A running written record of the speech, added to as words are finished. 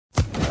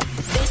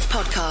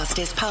podcast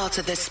is part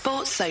of the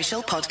Sports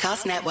Social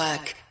Podcast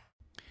Network.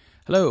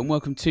 Hello and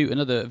welcome to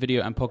another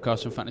video and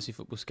podcast from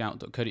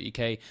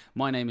fantasyfootballscout.co.uk.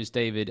 My name is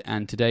David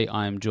and today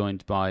I am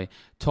joined by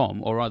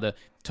Tom, or rather,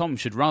 Tom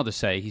should rather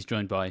say he's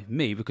joined by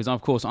me because,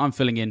 of course, I'm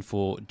filling in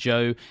for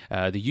Joe,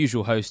 the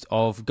usual host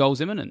of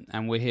Goals Imminent,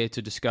 and we're here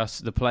to discuss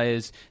the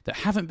players that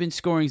haven't been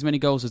scoring as many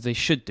goals as they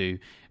should do,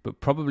 but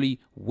probably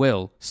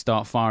will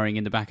start firing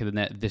in the back of the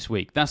net this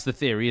week. That's the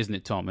theory, isn't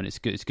it, Tom? And it's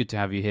good to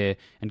have you here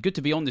and good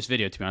to be on this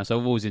video, to be honest.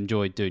 I've always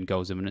enjoyed doing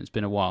Goals Imminent. It's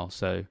been a while,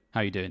 so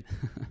how are you doing?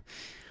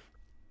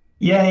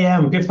 Yeah,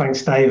 I'm good,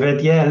 thanks,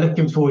 David. Yeah,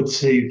 looking forward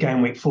to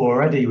game week 4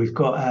 already. We've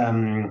got,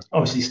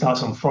 obviously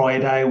starts on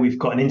Friday. We've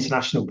got an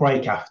international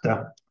break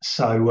after.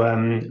 So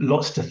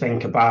lots to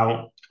think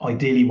about.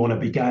 Ideally want to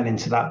be going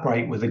into that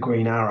break with a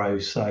green arrow.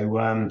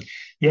 So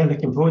yeah,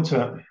 looking forward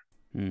to it.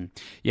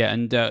 Yeah,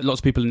 and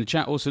lots of people in the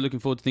chat also looking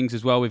forward to things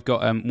as well. We've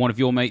got one of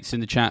your mates in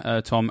the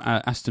chat, Tom,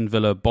 Aston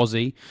Villa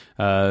Bozzy,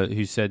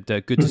 who said,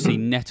 good to see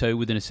Neto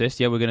with an assist.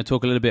 Yeah, we're going to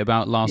talk a little bit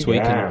about last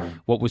week and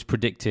what was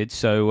predicted.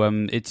 So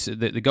it's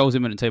the goals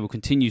imminent table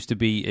continues to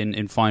be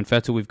in fine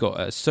fettle. We've got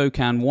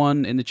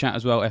SoCan1 in the chat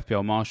as well,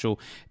 FPL Marshall,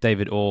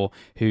 David Orr,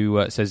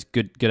 who says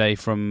good day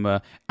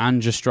from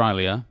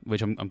Australia,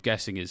 which I'm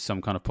guessing is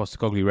some kind of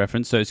Postecoglou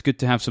reference. So it's good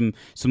to have some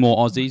more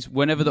Aussies.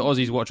 Whenever the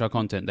Aussies watch our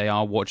content, they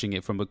are watching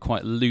it from a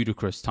quite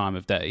ludicrous time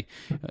of day,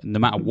 no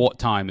matter what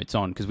time it's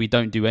on, because we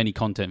don't do any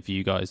content for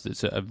you guys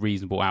that's at a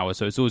reasonable hour.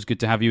 So it's always good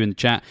to have you in the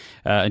chat,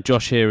 and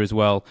Josh here as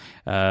well.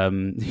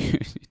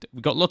 We've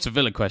got lots of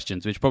Villa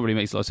questions, which probably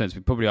makes a lot of sense. We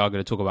probably are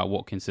going to talk about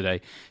Watkins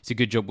today. It's a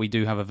good job we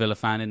do have a Villa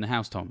fan in the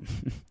house, Tom.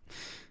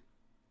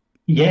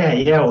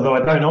 Yeah. Although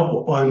I don't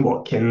own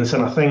Watkins,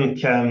 and I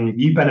think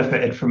you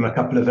benefited from a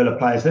couple of Villa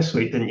players this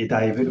week, didn't you,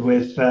 David?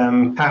 With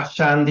Cash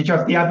and did you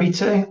have Diaby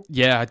too?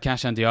 Yeah, I had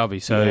Cash and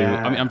Diaby. So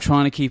yeah. I mean, I'm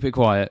trying to keep it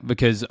quiet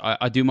because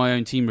I do my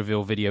own team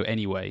reveal video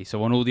anyway.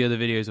 So on all the other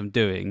videos I'm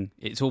doing,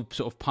 it's all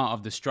sort of part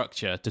of the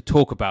structure to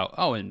talk about.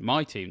 Oh, in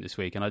my team this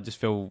week, and I just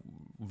feel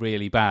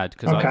really bad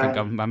because I think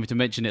I'm having to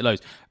mention it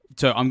loads.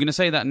 So I'm going to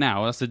say that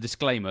now. That's a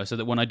disclaimer, so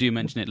that when I do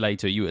mention it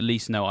later, you at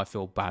least know I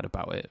feel bad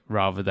about it,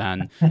 rather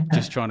than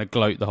just trying to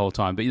gloat the whole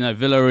time. But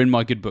Villa are in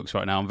my good books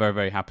right now. I'm very,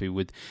 very happy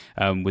with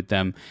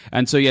them.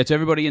 And so yeah, to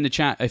everybody in the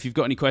chat, if you've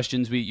got any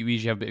questions, we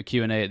usually have a bit of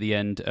Q&A at the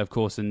end, of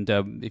course. And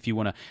if you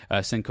want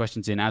to send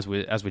questions in as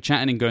we're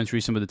chatting and going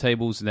through some of the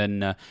tables,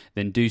 then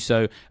do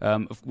so.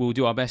 We'll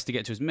do our best to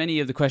get to as many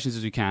of the questions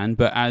as we can.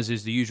 But as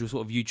is the usual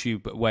sort of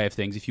YouTube way of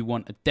things, if you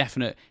want a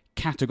definite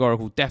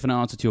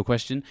answer to your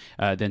question,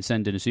 then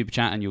send in a super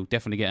chat and you'll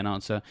definitely get an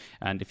answer,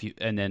 and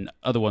then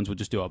other ones we'll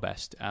just do our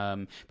best.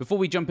 Before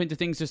we jump into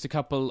things, just a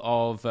couple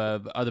of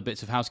other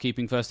bits of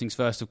housekeeping. First things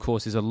first, of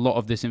course, is a lot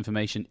of this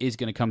information is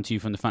going to come to you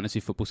from the Fantasy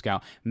Football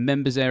Scout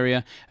members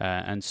area,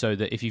 and so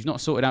that if you've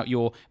not sorted out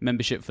your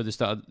membership for the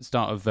start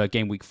of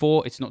game week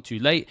 4, it's not too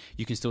late.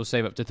 You can still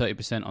save up to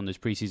 30% on those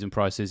preseason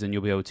prices, and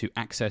you'll be able to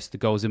access the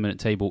goals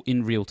imminent table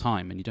in real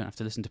time, and you don't have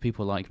to listen to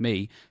people like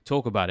me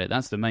talk about it.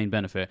 That's the main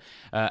benefit.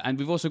 And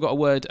we've also got a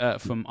word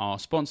from our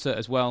sponsor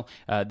as well.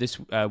 This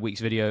week's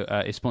video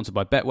is sponsored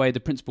by Betway, the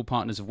principal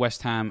partners of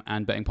West Ham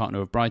and betting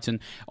partner of Brighton.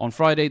 On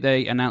Friday,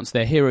 they announced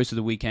their heroes of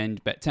the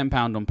weekend. Bet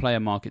 £10 on Player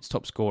Market's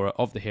top scorer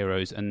of the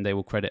heroes, and they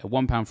will credit a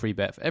 £1 free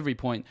bet for every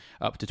point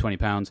up to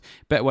 £20.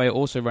 Betway are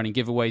also running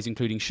giveaways,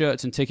 including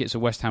shirts and tickets for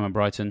West Ham and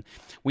Brighton.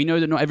 We know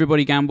that not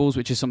everybody gambles,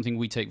 which is something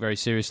we take very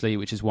seriously,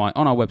 which is why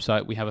on our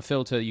website we have a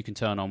filter you can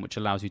turn on, which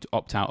allows you to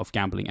opt out of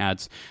gambling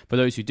ads. For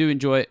those who do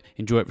enjoy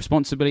it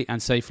responsibly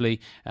and safely.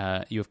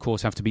 You, of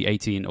course, have to be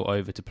 18 or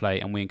over to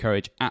play, and we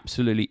encourage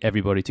absolutely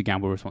everybody to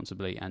gamble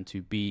responsibly and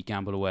to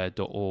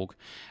begambleaware.org.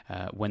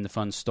 When the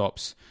fun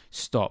stops,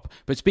 stop.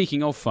 But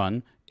speaking of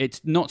fun,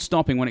 it's not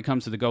stopping when it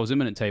comes to the goals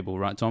imminent table,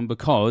 right, Tom?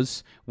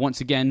 Because,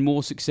 once again,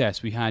 more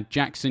success. We had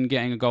Jackson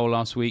getting a goal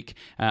last week,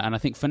 and I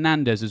think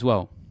Fernandez as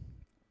well.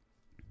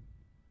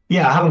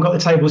 Yeah, I haven't got the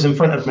tables in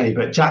front of me,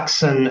 but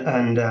Jackson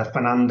and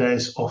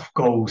Fernandez off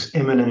goals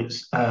imminent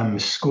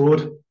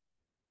scored.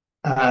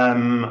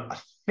 I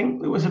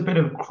think there was a bit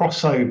of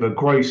crossover.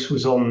 Gross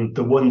was on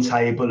the one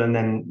table and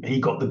then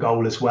he got the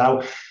goal as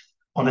well.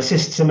 On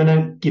assists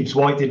imminent,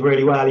 Gibbs-White did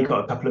really well. He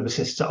got a couple of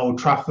assists at Old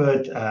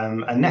Trafford,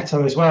 and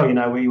Neto as well.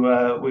 We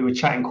were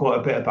chatting quite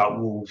a bit about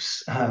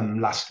Wolves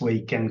last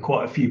week, and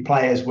quite a few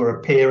players were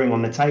appearing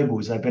on the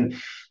tables. They've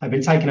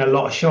been taking a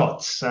lot of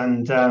shots,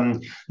 and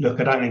look,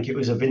 I don't think it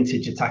was a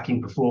vintage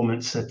attacking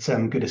performance at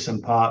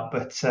Goodison Park,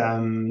 but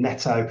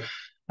Neto.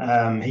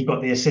 He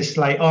got the assist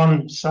late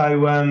on,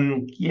 so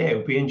it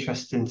would be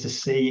interesting to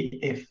see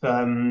if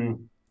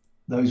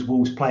those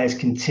Wolves players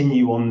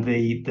continue on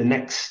the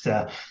next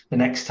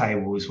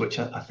tables, which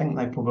I think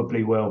they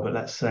probably will, but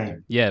let's see.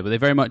 Yeah, but they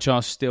very much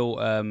are still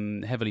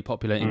heavily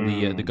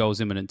populating the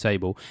goals imminent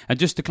table. And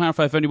just to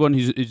clarify, for anyone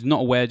who's not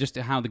aware just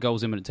how the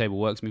goals imminent table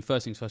works, I mean,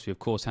 first things first, we of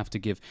course have to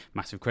give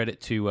massive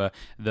credit to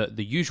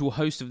the usual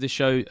host of this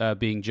show,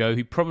 being Joe,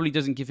 who probably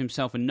doesn't give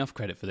himself enough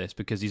credit for this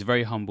because he's a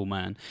very humble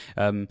man.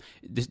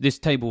 This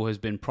table has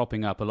been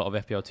propping up a lot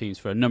of FPL teams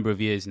for a number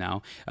of years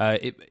now.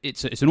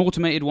 It's an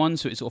automated one,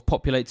 so it sort of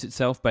populates itself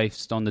itself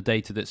based on the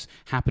data that's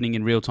happening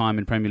in real time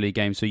in Premier League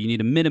games. So you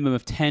need a minimum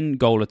of 10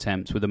 goal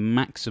attempts with a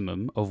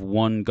maximum of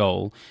 1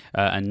 goal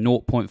and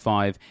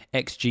 0.5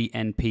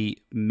 XGNP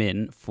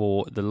min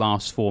for the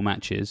last 4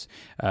 matches.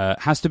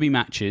 Has to be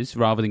matches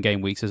rather than game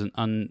weeks, as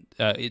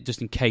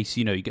just in case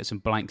you get some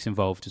blanks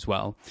involved as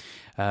well.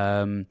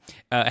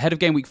 Ahead of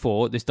Game Week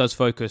 4, this does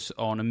focus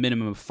on a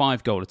minimum of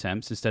 5 goal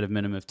attempts instead of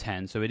minimum of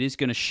 10, so it is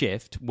going to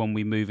shift when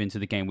we move into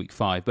the Game Week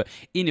 5. But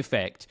in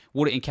effect,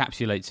 what it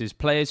encapsulates is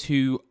players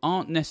who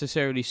aren't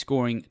necessarily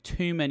scoring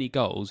too many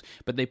goals,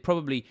 but they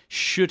probably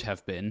should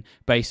have been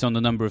based on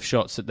the number of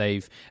shots that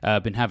they've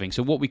been having.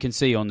 So what we can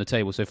see on the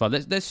table so far,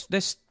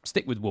 let's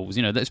stick with Wolves.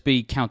 Let's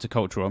be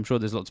countercultural. I'm sure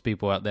there's lots of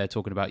people out there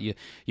talking about your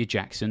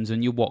Jacksons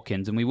and your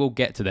Watkins, and we will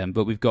get to them.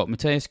 But we've got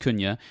Matheus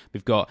Cunha,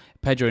 we've got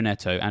Pedro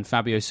Neto, and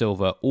Fabio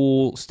Silva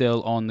all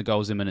still on the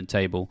goals imminent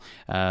table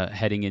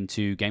heading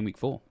into Game Week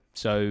 4.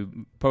 So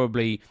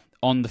probably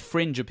on the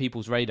fringe of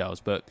people's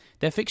radars, but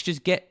their fixtures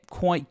get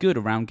quite good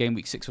around Game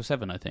Week 6 or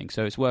 7, I think.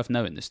 So it's worth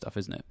knowing this stuff,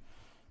 isn't it?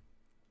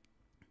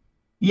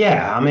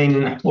 Yeah, I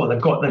mean, well,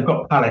 they've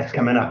got Palace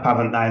coming up,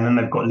 haven't they? And then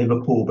they've got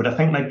Liverpool, but I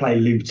think they play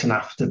Luton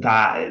after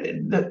that.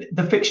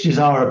 The fixtures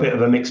are a bit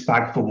of a mixed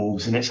bag for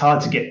Wolves, and it's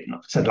hard to get. I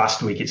said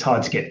last week, it's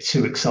hard to get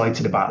too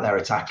excited about their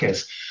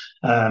attackers.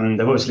 They've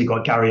obviously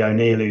got Gary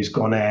O'Neill, who's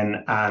gone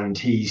in, and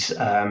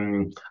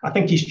I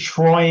think he's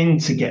trying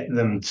to get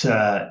them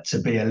to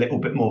be a little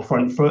bit more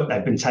front foot.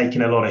 They've been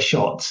taking a lot of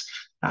shots.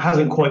 It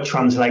hasn't quite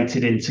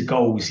translated into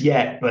goals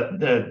yet, but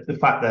the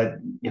fact that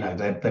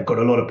they've got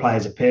a lot of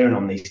players appearing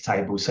on these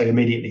tables, so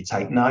immediately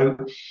take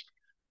note.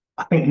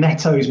 I think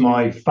Neto's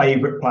my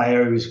favourite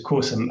player, who's of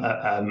course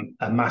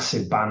a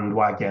massive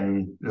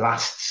bandwagon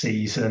last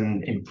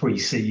season in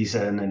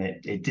pre-season, and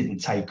it didn't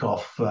take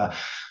off for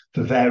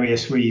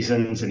various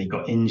reasons, and he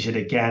got injured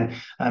again.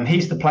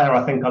 He's the player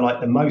I think I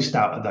like the most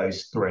out of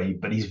those 3,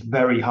 but he's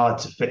very hard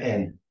to fit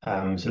in.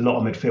 There's a lot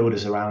of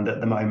midfielders around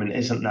at the moment,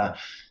 isn't there?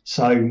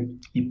 So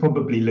you're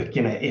probably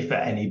looking at, if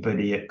at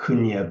anybody, at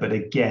Cunha. But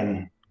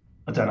again,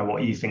 I don't know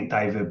what you think,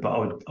 David,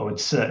 but I would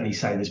certainly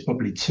say there's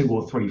probably 2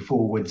 or 3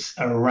 forwards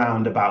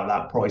around about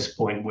that price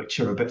point, which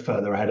are a bit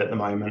further ahead at the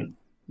moment.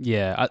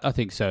 Yeah, I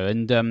think so.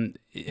 And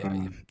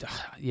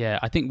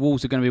I think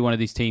Wolves are going to be one of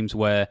these teams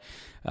where,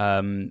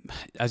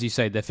 as you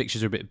say, their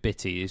fixtures are a bit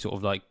bitty. It's sort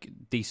of like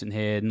decent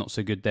here, not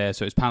so good there.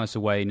 So it's Palace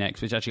away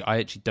next, which I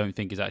actually don't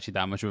think is actually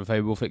that much of a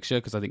favourable fixture,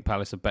 because I think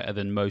Palace are better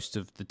than most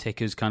of the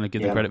tickers kind of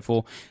give them credit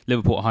for.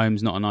 Liverpool at home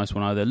is not a nice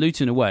one either.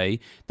 Luton away,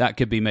 that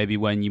could be maybe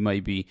when you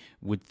maybe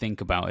would think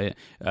about it.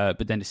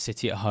 But then it's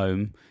City at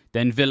home,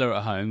 then Villa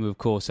at home, who of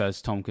course,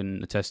 as Tom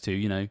can attest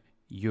to,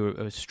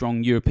 a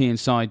strong European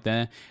side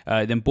there.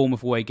 Then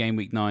Bournemouth away Game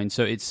Week 9.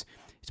 So it's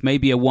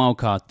maybe a wild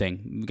card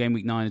thing. Game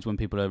Week 9 is when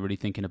people are really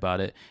thinking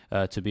about it,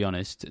 to be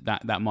honest.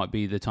 That might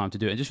be the time to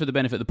do it. And just for the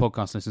benefit of the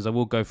podcast listeners, I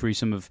will go through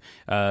some of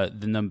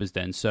the numbers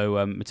then.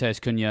 So Matheus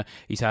Cunha,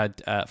 he's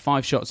had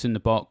 5 shots in the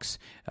box.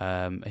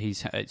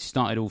 He's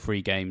started all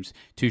 3 games,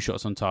 2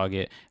 shots on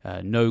target,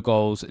 no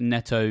goals.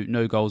 Neto,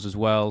 no goals as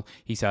well.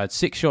 He's had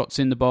 6 shots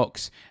in the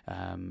box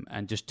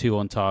and just 2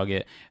 on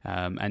target.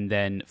 And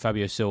then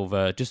Fabio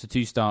Silva, just the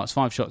 2 starts,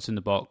 5 shots in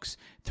the box,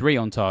 3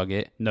 on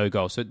target, no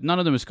goals. So none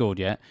of them have scored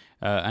yet.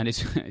 And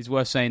it's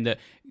worth saying that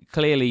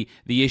clearly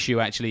the issue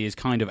actually is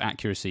kind of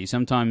accuracy.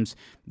 Sometimes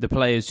the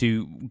players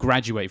who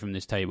graduate from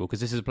this table,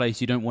 because this is a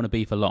place you don't want to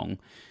be for long,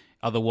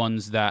 are the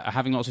ones that are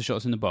having lots of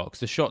shots in the box.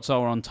 The shots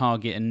are on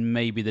target, and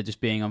maybe they're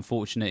just being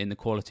unfortunate in the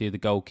quality of the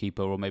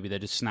goalkeeper, or maybe they're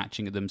just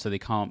snatching at them so they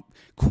can't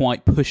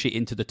quite push it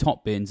into the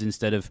top bins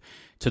instead of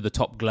to the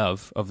top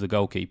glove of the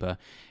goalkeeper.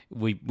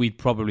 We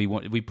probably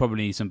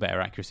need some better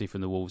accuracy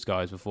from the Wolves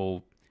guys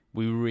before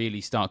we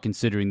really start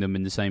considering them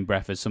in the same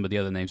breath as some of the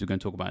other names we're going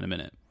to talk about in a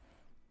minute.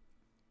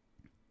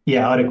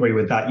 Yeah, I'd agree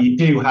with that. You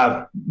do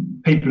have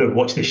people who've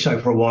watched this show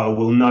for a while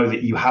will know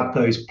that you have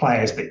those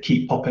players that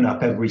keep popping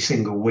up every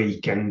single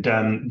week, and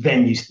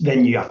then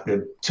you have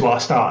to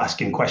start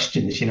asking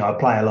questions. A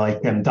player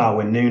like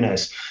Darwin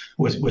Núñez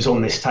was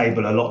on this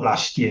table a lot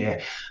last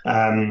year.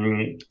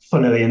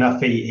 Funnily enough,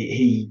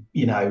 he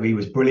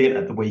was brilliant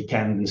at the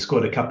weekend and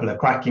scored a couple of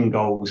cracking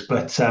goals.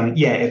 But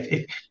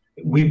if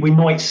we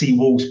might see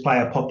Wolves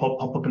player pop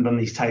up and on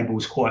these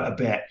tables quite a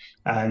bit,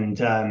 and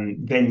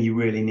then you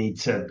really need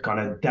to kind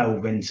of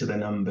delve into the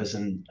numbers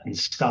and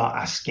start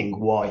asking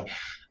why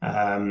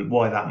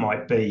that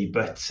might be.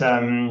 But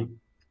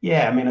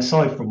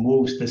aside from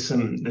Wolves,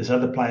 there's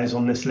other players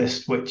on this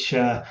list which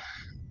are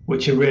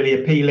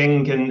really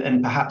appealing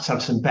and perhaps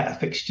have some better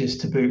fixtures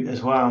to boot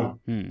as well.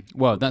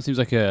 Well, that seems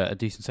like a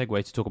decent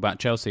segue to talk about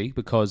Chelsea,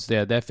 because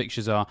their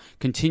fixtures are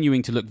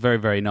continuing to look very,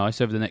 very nice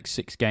over the next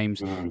 6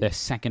 games. They're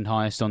second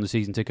highest on the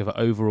season ticker for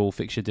overall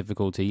fixture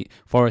difficulty.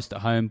 Forest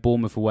at home,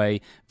 Bournemouth away,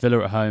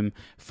 Villa at home,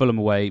 Fulham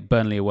away,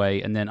 Burnley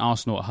away, and then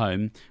Arsenal at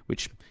home,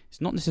 which it's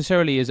not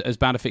necessarily as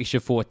bad a fixture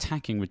for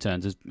attacking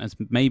returns as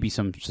maybe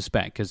some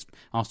suspect, because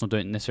Arsenal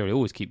don't necessarily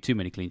always keep too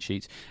many clean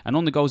sheets. And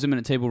on the goals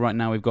imminent table right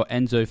now, we've got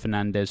Enzo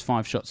Fernandez,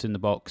 5 shots in the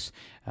box,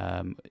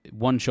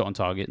 1 shot on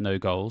target, no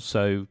goals.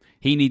 So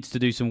he needs to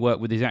do some work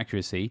with his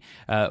accuracy.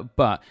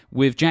 But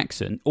with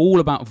Jackson, all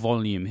about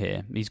volume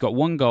here. He's got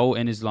 1 goal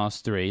in his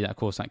last 3. Of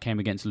course, that came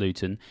against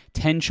Luton.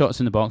 10 shots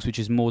in the box, which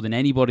is more than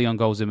anybody on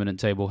goals imminent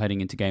table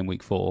heading into game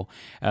week 4.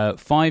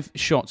 5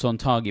 shots on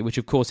target, which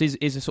of course is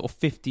a sort of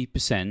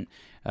 50%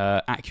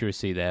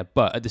 accuracy there.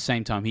 But at the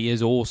same time, he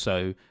is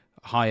also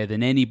higher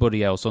than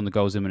anybody else on the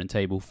goals imminent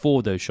table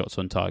for those shots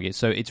on target.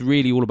 So it's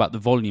really all about the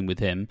volume with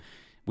him.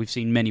 We've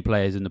seen many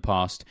players in the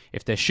past,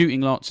 if they're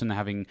shooting lots and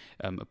having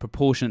a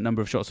proportionate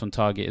number of shots on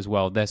target as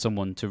well, they're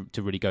someone to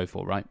really go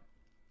for, right?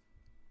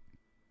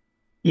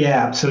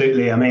 Yeah,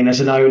 absolutely. I mean, as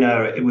an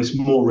owner, it was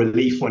more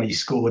relief when he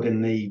scored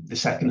in the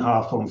second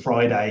half on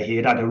Friday. He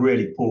had a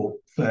really poor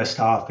first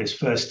half. His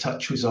first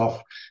touch was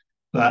off,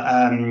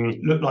 but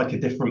looked like a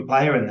different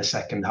player in the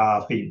second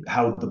half. He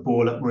held the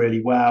ball up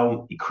really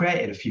well. He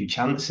created a few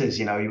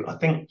chances. I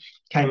think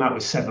came out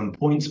with 7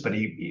 points, but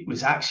he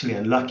was actually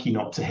unlucky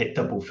not to hit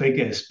double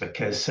figures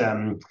because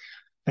I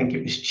think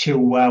it was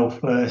Chilwell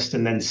first,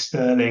 and then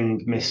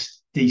Sterling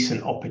missed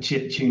decent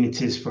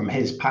opportunities from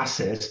his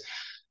passes.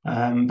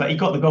 But he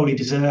got the goal he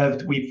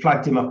deserved. We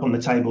flagged him up on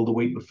the table the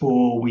week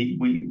before.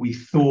 We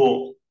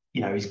thought,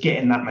 he's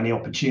getting that many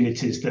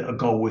opportunities that a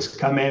goal was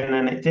coming,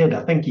 and it did.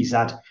 I think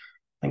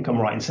I'm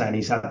right in saying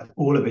he's had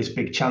all of his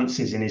big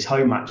chances in his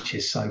home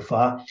matches so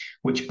far,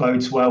 which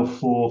bodes well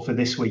for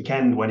this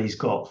weekend when he's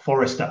got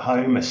Forest at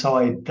home, a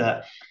side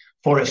that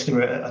Forest,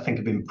 I think,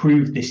 have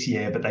improved this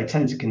year, but they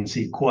tend to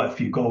concede quite a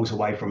few goals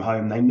away from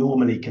home. They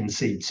normally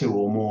concede 2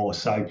 or more.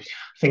 So I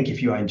think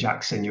if you own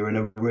Jackson, you're in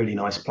a really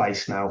nice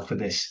place now for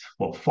this,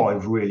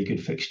 5 really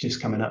good fixtures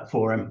coming up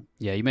for him.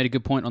 Yeah, you made a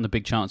good point on the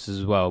big chances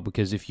as well,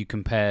 because if you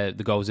compare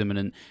the goals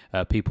imminent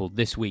people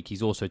this week,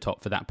 he's also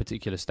top for that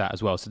particular stat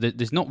as well. So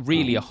there's not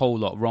really a whole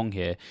lot wrong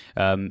here.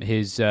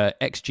 His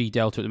XG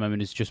delta at the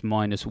moment is just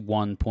minus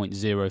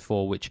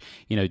 1.04, which,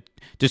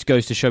 just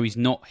goes to show he's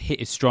not hit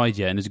his stride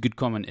yet. And there's a good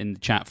comment in the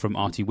chat from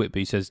RT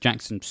Whitby, says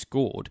Jackson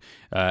scored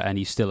and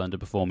he's still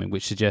underperforming,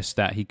 which suggests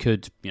that he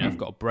could, have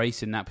got a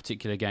brace in that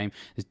particular game.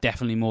 There's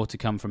definitely more to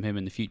come from him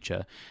in the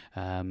future.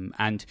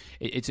 And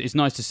it's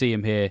nice to see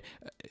him here.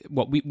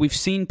 We've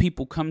seen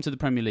people come to the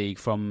Premier League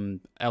from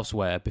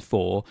elsewhere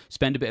before,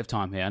 spend a bit of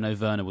time here. I know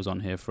Werner was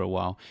on here for a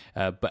while,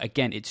 but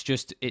again,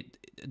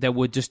 there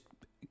were just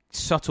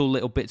subtle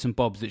little bits and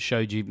bobs that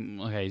showed you,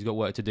 okay, he's got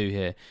work to do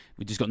here.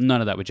 We just got none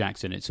of that with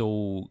Jackson. It's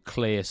all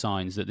clear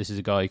signs that this is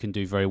a guy who can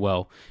do very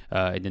well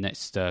in the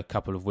next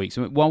couple of weeks.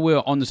 And while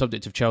we're on the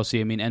subject of Chelsea,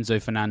 I mean, Enzo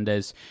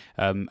Fernandez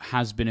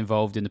has been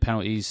involved in the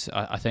penalties,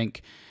 I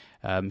think.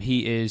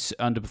 He is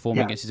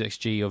underperforming against his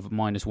XG of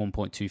minus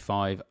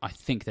 1.25. I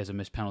think there's a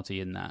missed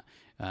penalty in that.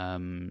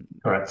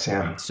 Correct,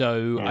 yeah.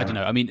 So, I don't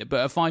know. I mean,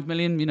 but at 5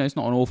 million, it's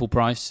not an awful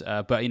price.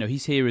 But,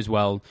 he's here as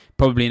well,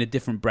 probably in a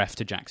different breath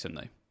to Jackson,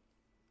 though.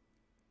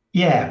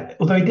 Yeah,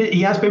 although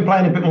he has been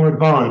playing a bit more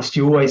advanced.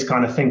 You always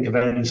kind of think of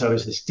Enzo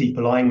as this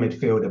deeper lying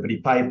midfielder, but he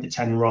played the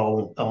 10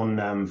 role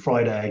on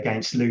Friday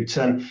against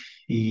Luton.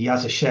 He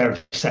has a share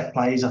of set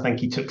plays. I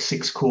think he took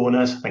 6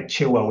 corners. I think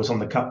Chilwell was on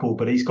the couple,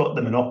 but he's got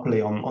the monopoly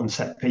on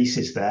set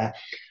pieces there.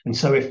 And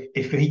so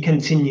if he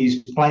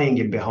continues playing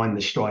in behind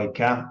the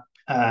striker,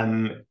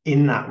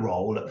 in that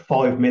role at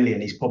 5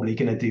 million, he's probably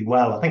going to do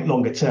well. I think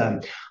longer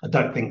term, I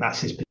don't think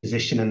that's his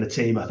position in the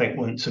team. I think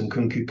once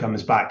Nkunku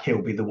comes back,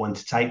 he'll be the one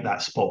to take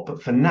that spot.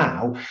 But for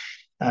now,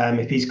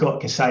 if he's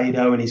got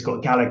Casado and he's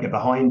got Gallagher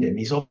behind him,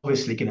 he's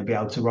obviously going to be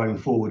able to roam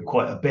forward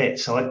quite a bit.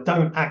 So I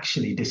don't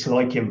actually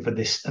dislike him for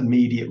this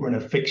immediate run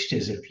of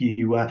fixtures. If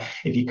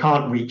you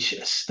can't reach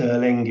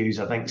Sterling, who's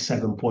I think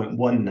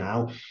 7.1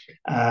 now,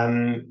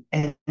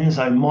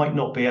 Enzo might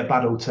not be a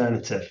bad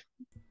alternative.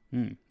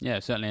 Yeah,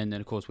 certainly, and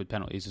then of course with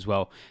penalties as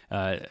well,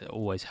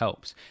 always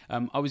helps.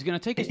 I was going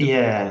to take us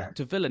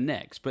to Villa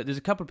next, but there's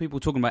a couple of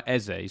people talking about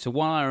Eze. So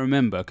while I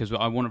remember, because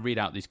I want to read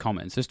out these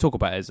comments, let's talk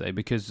about Eze,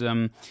 because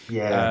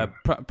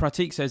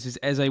Pratik says, is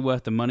Eze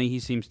worth the money? He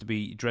seems to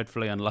be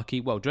dreadfully unlucky.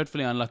 Well,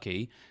 dreadfully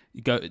unlucky,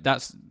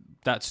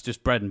 that's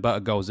just bread and butter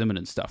goals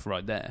imminent stuff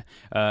right there.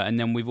 And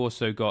then we've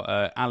also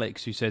got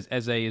Alex, who says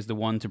Eze is the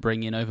one to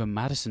bring in over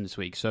Maddison this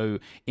week. So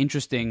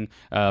interesting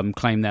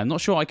claim there. I'm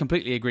not sure I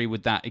completely agree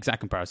with that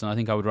exact comparison. I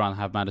think I would rather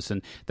have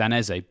Maddison than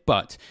Eze.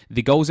 But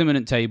the goals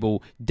imminent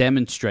table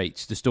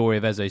demonstrates the story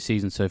of Eze's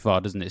season so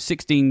far, doesn't it?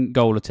 16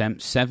 goal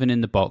attempts, 7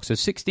 in the box. So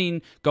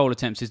 16 goal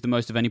attempts is the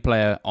most of any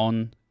player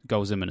on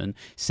goals imminent.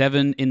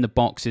 7 in the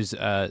box is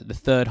the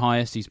third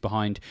highest. He's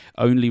behind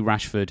only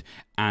Rashford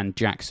and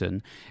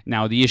Jackson.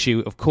 Now the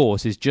issue, of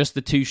course, is just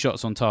the 2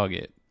 shots on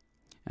target.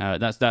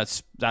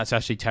 That's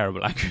actually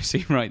terrible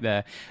accuracy right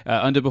there.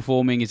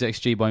 Underperforming his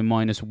XG by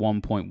minus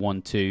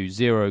 1.12.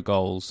 0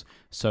 goals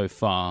so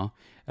far.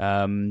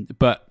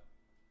 But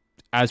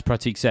as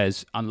Pratik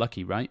says,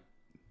 unlucky, right?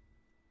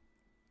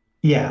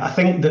 Yeah, I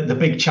think that the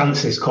big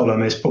chances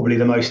column is probably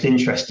the most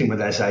interesting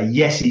with Eze.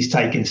 Yes, he's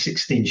taken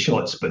 16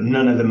 shots, but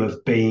none of them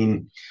have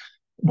been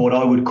what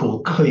I would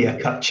call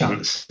clear-cut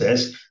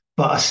chances.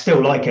 But I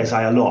still like Eze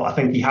a lot. I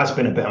think he has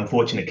been a bit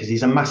unfortunate because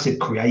he's a massive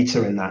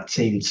creator in that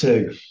team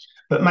too.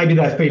 But maybe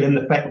they're feeling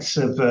the effects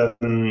of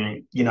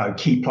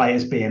key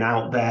players being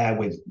out there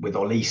with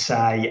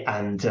Olise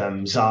and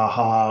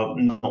Zaha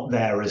not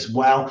there as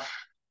well.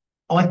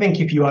 I think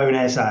if you own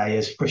Eze,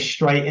 as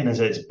frustrating as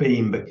it's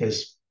been,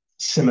 because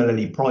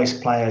similarly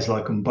priced players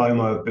like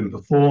Mbomo have been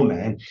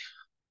performing,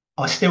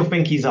 I still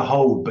think he's a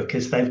hold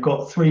because they've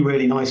got three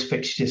really nice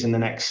fixtures in the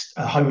next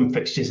home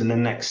fixtures in the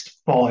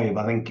next five.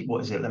 I think,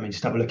 what is it? Let me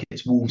just have a look.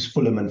 It's Wolves,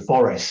 Fulham, and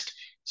Forest.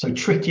 So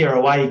trickier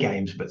away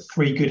games, but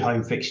three good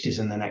home fixtures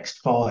in the next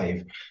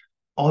five.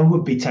 I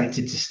would be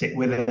tempted to stick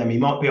with him. He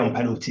might be on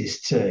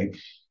penalties too.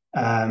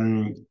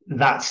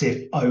 That's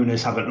if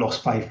owners haven't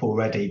lost faith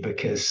already,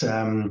 because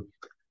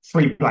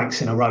three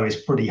blanks in a row is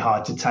pretty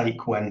hard to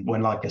take when,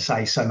 like I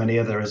say, so many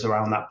others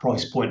around that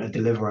price point to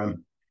deliver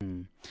him.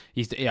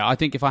 I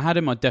think if I had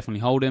him, I'd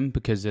definitely hold him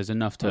because there's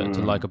enough to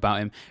like about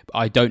him. But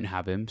I don't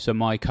have him, so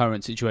my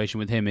current situation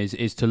with him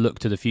is to look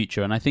to the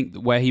future. And I think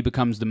where he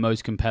becomes the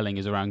most compelling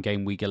is around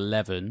game week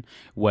 11,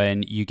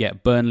 when you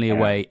get Burnley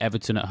away,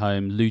 Everton at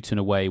home, Luton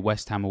away,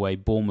 West Ham away,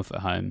 Bournemouth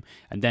at home,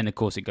 and then of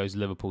course it goes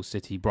Liverpool,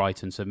 City,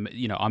 Brighton. So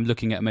I'm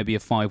looking at maybe a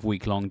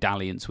 5-week long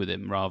dalliance with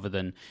him rather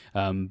than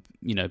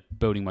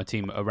building my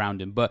team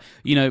around him. But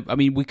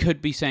we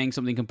could be saying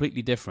something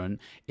completely different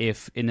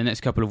if in the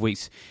next couple of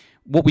weeks.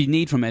 What we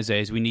need from Eze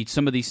is we need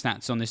some of these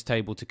stats on this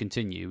table to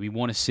continue. We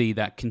want to see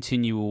that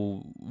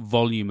continual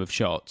volume of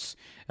shots.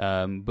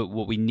 But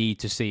what we need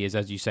to see is,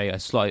 as you say, a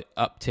slight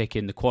uptick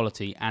in the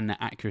quality and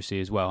the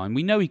accuracy as well. And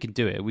we know he can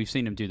do it. We've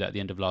seen him do that at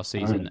the end of last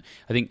season.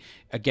 I think,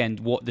 again,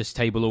 what this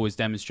table always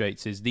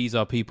demonstrates is these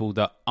are people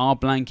that are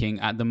blanking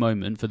at the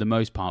moment for the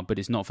most part, but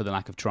it's not for the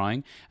lack of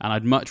trying. And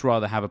I'd much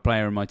rather have a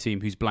player in my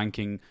team who's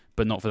blanking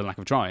but not for the lack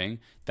of trying,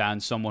 than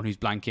someone who's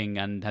blanking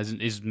and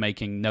is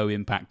making no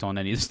impact on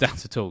any of the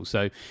stats at all.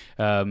 So,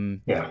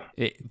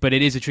 but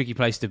it is a tricky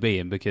place to be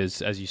in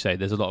because, as you say,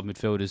 there's a lot of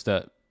midfielders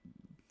that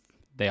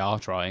they are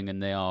trying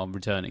and they are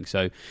returning.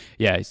 So,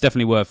 yeah, it's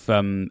definitely worth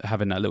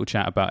having that little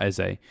chat about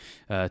Eze,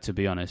 to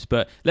be honest.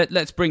 But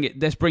let's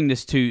bring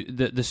this to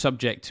the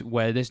subject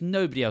where there's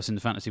nobody else in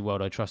the fantasy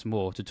world I trust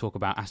more to talk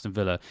about Aston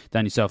Villa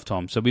than yourself,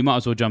 Tom. So we might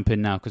as well jump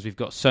in now because we've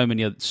got so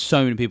many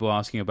people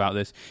asking about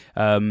this.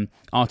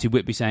 Artie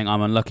Whitby saying,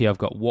 I'm unlucky, I've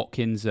got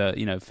Watkins,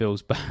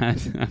 feels bad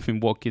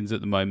having Watkins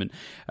at the moment.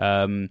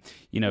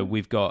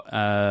 We've got,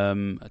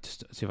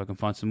 just see if I can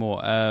find some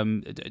more.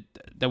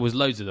 There was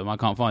loads of them, I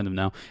can't find them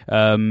now.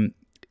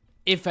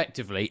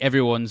 Effectively,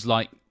 everyone's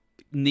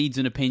needs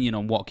an opinion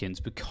on Watkins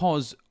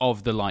because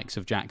of the likes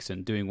of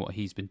Jackson doing what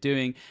he's been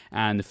doing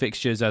and the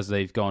fixtures as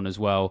they've gone as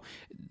well.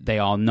 They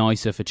are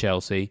nicer for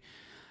Chelsea.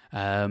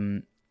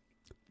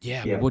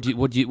 What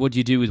do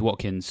you do with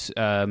Watkins?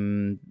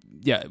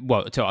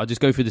 So I'll just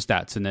go through the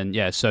stats and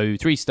then so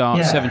 3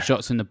 starts, 7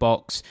 shots in the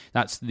box.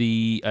 That's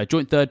the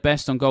joint third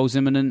best on goals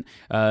imminent.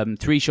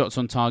 3 shots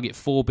on target,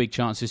 4 big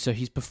chances. So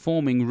he's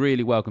performing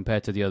really well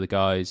compared to the other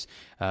guys.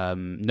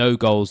 No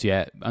goals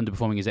yet,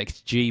 underperforming his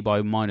XG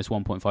by minus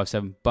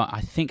 1.57, but I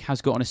think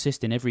has got an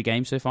assist in every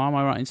game so far. Am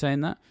I right in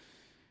saying that?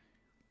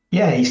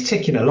 Yeah, he's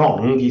ticking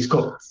along. He's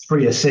got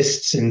 3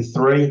 assists in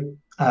 3.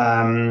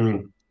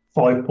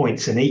 5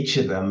 points in each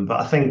of them. But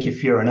I think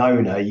if you're an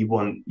owner, you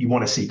want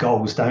to see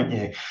goals, don't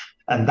you?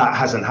 And that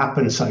hasn't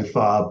happened so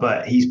far.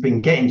 But he's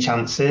been getting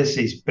chances.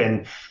 He's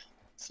been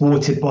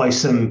thwarted by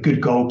some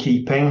good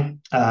goalkeeping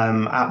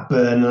at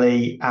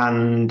Burnley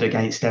and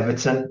against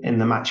Everton in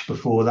the match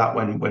before that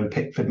when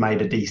Pickford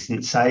made a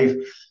decent save.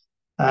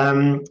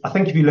 I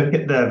think if you look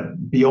at the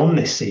beyond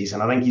this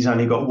season, I think he's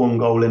only got 1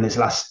 goal in his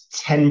last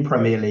 10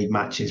 Premier League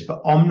matches.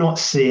 But I'm not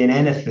seeing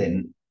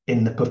anything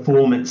in the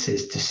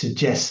performances to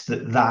suggest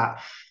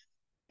that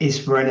is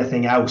for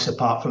anything else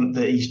apart from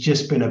that he's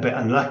just been a bit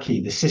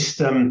unlucky. The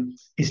system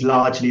is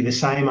largely the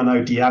same. I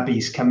know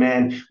Diaby's come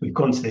in. We've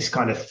gone to this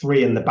kind of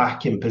 3 in the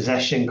back in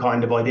possession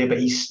kind of idea, but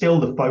he's still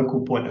the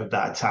focal point of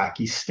that attack.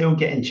 He's still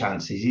getting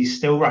chances. He's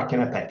still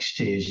racking up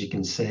XG, as you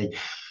can see.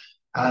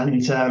 And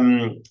he's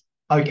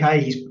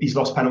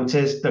lost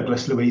penalties.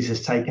 Douglas Luiz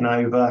has taken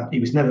over. He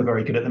was never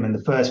very good at them in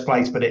the first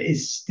place, but it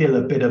is still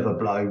a bit of a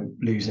blow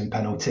losing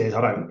penalties.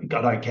 I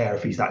don't care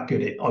if he's that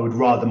good. I would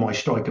rather my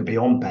striker be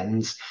on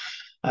bends.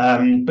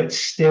 But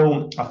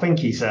still, I think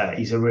he's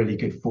a really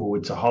good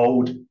forward to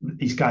hold.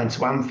 He's going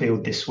to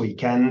Anfield this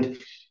weekend.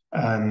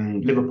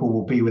 Liverpool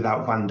will be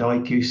without Van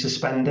Dijk, who's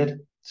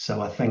suspended.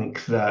 So I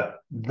think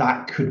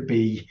that could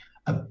be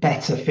a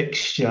better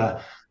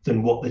fixture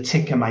than what the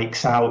ticker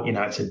makes out.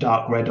 It's a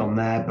dark red on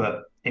there,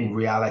 but in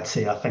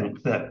reality, I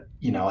think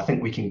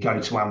we can go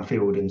to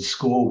Anfield and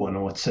score 1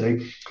 or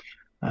 2.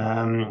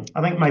 I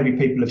think maybe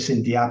people have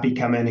seen Diaby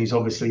come in. He's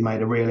obviously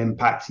made a real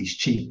impact. He's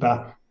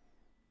cheaper.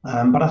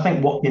 But I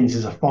think Watkins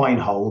is a fine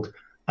hold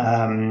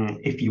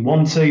if you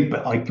want to,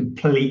 but I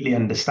completely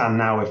understand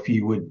now if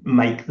you would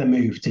make the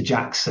move to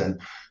Jackson.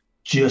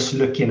 just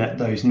looking at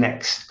those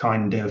next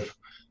kind of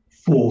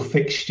four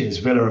fixtures,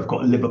 Villa have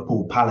got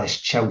Liverpool, Palace,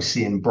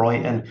 Chelsea, and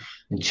Brighton,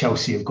 and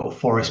Chelsea have got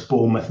Forest,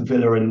 Bournemouth,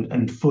 Villa,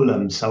 and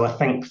Fulham. So I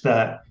think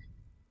that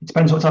it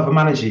depends what type of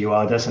manager you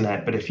are, doesn't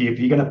it? But if you're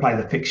going to play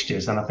the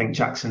fixtures, then I think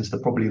Jackson's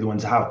probably the one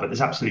to have. But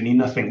there's absolutely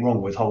nothing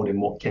wrong with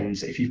holding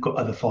Watkins if you've got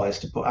other fires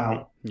to put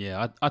out.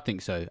 Yeah, I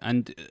think so.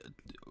 And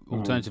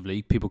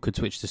alternatively, people could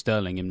switch to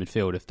Sterling in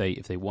midfield if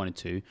they wanted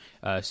to,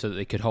 so that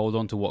they could hold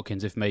on to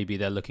Watkins if maybe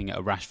they're looking at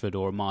a Rashford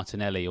or a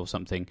Martinelli or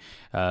something.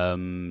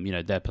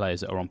 They're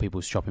players that are on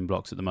people's chopping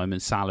blocks at the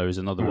moment. Salah is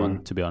another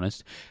one, to be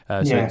honest.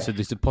 So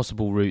there's a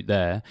possible route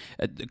there.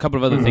 A couple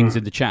of other things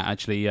in the chat,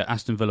 actually.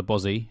 Aston Villa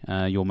Bozzy,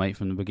 your mate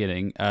from the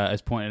beginning,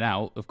 has pointed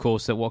out, of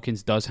course, that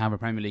Watkins does have a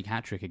Premier League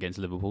hat-trick against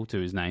Liverpool to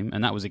his name,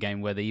 and that was a game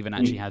where they even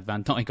actually had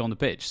Van Dijk on the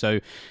pitch. So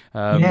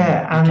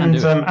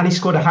and he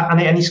scored a hat,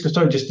 and he scored.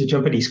 Sorry, just to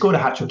jump in, he scored a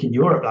hat trick in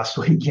Europe last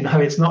week.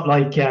 It's not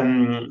like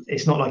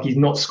he's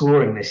not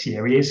scoring this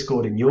year. He is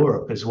scored in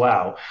Europe as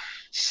well.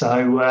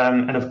 So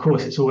and of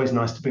course, it's always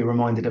nice to be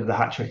reminded of the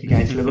hat trick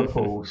against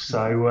Liverpool.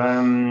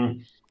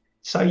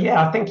 So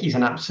yeah, I think he's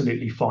an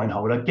absolutely fine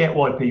hold. I get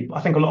why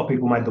I think a lot of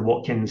people made the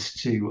Watkins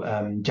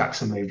to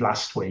Jackson move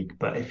last week,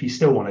 but if you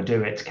still want to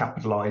do it to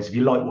capitalise, if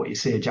you like what you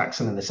see of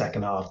Jackson in the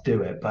second half,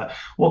 do it. But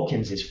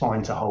Watkins is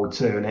fine to hold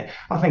too, and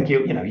I think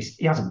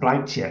he hasn't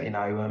blanked yet.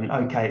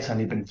 Okay, it's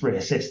only been 3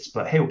 assists,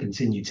 but he'll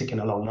continue ticking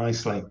along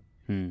nicely.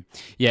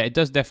 Yeah, it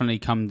does definitely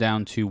come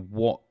down to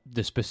what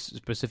the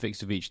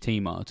specifics of each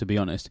team are, to be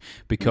honest,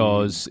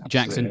 because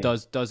Jackson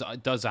does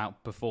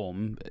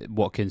outperform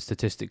Watkins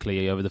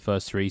statistically over the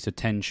first 3. So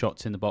 10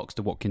 shots in the box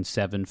to Watkins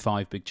 7,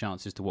 5 big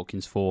chances to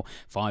Watkins 4,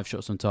 5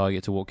 shots on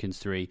target to Watkins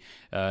 3.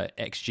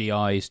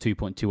 XGI is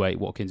 2.28,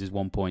 Watkins is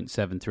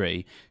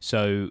 1.73.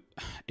 So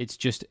it's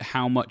just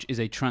how much is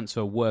a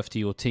transfer worth to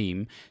your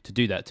team to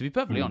do that. To be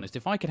perfectly honest,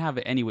 if I could have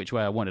it any which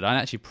way I wanted, I'd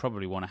actually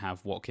probably want to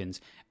have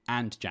Watkins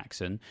and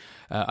Jackson.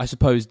 I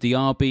suppose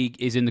DRB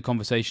is in the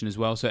conversation as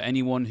well. So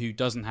anyone who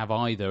doesn't have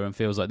either and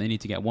feels like they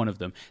need to get one of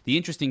them. The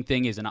interesting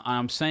thing is, and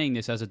I'm saying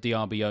this as a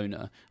DRB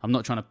owner, I'm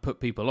not trying to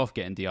put people off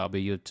getting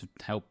DRB to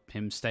help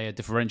him stay a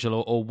differential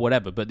or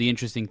whatever. But the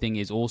interesting thing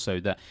is also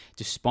that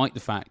despite the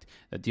fact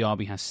that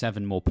DRB has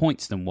 7 more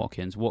points than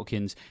Watkins,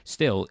 Watkins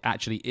still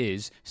actually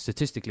is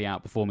statistically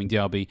outperforming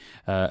DRB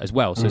as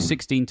well. So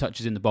 16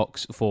 touches in the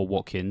box for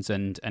Watkins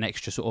and an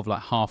extra sort of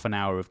like half an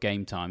hour of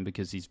game time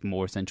because he's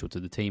more essential to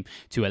the team,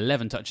 to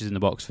 11 touches in the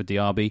box for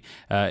DRB.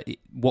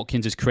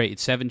 Watkins has created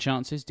 7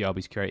 chances,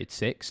 DRB's created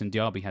 6, and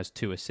DRB has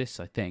 2 assists,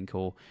 I think,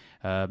 so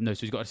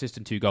he's got an assist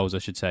and 2 goals, I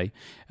should say.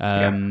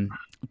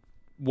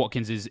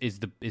 Watkins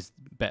is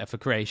better for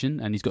creation,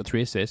 and he's got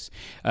 3 assists.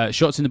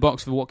 Shots in the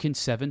box for Watkins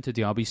 7 to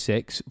DRB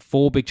 6.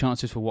 4 big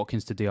chances for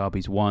Watkins to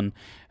DRB's 1.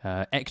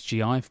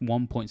 XGI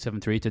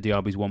 1.73 to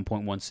DRB's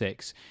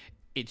 1.16.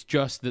 It's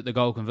just that the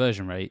goal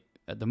conversion rate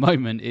at the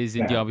moment is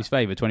in DRB's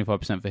favour.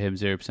 25% for him,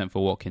 0%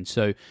 for Watkins.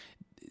 So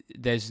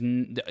there's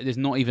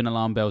not even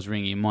alarm bells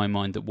ringing in my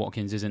mind that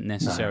Watkins isn't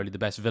necessarily the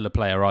best Villa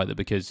player either,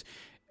 because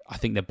I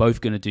think they're both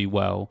going to do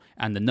well,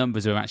 and the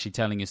numbers are actually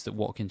telling us that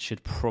Watkins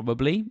should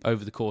probably,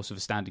 over the course of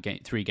a standard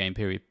 3-game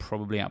period,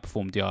 probably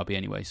outperform DRB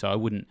anyway. So I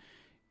wouldn't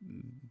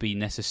be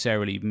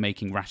necessarily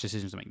making rash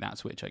decisions to make that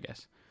switch, I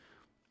guess.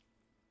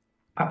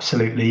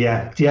 Absolutely,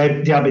 yeah.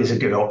 Diaby is a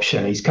good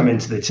option. He's come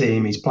into the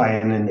team. He's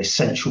playing an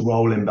essential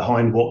role in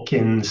behind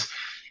Watkins.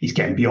 He's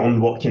getting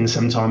beyond Watkins.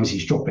 Sometimes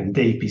he's dropping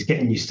deep. He's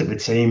getting used to the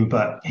team,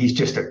 but he's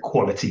just a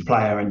quality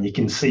player, and you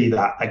can see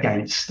that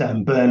against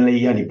Burnley.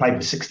 He only played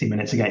for 60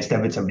 minutes against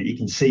Everton, but you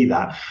can see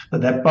that.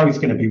 But they're both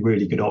going to be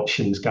really good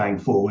options going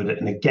forward.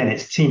 And again,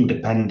 it's team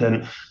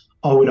dependent.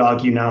 I would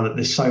argue now that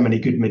there's so many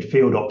good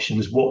midfield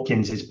options.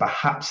 Watkins is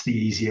perhaps the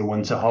easier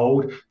one to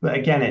hold, but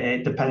again,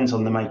 it depends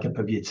on the makeup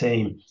of your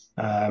team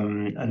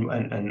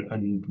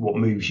and what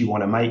moves you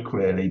want to make,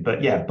 really.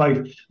 But yeah,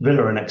 both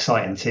Villa are an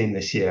exciting team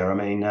this year. I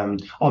mean,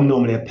 I'm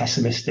normally a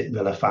pessimistic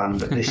Villa fan,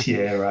 but this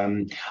year,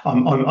 even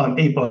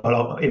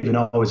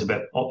I was a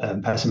bit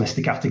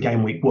pessimistic after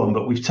game week 1,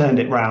 but we've turned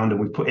it round and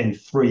we've put in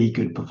 3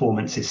 good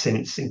performances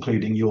since,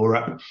 including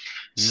Europe.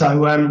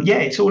 So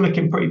it's all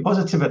looking pretty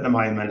positive at the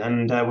moment,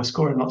 and we're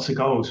scoring lots of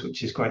goals,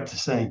 which is great to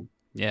see.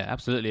 Yeah,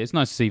 absolutely. It's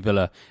nice to see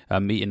Villa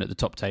meeting at the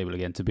top table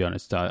again, to be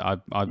honest. I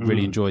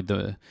really enjoyed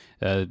I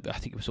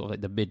think it was sort of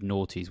like the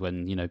mid-noughties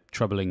when,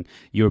 troubling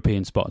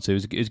European spots. It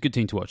was a good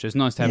team to watch. It's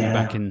nice to have you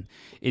back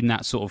in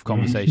that sort of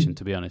conversation,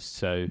 to be honest.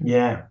 So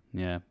yeah,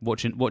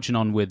 watching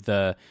on with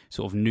sort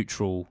of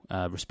neutral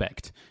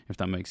respect, if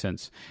that makes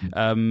sense.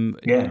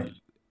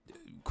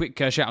 Quick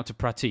shout out to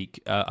Pratik.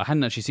 I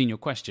hadn't actually seen your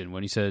question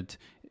when he said,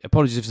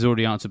 apologies if it's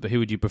already answered, but who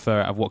would you prefer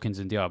out of Watkins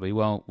and Diaby?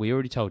 Well, we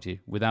already told you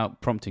without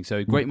prompting.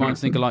 So great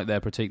minds think alike there,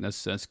 Pratik.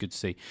 That's good to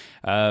see.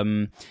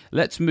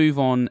 Let's move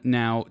on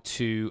now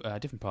to a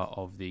different part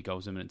of the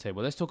goals imminent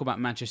table. Let's talk about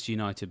Manchester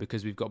United,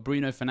 because we've got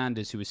Bruno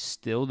Fernandes, who is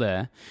still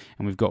there,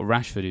 and we've got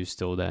Rashford, who's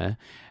still there.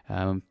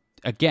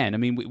 again, I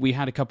mean, we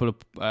had a couple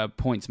of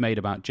points made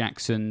about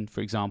Jackson,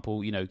 for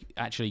example,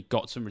 actually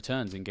got some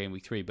returns in game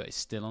week 3, but it's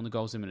still on the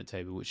goals imminent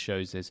table, which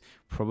shows there's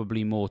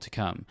probably more to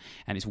come.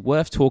 And it's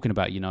worth talking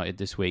about United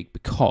this week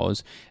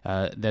because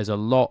there's a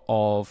lot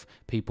of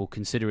people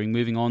considering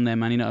moving on their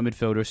Man United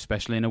midfielder,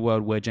 especially in a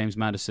world where James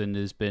Maddison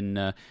has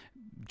been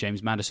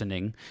James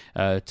Maddisoning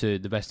to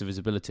the best of his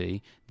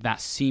ability.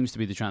 That seems to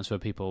be the transfer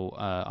people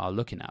are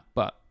looking at.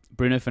 But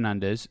Bruno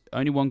Fernandes,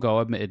 only 1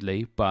 goal,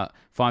 admittedly, but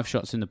 5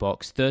 shots in the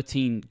box,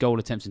 13 goal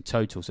attempts in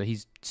total, so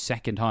he's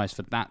second highest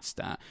for that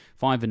stat.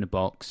 5 in the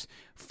box,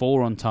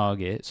 4 on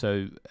target,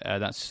 so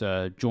that's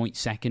joint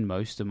second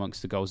most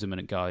amongst the goals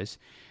imminent guys.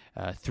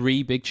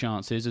 3 big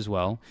chances as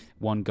well,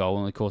 1 goal,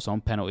 and of course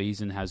on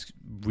penalties, and has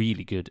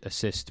really good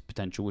assist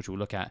potential, which we'll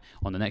look at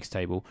on the next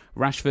table.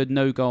 Rashford,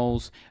 no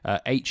goals,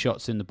 8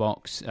 shots in the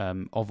box.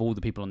 Of all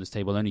the people on this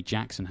table, only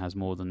Jackson has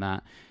more than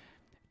that.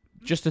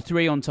 Just a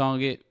 3 on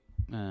target,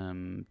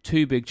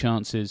 2 big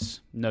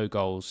chances, no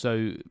goals.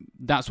 So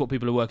that's what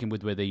people are working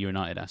with their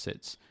United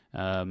assets.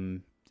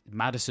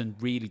 Maddison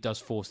really does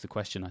force the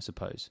question, I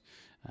suppose.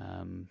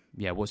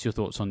 What's your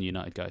thoughts on the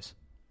United guys?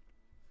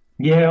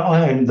 Yeah,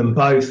 I owned them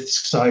both,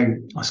 so I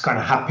was kind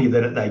of happy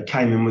that they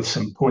came in with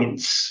some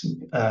points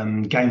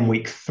game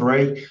week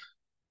 3.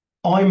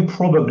 I'm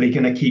probably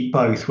going to keep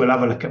both. We'll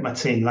have a look at my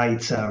team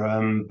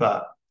later,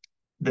 but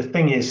the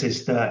thing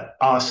is that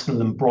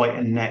Arsenal and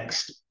Brighton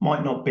next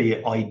might not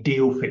be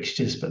ideal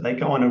fixtures, but they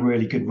go on a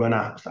really good run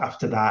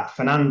after that.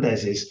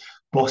 Fernandes is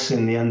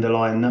bossing the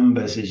underlying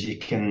numbers, as you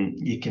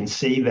can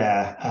see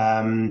there.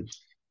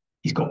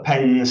 He's got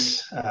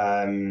pens.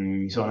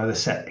 He's on other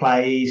set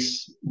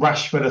plays.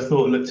 Rashford, I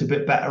thought, looked a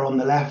bit better on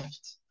the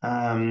left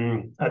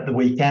at the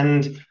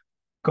weekend.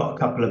 Got a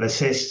couple of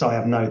assists. I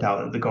have no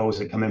doubt that the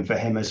goals are coming for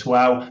him as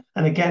well.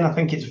 And again, I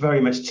think it's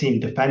very much team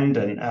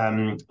dependent.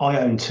 I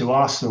own 2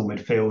 Arsenal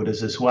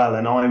midfielders as well,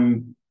 and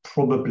I'm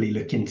probably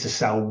looking to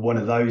sell one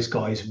of those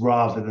guys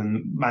rather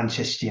than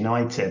Manchester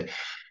United,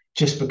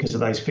 just because of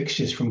those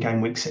fixtures from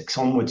game week 6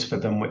 onwards for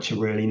them, which are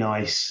really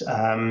nice.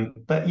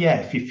 But yeah,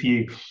 if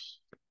you...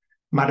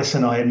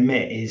 Maddison, I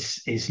admit,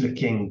 is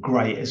looking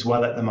great as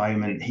well at the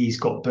moment. He's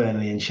got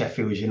Burnley and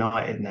Sheffield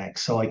United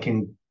next, so I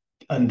can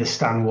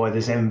understand why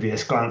there's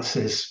envious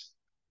glances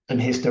in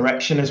his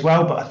direction as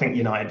well. But I think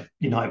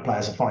United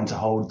players are fine to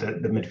hold the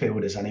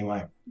midfielders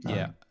anyway.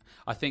 Yeah.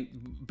 I think,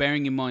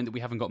 bearing in mind that we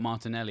haven't got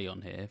Martinelli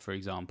on here, for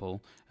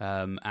example,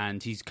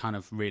 and he's kind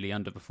of really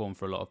underperformed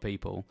for a lot of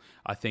people,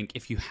 I think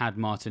if you had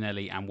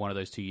Martinelli and one of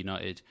those 2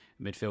 United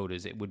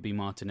midfielders, it would be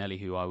Martinelli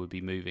who I would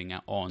be moving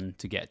on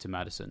to get to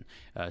Maddison,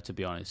 to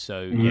be honest.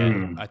 So,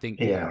 I think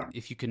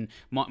if you can...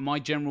 My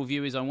general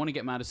view is I want to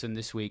get Maddison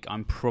this week.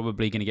 I'm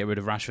probably going to get rid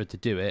of Rashford to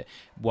do it,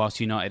 whilst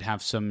United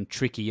have some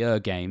trickier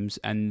games,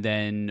 and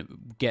then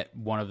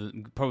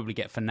probably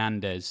get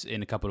Fernandes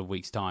in a couple of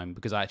weeks' time,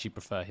 because I actually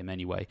prefer him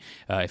anyway.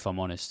 If I'm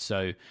honest.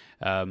 So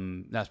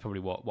that's probably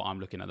what I'm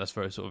looking at. That's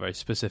very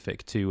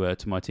specific to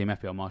my team.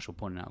 FPL Marshall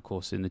pointing out, of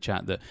course, in the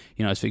chat that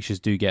United's fixtures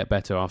do get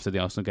better after the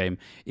Arsenal game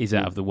is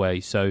out of the way.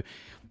 So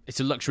it's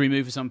a luxury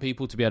move for some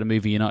people to be able to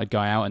move a United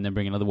guy out and then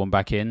bring another one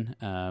back in.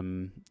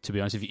 To be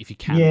honest, if you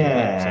can, do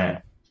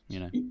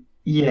it,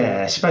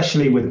 Yeah,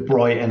 especially with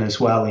Brighton as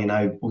well.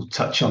 We'll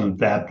touch on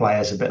their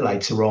players a bit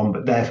later on,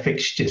 but their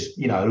fixtures,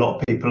 a lot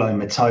of people own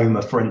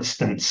Matoma, for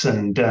instance,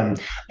 and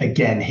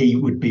again, he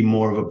would be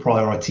more of a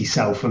priority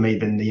sell for me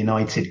than the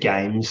United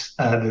games,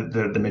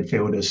 the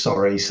midfielders,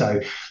 sorry.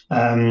 So,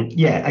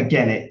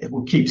 again,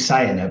 we'll keep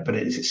saying it, but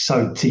it's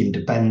so team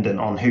dependent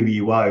on who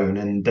you own,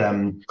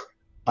 and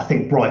I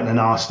think Brighton and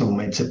Arsenal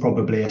mids are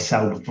probably a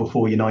sell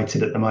before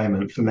United at the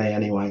moment for me,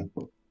 anyway.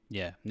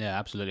 Yeah,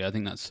 absolutely. I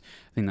think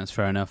that's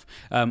fair enough.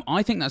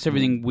 I think that's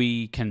everything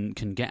we can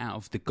get out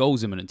of the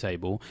goals imminent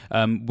table.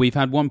 We've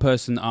had one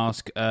person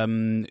ask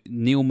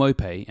Neil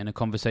Mope in a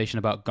conversation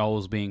about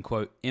goals being,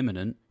 quote,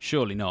 imminent.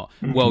 Surely not.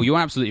 Well, you're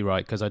absolutely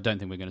right, because I don't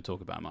think we're going to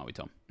talk about him, are we,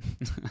 Tom?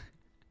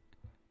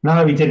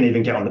 No, he didn't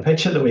even get on the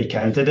pitch at the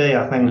weekend, did he?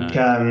 I think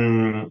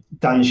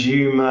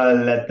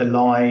Danjuma led the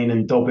line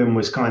and Dobbin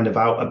was kind of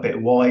out a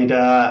bit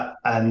wider,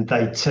 and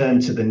they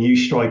turned to the new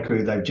striker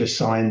who they've just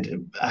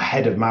signed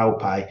ahead of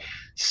Maupay.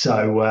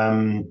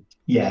 So,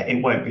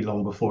 it won't be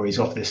long before he's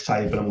off this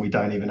table and we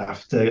don't even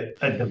have to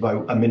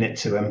devote a minute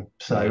to him.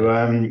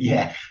 So,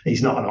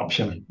 he's not an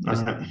option.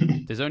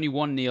 There's only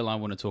one Neil I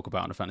want to talk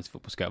about on a Fantasy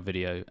Football Scout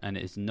video, and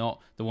it's not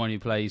the one who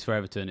plays for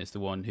Everton, it's the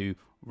one who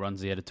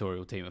runs the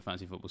editorial team at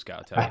Fantasy Football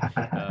Scout.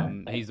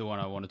 He's the one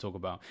I want to talk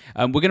about.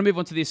 We're going to move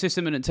on to the assist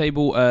imminent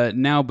table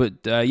now, but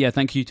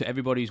thank you to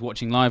everybody who's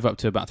watching live, up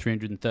to about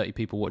 330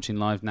 people watching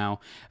live now.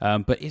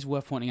 But it's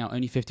worth pointing out,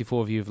 only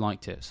 54 of you have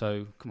liked it.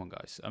 So come on,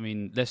 guys. I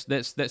mean, let's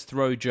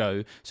throw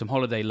Joe some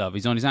holiday love.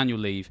 He's on his annual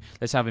leave.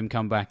 Let's have him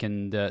come back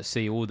and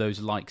see all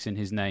those likes in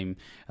his name.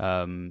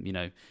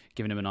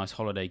 giving him a nice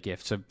holiday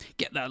gift. So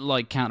get that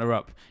like counter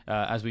up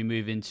as we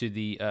move into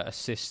the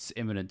assists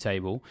imminent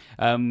table.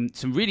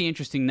 Some really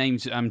interesting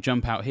names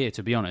jump out here,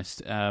 to be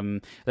honest.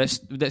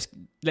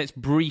 Let's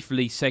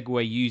briefly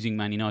segue using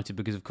Man United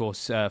because, of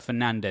course,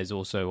 Fernandes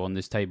also on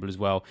this table as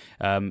well.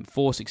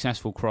 4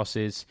 successful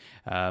crosses,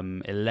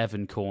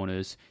 11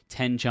 corners,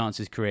 10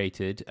 chances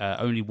created.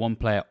 Only one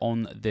player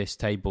on this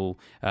table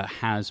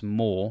has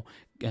more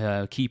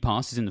key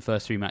passes in the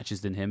first 3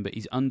 matches than him, but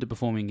he's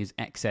underperforming his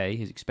XA,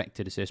 his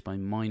expected assist, by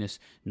minus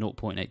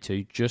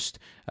 0.82.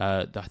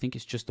 I think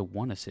it's just the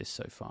 1 assist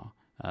so far.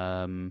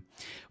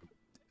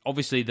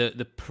 Obviously,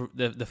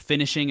 the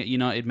finishing at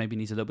United maybe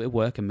needs a little bit of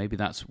work, and maybe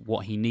that's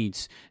what he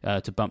needs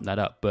to bump that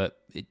up. But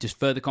it just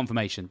further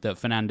confirmation that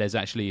Fernandes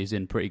actually is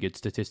in pretty good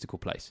statistical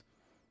place.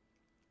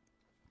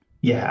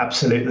 Yeah,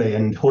 absolutely.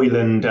 And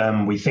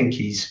Højlund, we think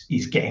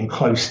he's getting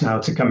close now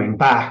to coming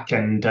back,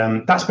 and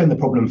that's been the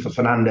problem for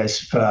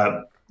Fernandes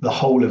for the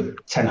whole of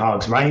Ten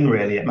Hag's reign,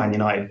 really, at Man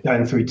United,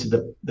 going through to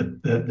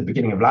the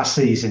beginning of last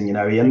season. He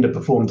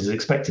underperformed his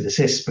expected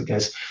assists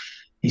because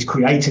he's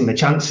creating the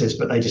chances,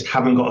 but they just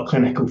haven't got a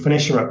clinical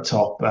finisher up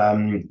top.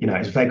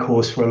 It's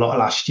Weghorst for a lot of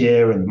last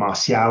year, and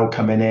Martial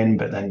coming in,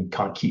 but then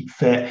can't keep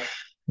fit.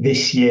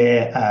 This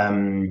year,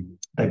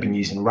 they've been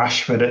using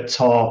Rashford at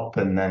top,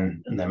 and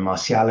then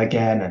Martial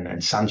again, and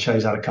then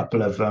Sancho's had a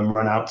couple of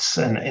runouts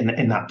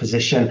in that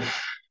position.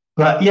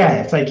 But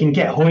yeah, if they can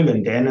get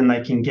Højlund in and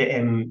they can get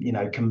him,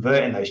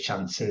 converting those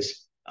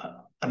chances, I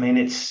find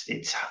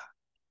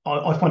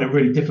it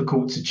really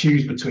difficult to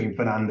choose between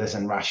Fernandes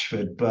and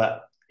Rashford.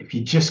 But if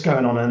you're just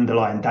going on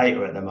underlying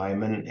data at the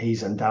moment,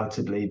 he's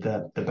undoubtedly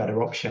the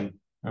better option.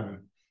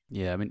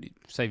 Yeah, I mean,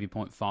 save you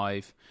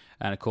 0.5,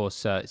 and of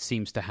course, it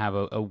seems to have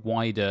a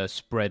wider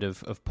spread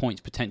of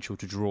points potential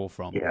to draw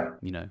from. Yeah.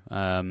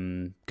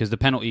 Because the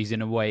penalties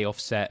in a way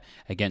offset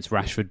against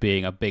Rashford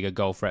being a bigger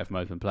goal threat from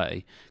open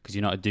play, because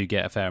United do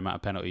get a fair amount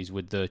of penalties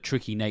with the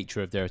tricky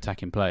nature of their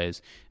attacking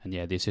players. And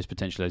yeah, the assist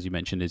potential, as you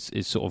mentioned, is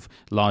sort of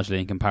largely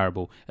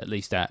incomparable, at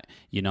least at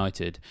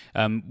United.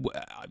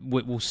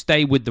 We'll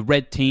stay with the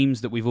red teams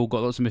that we've all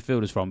got lots of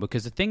midfielders from,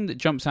 because the thing that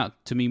jumps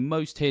out to me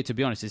most here, to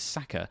be honest, is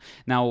Saka.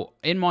 Now,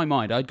 in my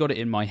mind, I'd got it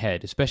in my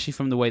head, especially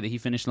from the way that he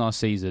finished last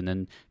season,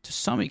 and to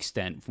some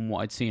extent from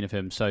what I'd seen of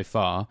him so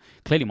far.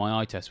 Clearly my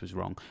eye test was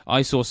wrong.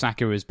 I saw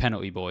Saka as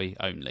penalty boy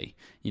only,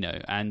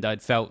 and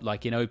I'd felt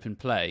like in open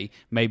play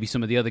maybe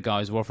some of the other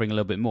guys were offering a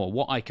little bit more.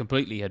 What I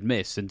completely had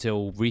missed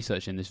until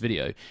researching this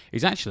video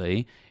is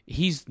actually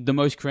he's the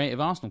most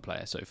creative Arsenal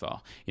player so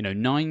far.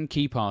 9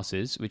 key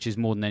passes, which is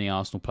more than any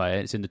Arsenal player.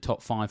 It's in the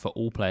top 5 for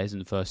all players in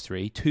the first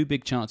 3. 2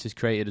 big chances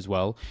created as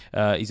well.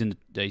 He's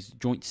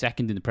joint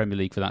second in the Premier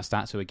League for that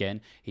stat. So again,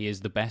 he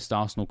is the best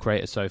Arsenal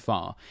creator so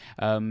far.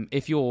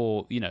 If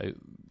you're,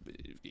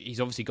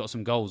 he's obviously got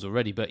some goals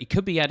already, but he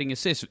could be adding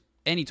assists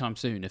anytime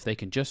soon if they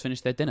can just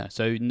finish their dinner.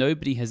 So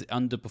nobody has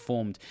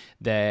underperformed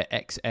their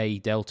XA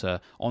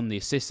delta on the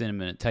assist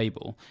imminent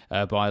table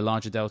by a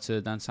larger delta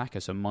than Saka,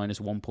 so minus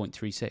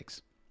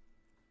 1.36.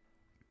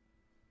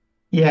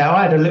 Yeah,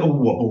 I had a little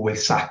wobble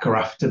with Saka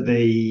after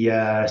the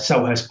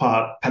Selhurst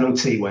Park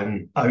penalty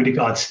when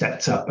Odegaard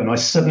stepped up, and I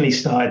suddenly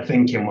started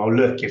thinking, well,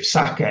 look, if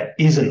Saka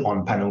isn't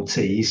on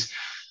penalties,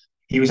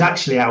 he was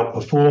actually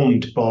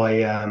outperformed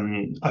by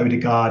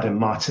Odegaard and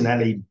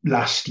Martinelli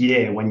last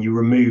year when you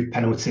remove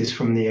penalties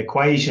from the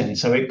equation.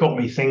 So it got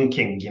me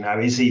thinking,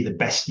 is he the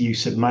best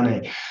use of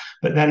money?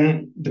 But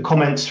then the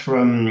comments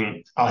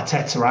from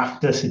Arteta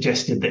after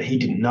suggested that he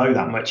didn't know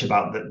that much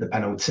about the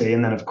penalty.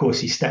 And then, of course,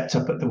 he stepped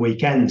up at the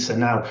weekend. So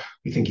now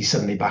we think he's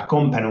suddenly back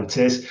on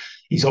penalties.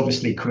 He's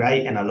obviously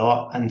creating a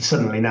lot. And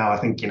suddenly now I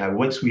think,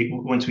 once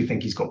we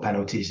think he's got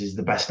penalties, he's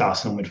the best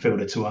Arsenal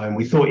midfielder to own.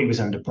 We thought he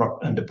was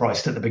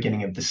underpriced at the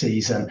beginning of the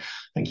season. I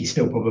think he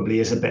still probably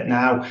is a bit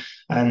now.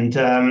 And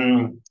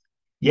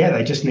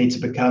they just need to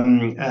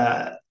become...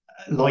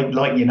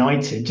 like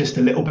United, just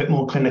a little bit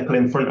more clinical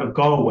in front of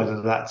goal,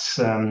 whether that's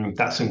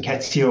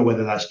Nketiah or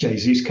whether that's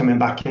Jesus coming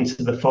back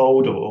into the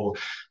fold, or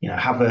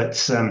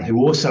Havertz, who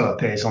also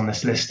appears on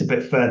this list a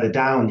bit further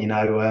down.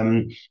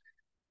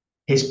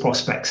 His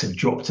prospects have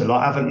dropped a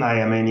lot, haven't they?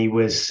 I mean, he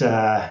was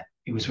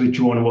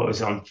withdrawn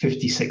on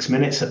 56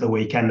 minutes at the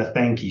weekend. I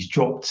think he's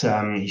dropped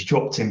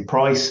in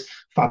price.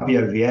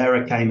 Fabio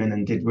Vieira came in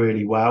and did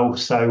really well.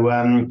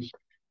 So.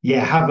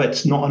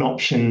 Havertz not an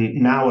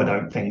option now, I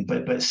don't think,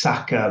 but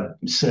Saka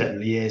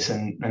certainly is,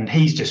 and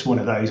he's just one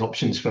of those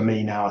options for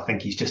me now. I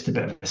think he's just a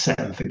bit of a set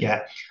and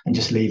forget, and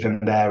just leave him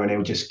there, and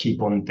he'll just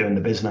keep on doing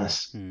the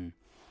business.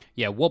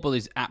 Yeah, wobble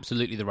is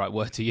absolutely the right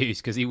word to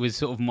use, because he was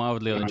sort of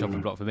mildly on the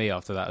chopping block for me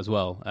after that as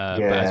well.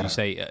 But as you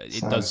say,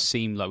 it does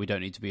seem like we don't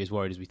need to be as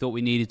worried as we thought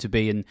we needed to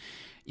be, and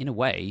in a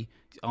way,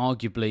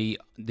 arguably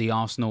the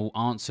Arsenal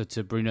answer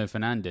to Bruno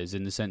Fernandes,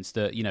 in the sense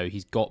that,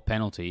 he's got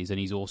penalties and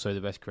he's also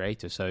the best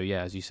creator. So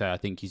yeah, as you say, I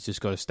think he's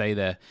just got to stay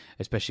there,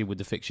 especially with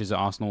the fixtures that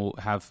Arsenal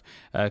have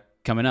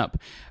coming up.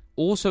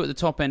 also at the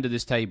top end of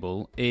this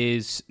table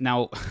is,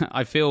 now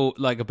I feel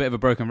like a bit of a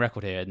broken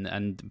record here,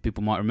 and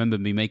people might remember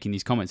me making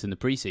these comments in the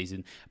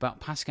preseason about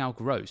Pascal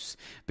Gross,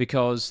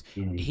 because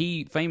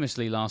he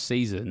famously last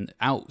season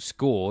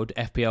outscored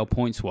FPL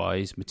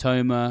points-wise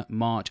Matoma,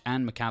 March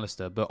and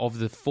McAllister, but of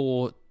the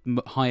four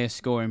highest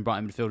scoring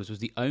Brighton midfielders was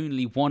the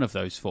only one of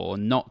those four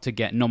not to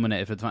get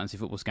nominated for the Fantasy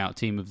Football Scout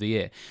Team of the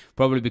Year,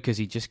 probably because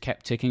he just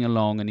kept ticking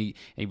along and he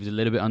was a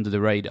little bit under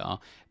the radar.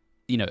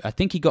 You know, I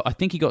think he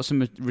got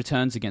some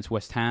returns against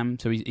West Ham,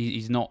 so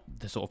he's not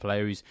the sort of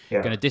player who's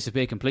going to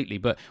disappear completely.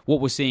 But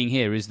what we're seeing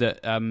here is that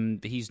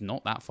he's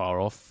not that far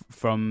off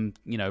from,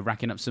 you know,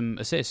 racking up some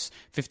assists.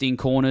 15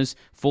 corners,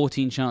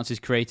 14 chances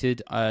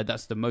created.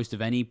 That's the most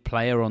of any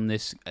player on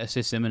this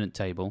assist imminent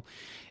table.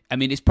 I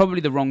mean, it's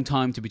probably the wrong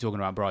time to be talking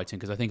about Brighton,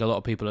 because I think a lot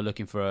of people are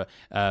looking for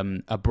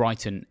a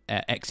Brighton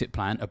exit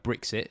plan, a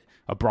Brexit,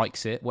 a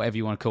Brexit, whatever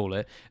you want to call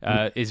it,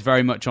 is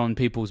very much on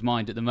people's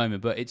mind at the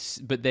moment.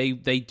 But they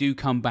do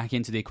come back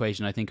into the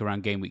equation, I think,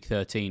 around Gameweek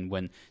 13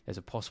 when there's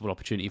a possible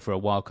opportunity for a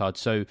wild card.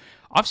 So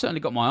I've certainly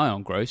got my eye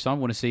on Gross. I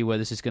want to see where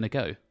this is going to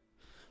go.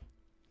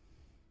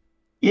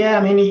 Yeah,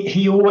 I mean,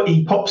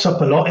 he pops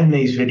up a lot in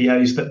these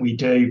videos that we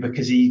do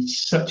because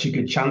he's such a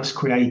good chance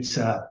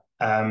creator.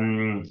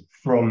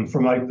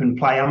 From open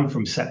play and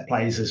from set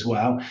plays as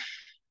well.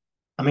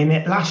 I mean,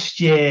 last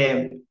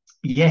year,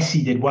 yes,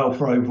 he did well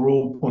for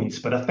overall points,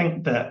 but I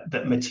think that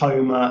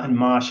Matoma and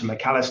Marsh and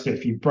McAllister,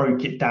 if you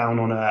broke it down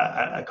on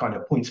a kind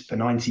of points per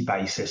 90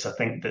 basis, I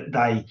think that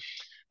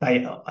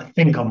I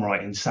think I'm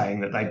right in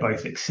saying that they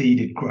both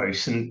exceeded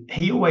Gross. And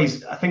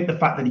I think the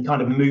fact that he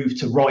kind of moved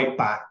to right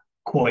back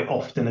quite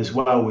often as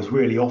well was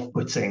really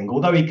off-putting,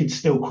 although he could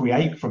still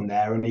create from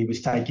there and he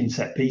was taking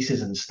set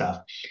pieces and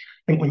stuff.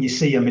 I think when you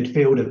see a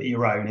midfielder that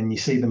you own and you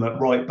see them at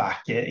right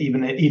back,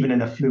 even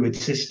in a fluid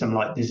system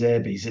like De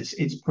Zerbi's,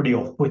 it's pretty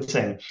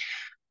off-putting.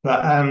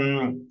 But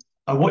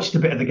I watched a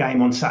bit of the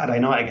game on Saturday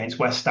night against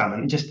West Ham,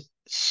 and just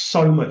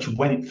so much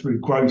went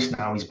through Gross.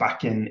 Now he's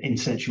back in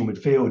central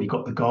midfield. He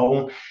got the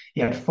goal.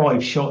 He had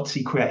 5 shots.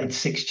 He created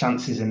 6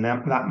 chances in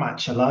that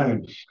match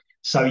alone.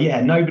 So, yeah,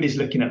 nobody's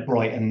looking at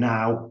Brighton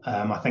now.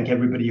 I think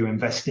everybody who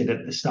invested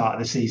at the start of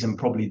the season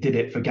probably did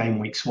it for game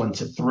weeks 1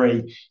 to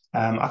 3.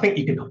 I think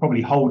you could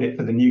probably hold it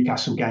for the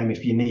Newcastle game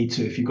if you need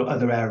to, if you've got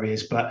other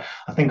areas. But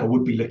I think I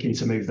would be looking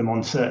to move them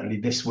on certainly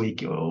this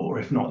week, or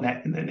if not,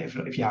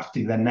 if you have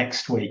to, then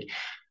next week.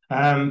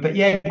 But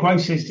yeah,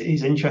 Gross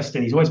is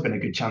interesting. He's always been a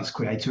good chance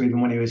creator,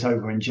 even when he was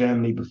over in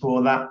Germany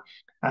before that.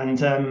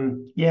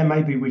 And yeah,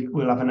 maybe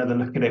we'll have another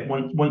look at it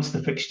once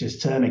the fixtures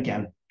turn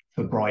again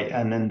for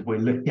Brighton, and we're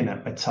looking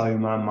at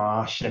Matoma,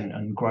 Marsh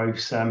and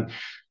Gross.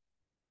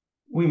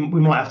 We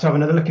might have to have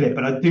another look at it,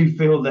 but I do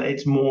feel that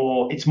it's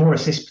more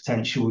assist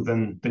potential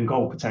than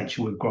goal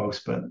potential with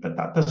Gross, but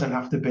that doesn't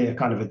have to be a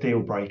kind of a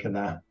deal breaker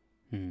there.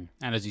 And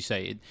as you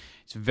say,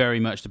 it's very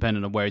much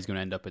dependent on where he's going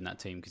to end up in that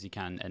team, because he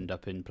can end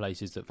up in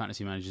places that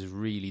fantasy managers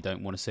really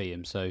don't want to see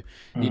him. So,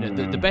 you know,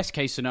 the best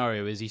case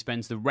scenario is he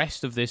spends the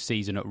rest of this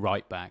season at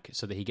right back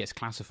so that he gets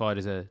classified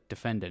as a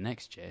defender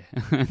next year.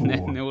 And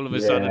then all of a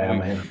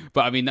sudden...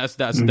 But I mean,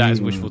 that is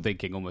wishful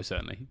thinking, almost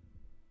certainly.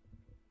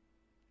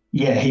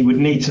 Yeah, he would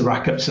need to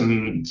rack up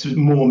some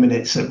more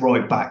minutes at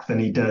right back than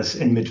he does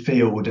in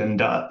midfield.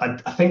 And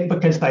I think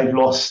because they've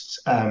lost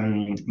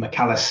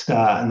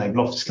McAllister and they've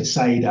lost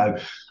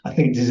Caicedo, I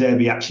think De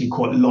Zerbi actually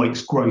quite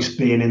likes Gross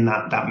being in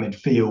that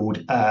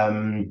midfield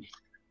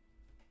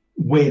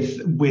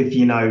with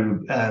you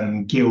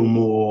know,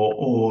 Gilmore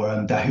or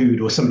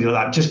Dahoud or somebody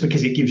like that, just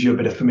because it gives you a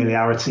bit of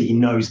familiarity. He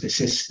knows the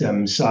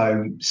system.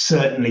 So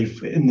certainly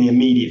in the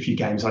immediate few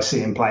games, I see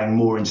him playing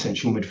more in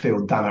central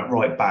midfield than at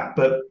right back.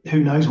 But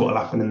who knows what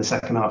will happen in the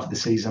second half of the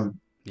season.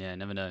 Yeah,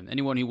 never know.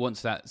 Anyone who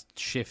wants that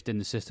shift in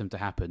the system to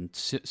happen,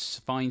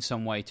 find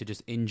some way to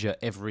just injure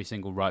every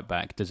single right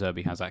back De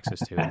Zerbi has access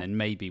to, and then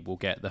maybe we'll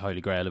get the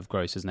holy grail of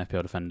Gross as an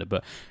FPL defender.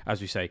 But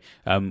as we say,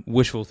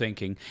 wishful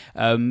thinking.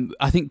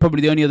 I think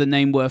probably the only other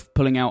name worth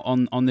pulling out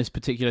on this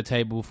particular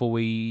table before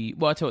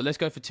I tell you, let's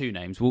go for 2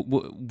 names.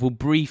 We'll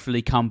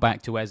briefly come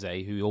back to Eze,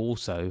 who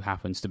also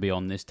happens to be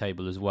on this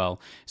table as well.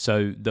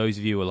 So those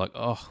of you who are like,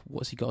 oh,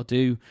 what's he got to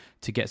do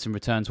to get some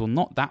returns? Well,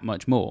 not that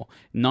much more.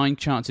 9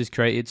 chances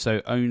created, so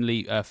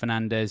only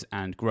Fernandez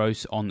and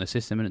Gross on the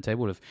system in the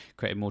table have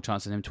created more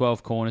chances than him.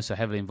 12 corners, so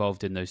heavily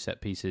involved in those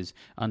set pieces,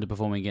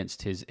 underperforming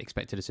against his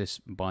expected assists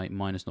by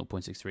minus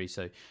 0.63.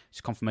 So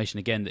it's confirmation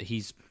again that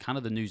he's kind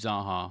of the new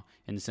Zaha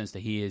in the sense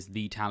that he is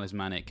the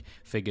talismanic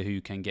figure who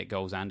can get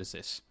goals and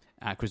assists.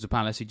 At Crystal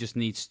Palace, he just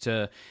needs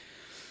to,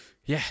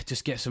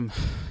 just get some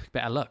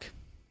better luck.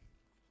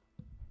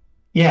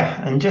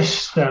 Yeah, and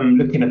just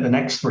looking at the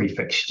next 3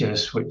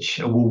 fixtures, which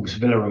are Wolves,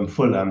 Villa and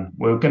Fulham,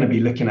 we're going to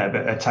be looking at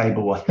a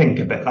table, I think,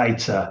 a bit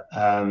later,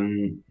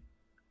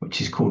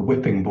 which is called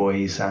Whipping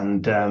Boys.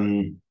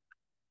 And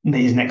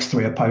these next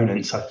 3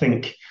 opponents, I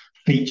think,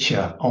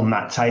 feature on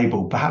that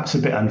table, perhaps a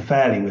bit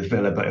unfairly with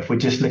Villa, but if we're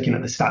just looking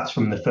at the stats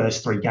from the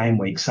first 3 game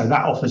weeks, so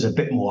that offers a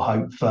bit more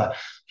hope for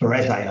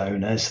Eze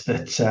owners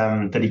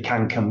that he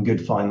can come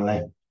good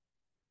finally.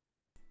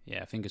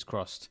 Yeah, fingers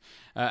crossed.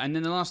 And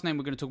then the last name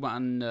we're going to talk about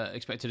on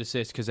expected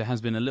assists, because there has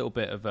been a little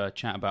bit of a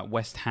chat about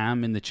West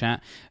Ham in the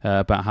chat,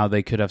 about how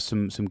they could have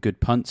some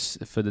good punts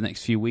for the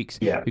next few weeks.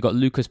 Yeah. We've got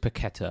Lucas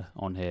Paqueta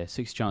on here.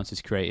 6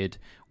 chances created,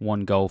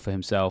 1 goal for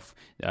himself.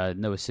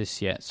 No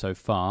assists yet so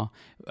far.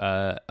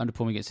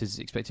 Underperforming against his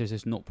expected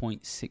assist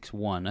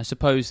 0.61. I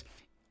suppose,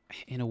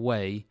 in a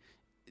way,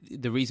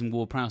 the reason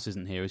Ward-Prowse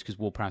isn't here is because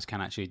Ward-Prowse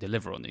can actually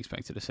deliver on the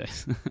expected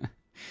assist.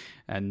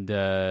 And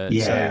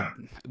so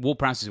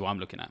Ward-Prowse is what I'm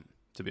looking at,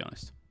 to be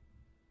honest.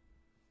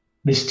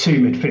 There's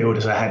 2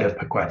 midfielders ahead of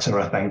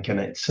Paqueta, I think, and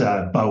it's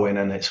Bowen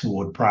and it's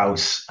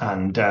Ward-Prowse,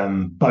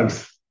 and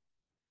both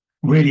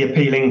really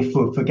appealing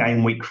for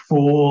game week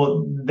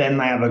 4. Then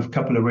they have a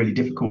couple of really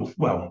difficult,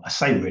 well, I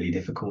say really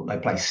difficult, they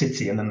play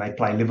City and then they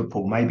play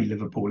Liverpool. Maybe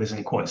Liverpool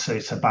isn't quite so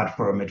bad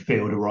for a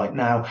midfielder right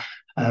now.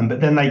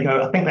 But then they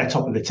go, I think they're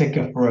top of the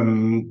ticker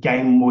from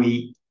game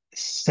week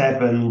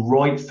 7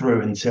 right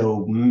through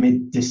until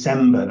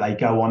mid-December. They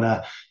go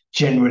on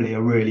generally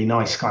a really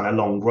nice kind of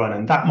long run,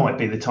 and that might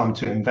be the time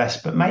to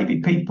invest. But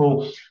maybe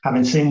people,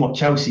 having seen what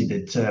Chelsea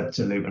did to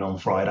Luton on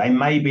Friday,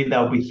 maybe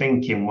they'll be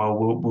thinking, well,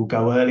 we'll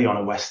go early on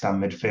a West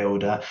Ham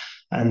midfielder,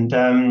 and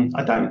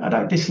I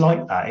don't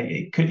dislike that.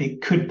 It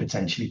could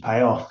potentially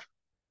pay off.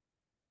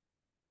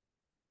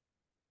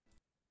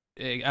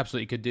 It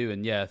absolutely could do,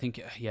 and I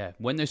think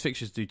when those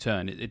fixtures do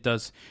turn, it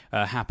does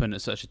happen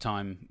at such a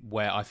time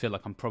where I feel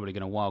like I'm probably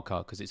going to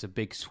wildcard, because it's a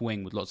big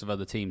swing with lots of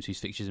other teams whose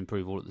fixtures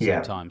improve all at the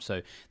same time.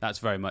 So that's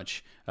very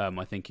much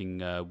my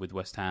thinking with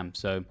West Ham.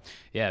 So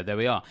there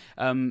we are.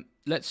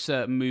 Let's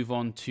move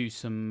on to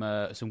some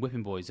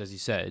whipping boys, as you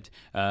said,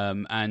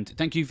 and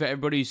thank you for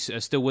everybody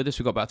who's still with us.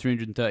 We've got about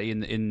 330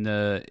 in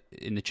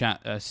the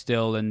chat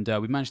still, and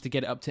we managed to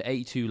get it up to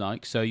 82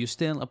 likes. So you're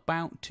still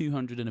about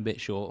 200 and a bit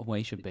short of where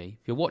you should be.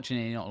 If you're watching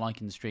it and you're not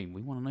liking the stream,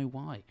 we want to know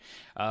why.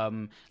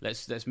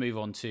 Let's move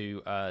on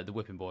to the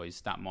whipping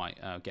boys. That might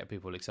get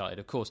people excited.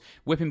 Of course,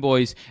 whipping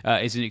boys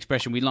is an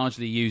expression we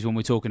largely use when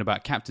we're talking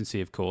about captaincy,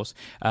 of course,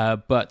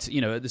 but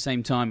at the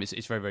same time,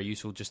 it's very, very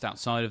useful just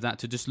outside of that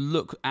to just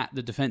look at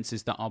the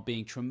defences that are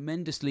being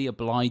tremendously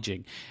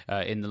obliging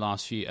in the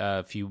last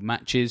few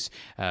matches.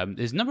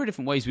 There's a number of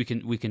different ways we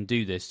can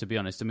do this, to be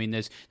honest. I mean,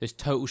 there's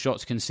total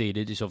shots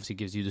conceded. This obviously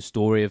gives you the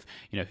story of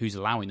who's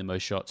allowing the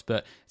most shots,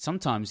 but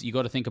sometimes you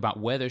got to think about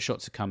where those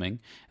shots are coming.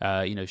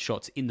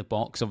 Shots in the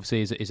box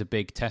obviously is a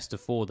big tester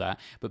for that,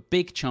 but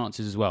big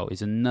chances as well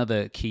is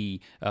another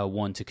key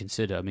one to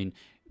consider. I mean,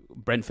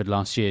 Brentford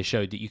last year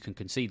showed that you can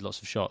concede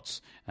lots of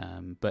shots,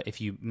 but if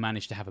you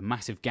manage to have a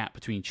massive gap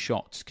between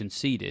shots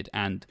conceded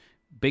and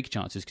big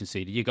chances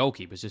conceded, your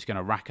goalkeeper's just going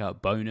to rack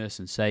up bonus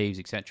and saves,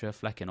 etc.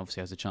 Flecken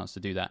obviously has a chance to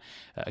do that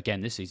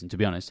again this season, to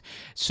be honest.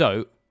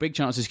 So big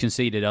chances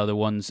conceded are the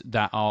ones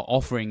that are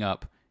offering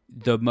up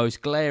the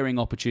most glaring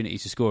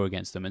opportunities to score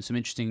against them, and some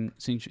interesting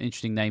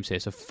names here.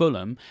 So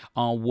Fulham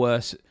are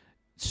worse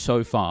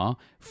so far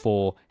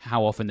for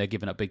how often they're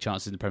giving up big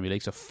chances in the Premier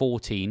League. So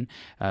 14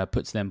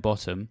 puts them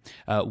bottom.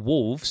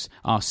 Wolves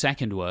are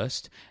second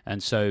worst,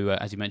 and so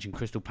as you mentioned,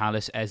 Crystal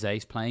Palace,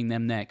 Eze's playing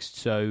them next.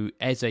 So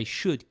Eze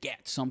should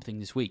get something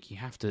this week. You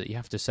have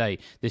to say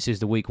this is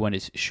the week when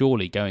it's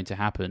surely going to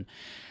happen.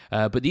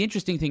 But the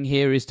interesting thing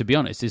here is, to be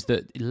honest, is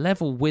that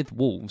level with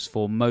Wolves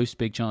for most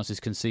big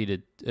chances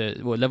conceded,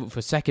 level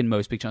for second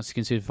most big chances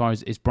conceded as far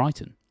as is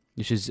Brighton,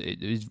 which is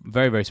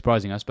very, very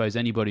surprising. I suppose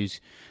anybody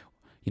who's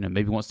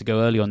maybe wants to go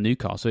early on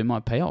Newcastle, it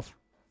might pay off.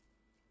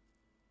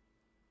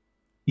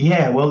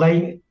 Yeah, well,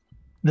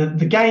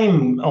 the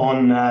game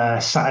on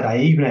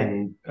Saturday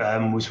evening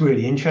was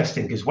really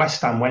interesting because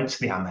West Ham went to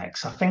the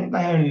Amex. I think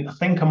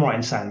I'm right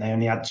in saying they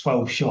only had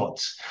 12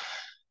 shots,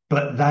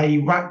 but they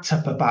racked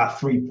up about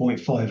 3.5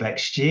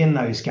 XG in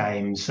those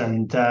games.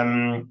 And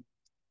there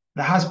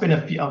has been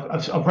a few.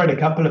 I've read a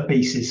couple of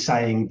pieces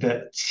saying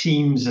that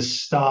teams are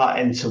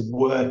starting to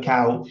work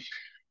out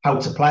how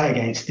to play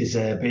against De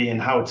Zerbi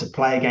and how to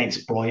play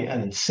against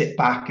Brighton and sit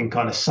back and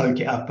kind of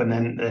soak it up and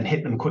then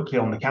hit them quickly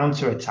on the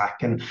counter attack.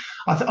 And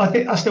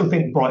I still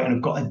think Brighton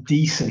have got a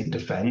decent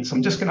defence.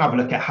 I'm just going to have a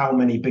look at how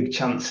many big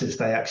chances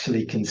they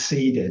actually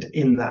conceded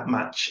in that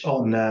match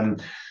on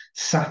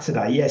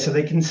Saturday. Yeah, so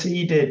they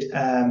conceded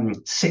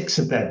 6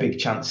 of their big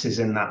chances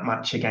in that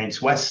match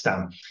against West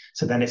Ham.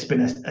 So then it's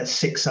been a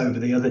 6 over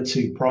the other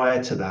 2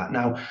 prior to that.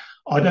 Now,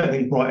 I don't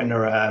think Brighton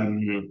are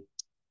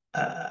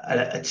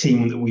a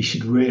team that we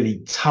should really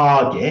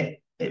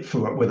target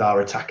with our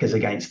attackers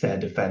against their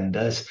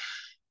defenders.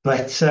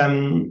 But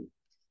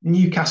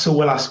Newcastle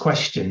will ask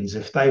questions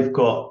if they've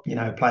got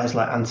players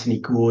like Anthony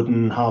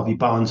Gordon, Harvey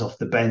Barnes off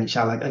the bench,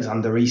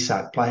 Alexander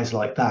Isak, players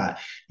like that.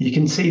 You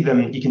can see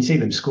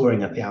them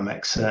scoring at the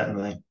Amex,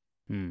 certainly.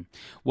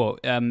 Well,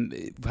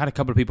 we've had a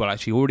couple of people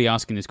actually already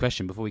asking this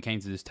question before we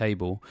came to this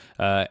table.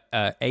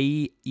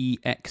 AEXHD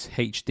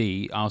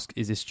asked,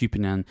 is this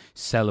Stupinan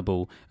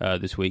sellable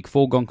this week?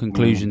 Foregone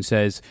conclusion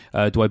says,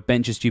 do I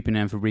bench a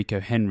Stupinan for Rico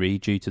Henry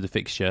due to the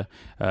fixture,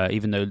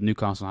 even though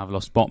Newcastle have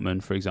lost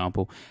Botman, for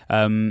example?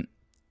 A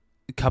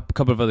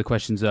couple of other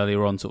questions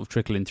earlier on sort of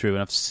trickling through,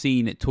 and I've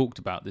seen it talked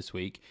about this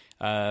week.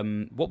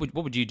 What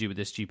would you do with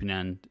this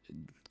Stupinan,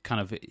 kind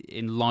of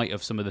in light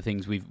of some of the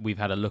things we've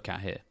had a look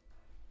at here?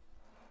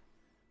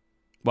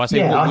 Well, I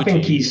say, what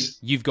would you?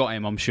 You've got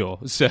him, I'm sure.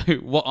 So,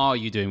 what are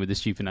you doing with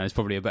this Stupinan? Is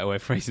probably a better way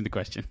of phrasing the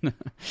question.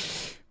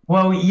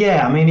 Well,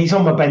 yeah, I mean, he's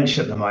on my bench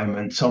at the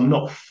moment, so I'm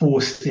not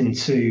forced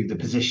into the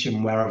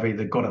position where I've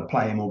either got to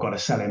play him or got to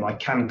sell him. I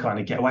can kind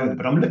of get away with it,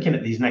 but I'm looking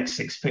at these next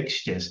 6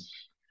 fixtures,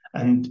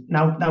 and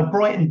now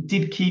Brighton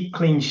did keep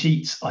clean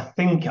sheets, I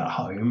think, at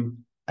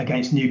home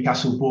against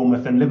Newcastle,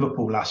 Bournemouth, and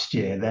Liverpool last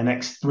year. Their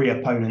next 3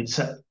 opponents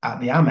at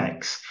the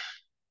Amex,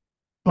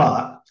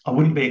 but I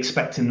wouldn't be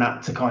expecting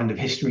that to kind of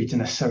history to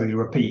necessarily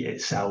repeat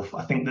itself.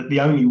 I think that the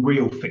only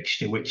real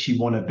fixture which you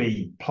want to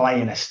be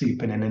playing a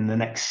Stupinan in the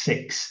next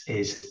 6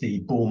 is the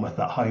Bournemouth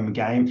at home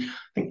game.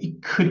 I think you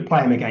could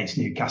play him against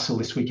Newcastle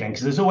this weekend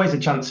because there's always a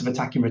chance of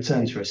attacking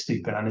returns for a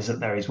Stupinan, isn't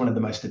there? He's one of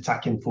the most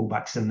attacking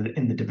fullbacks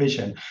in the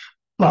division.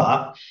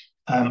 But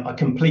I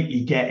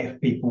completely get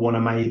if people want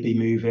to maybe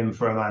move him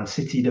for a Man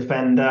City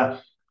defender.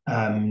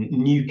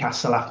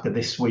 Newcastle after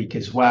this week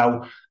as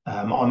well.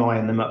 I'm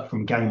eyeing them up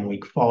from game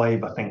week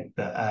 5. I think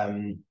that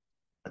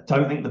I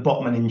don't think the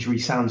Botman injury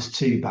sounds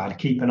too bad.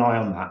 Keep an eye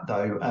on that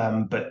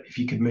though. But if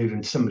you could move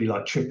into somebody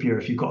like Trippier,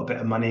 if you've got a bit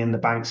of money in the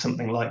bank,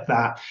 something like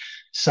that.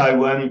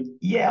 So I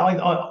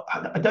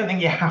don't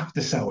think you have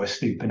to sell a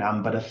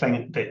Stupinan, but I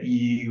think that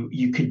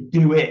you could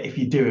do it if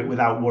you do it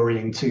without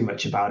worrying too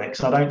much about it.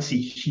 Because I don't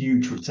see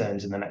huge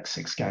returns in the next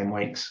 6 game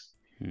weeks.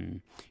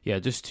 Yeah,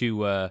 just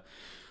to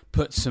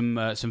put some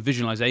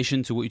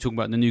visualization to what you're talking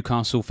about in the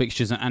Newcastle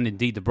fixtures and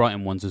indeed the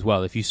Brighton ones as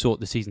well. If you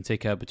sort the season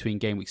ticker between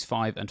game weeks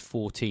 5 and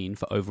 14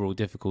 for overall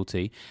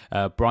difficulty,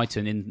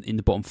 Brighton in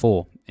the bottom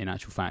 4 in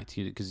actual fact,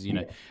 because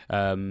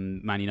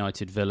Man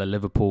United, Villa,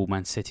 Liverpool,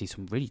 Man City,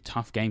 some really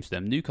tough games for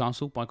them.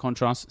 Newcastle, by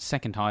contrast,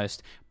 second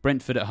highest.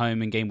 Brentford at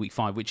home in game week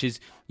 5, which is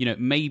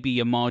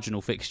maybe a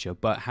marginal fixture,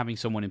 but having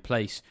someone in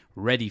place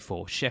ready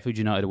for Sheffield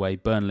United away,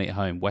 Burnley at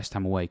home, West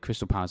Ham away,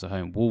 Crystal Palace at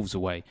home, Wolves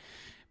away.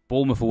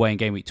 Bournemouth away in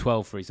game week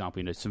 12, for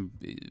example.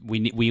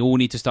 We all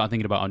need to start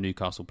thinking about our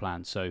Newcastle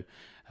plans. So,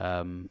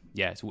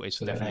 it's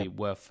definitely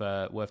worth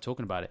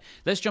talking about it.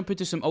 Let's jump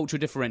into some ultra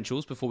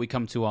differentials before we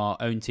come to our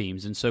own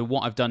teams. And so,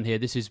 what I've done here,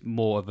 this is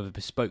more of a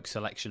bespoke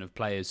selection of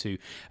players who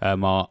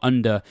are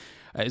under.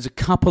 There's a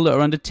couple that are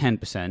under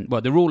 10%.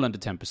 Well, they're all under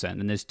 10%,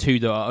 and there's 2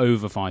 that are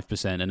over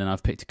 5%. And then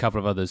I've picked a couple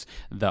of others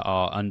that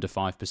are under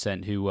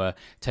 5% who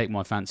take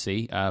my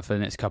fancy for the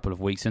next couple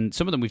of weeks. And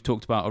some of them we've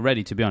talked about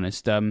already, to be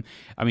honest.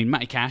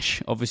 Matty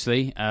Cash,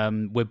 obviously.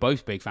 We're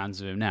both big fans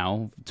of him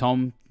now.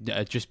 Tom,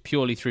 just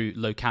purely through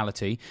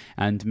locality,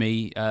 and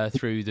me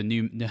through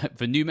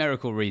for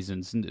numerical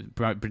reasons,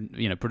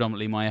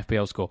 predominantly my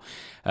FPL score.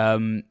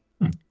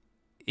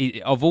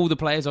 Of all the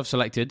players I've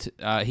selected,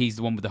 he's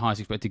the one with the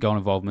highest expected goal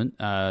involvement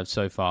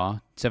so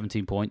far,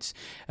 17 points.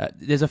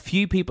 There's a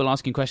few people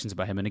asking questions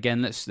about him, and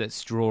again,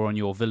 let's draw on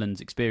your villain's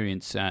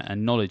experience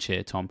and knowledge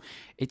here, Tom.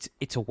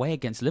 It's away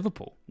against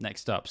Liverpool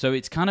next up, so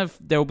it's kind of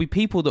there will be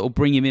people that will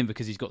bring him in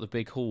because he's got the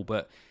big haul,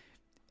 but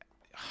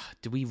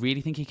do we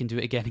really think he can do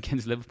it again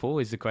against Liverpool?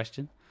 Is the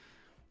question.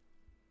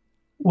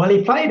 Well,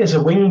 he played as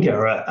a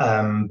winger at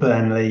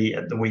Burnley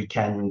at the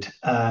weekend,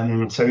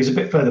 so he's a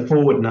bit further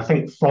forward, and I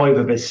think 5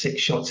 of his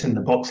 6 shots in the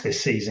box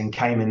this season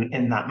came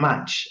in that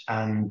match.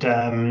 And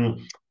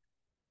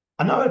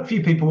I know a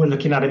few people were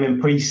looking at him in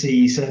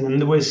pre-season,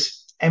 and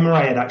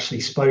Emery had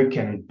actually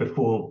spoken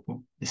before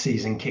the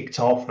season kicked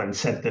off and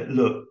said that,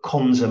 look,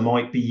 Konza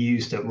might be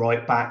used at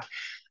right back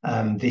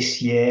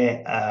this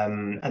year,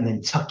 and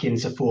then tuck in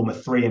to form a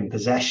 3 in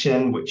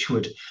possession, which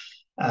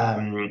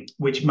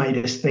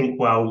made us think,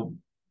 well,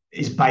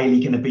 is Bailey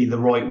going to be the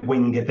right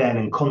winger then,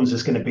 and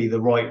Konza's going to be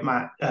the right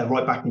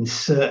back in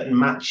certain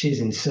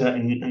matches, in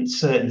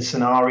certain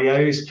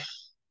scenarios?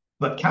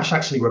 But Cash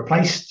actually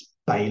replaced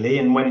Bailey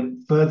and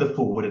went further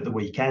forward at the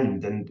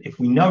weekend. And if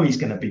we know he's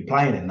going to be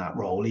playing in that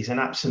role, he's an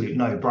absolute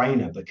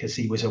no-brainer because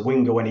he was a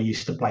winger when he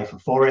used to play for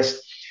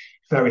Forest.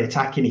 Very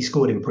attacking. He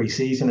scored in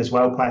pre-season as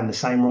well, playing the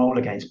same role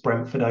against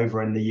Brentford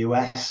over in the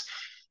US.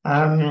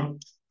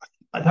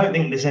 I don't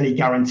think there's any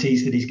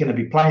guarantees that he's going to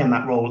be playing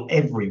that role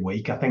every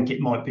week. I think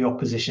it might be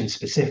opposition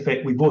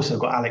specific. We've also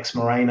got Alex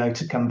Moreno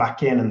to come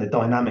back in, and the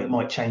dynamic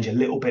might change a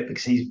little bit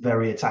because he's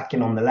very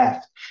attacking on the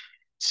left.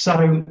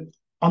 So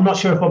I'm not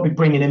sure if I'll be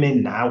bringing him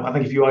in now. I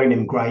think if you own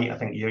him, great. I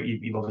think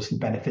you've obviously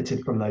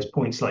benefited from those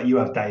points like you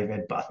have,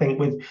 David. But I think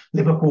with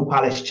Liverpool,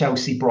 Palace,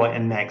 Chelsea,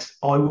 Brighton next,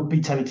 I would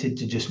be tempted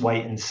to just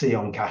wait and see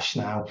on Cash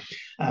now.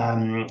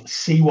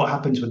 See what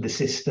happens with the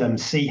system,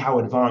 see how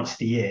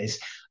advanced he is.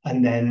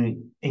 And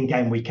then in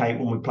game week 8,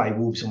 when we play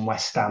Wolves and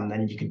West Ham,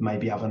 then you could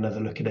maybe have another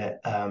look at it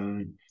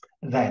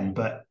then.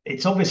 But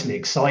it's obviously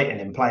exciting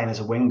in playing as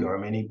a winger.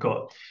 I mean, he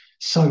got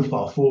so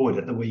far forward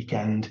at the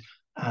weekend.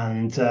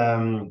 And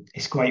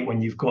it's great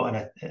when you've got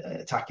an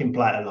attacking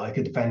player like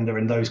a defender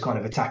in those kind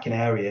of attacking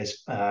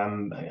areas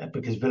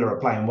because Villa are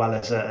playing well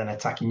as an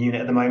attacking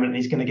unit at the moment. And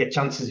he's going to get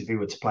chances if he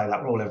were to play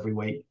that role every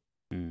week.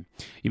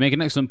 You make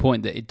an excellent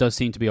point that it does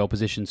seem to be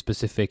opposition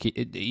specific,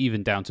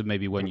 even down to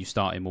maybe when you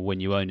start him or when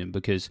you own him,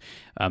 because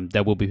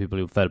there will be people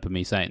who are fed up with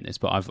me saying this,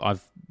 but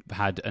I've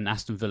had an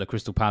Aston Villa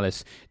Crystal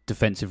Palace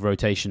defensive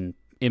rotation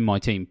in my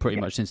team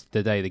pretty much since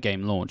the day the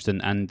game launched,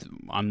 and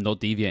I'm not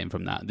deviating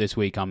from that. This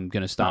week I'm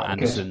going to start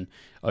Anderson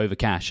over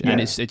Cash,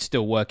 and it's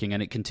still working,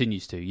 and it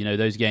continues to. You know,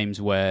 those games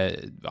where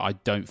I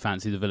don't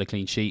fancy the Villa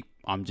clean sheet,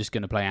 I'm just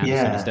going to play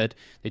Anderson instead.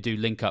 They do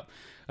link up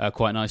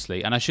quite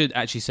nicely. And I should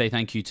actually say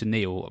thank you to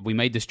Neil. We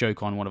made this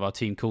joke on one of our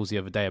team calls the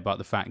other day about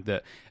the fact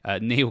that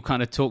Neil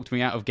kind of talked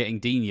me out of getting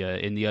Digne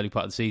in the early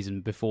part of the season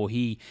before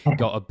he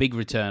got a big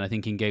return, I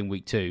think, in game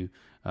week 2.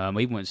 I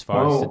even went as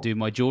far as to do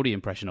my Geordie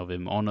impression of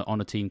him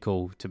on a team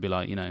call, to be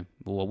like,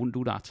 well, I wouldn't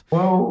do that.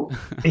 Well,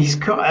 Dean's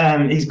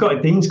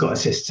got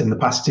assists in the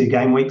past 2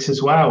 game weeks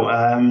as well.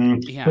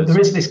 But there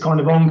is this kind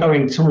of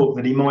ongoing talk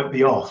that he might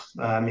be off.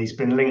 He's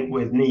been linked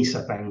with Nice,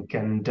 I think,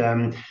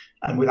 and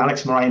with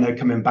Alex Moreno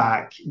coming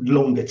back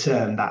longer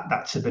term,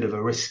 that's a bit of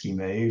a risky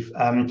move.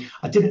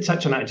 I didn't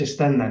touch on that just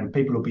then.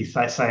 People will be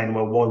saying,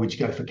 well, why would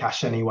you go for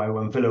Cash anyway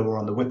when Villa were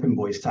on the whipping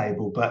boys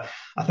table? But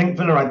I think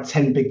Villa had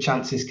 10 big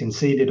chances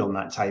conceded on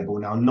that table.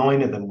 Now,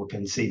 9 of them were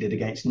conceded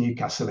against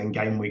Newcastle in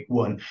game week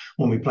 1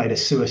 when we played a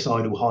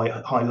suicidal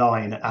high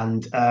line,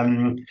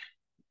 and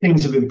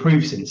things have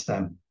improved since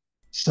then.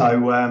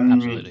 So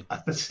I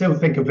still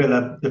think a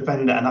Villa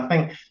defender, and I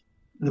think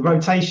the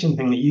rotation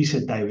thing that you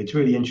said, David, is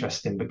really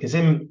interesting, because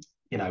when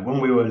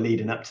we were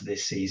leading up to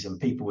this season,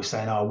 people were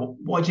saying, oh,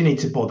 why do you need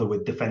to bother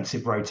with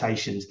defensive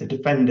rotations? The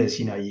defenders,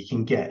 you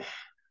can get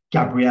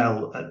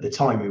Gabriel at the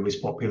time, who was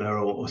popular,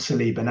 or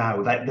Saliba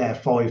now, they're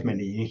 5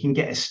 million. You can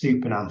get a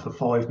Stupinan for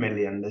 5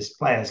 million. There's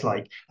players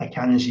like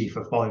Akanji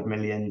for 5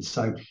 million.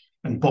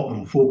 And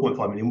Botman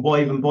 4.5 million.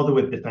 Why even bother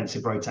with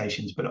defensive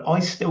rotations? But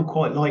I still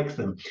quite like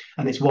them.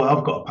 And it's why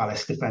I've got a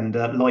Palace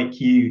defender like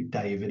you,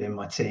 David, in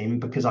my team,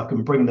 because I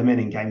can bring them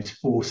in games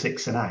 4,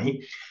 6 and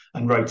 8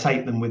 and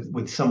rotate them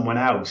with someone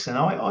else. And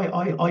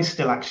I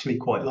still actually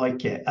quite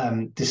like it,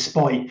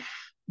 despite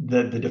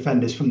the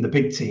defenders from the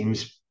big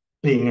teams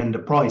being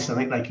underpriced. I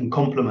think they can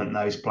complement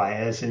those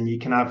players, and you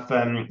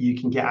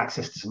can get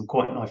access to some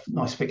quite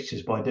nice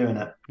fixtures by doing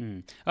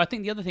it. I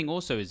think the other thing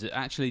also is that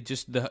actually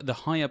just the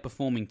higher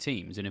performing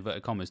teams, in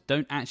inverted commas,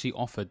 don't actually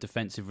offer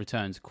defensive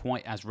returns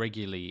quite as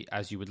regularly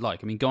as you would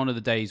like. I mean, gone are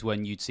the days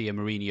when you'd see a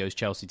Mourinho's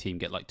Chelsea team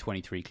get like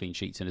 23 clean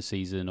sheets in a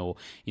season, or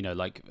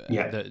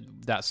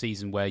that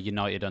season where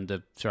United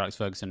under Sir Alex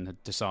Ferguson had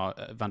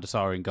Van der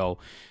Sar in goal,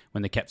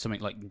 when they kept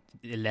something like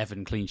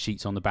 11 clean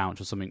sheets on the bounce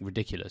or something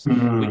ridiculous.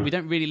 We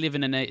don't really live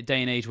in a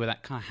day and age where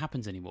that kind of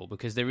happens anymore,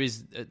 because there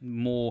is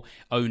more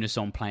onus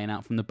on playing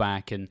out from the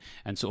back and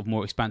sort of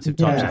more expansive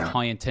types of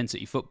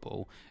high-intensity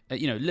football.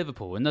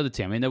 Liverpool, another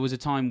team. I mean, there was a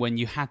time when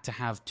you had to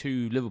have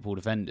 2 Liverpool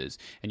defenders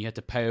and you had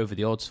to pay over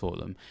the odds for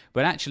them.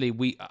 But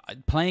actually,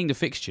 playing the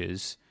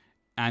fixtures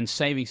and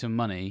saving some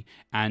money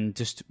and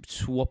just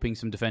swapping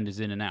some defenders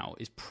in and out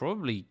is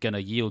probably going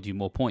to yield you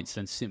more points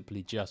than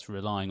simply just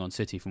relying on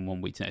City from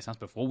one week to the next. That's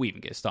before we even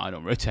get started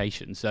on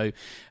rotation. So,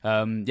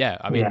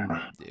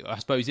 I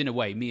suppose in a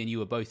way, me and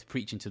you are both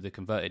preaching to the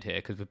converted here,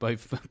 because we're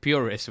both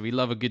purists. We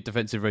love a good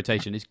defensive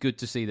rotation. It's good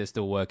to see they're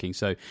still working.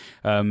 So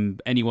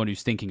anyone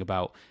who's thinking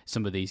about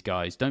some of these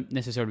guys, don't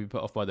necessarily be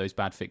put off by those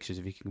bad fixtures.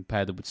 If you can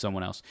compare them with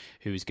someone else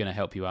who is going to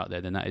help you out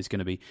there, then that is going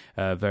to be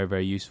very,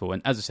 very useful.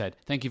 And as I said,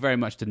 thank you very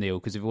much to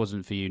Neil, because if it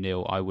wasn't for you,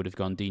 Neil, I would have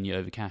gone Digne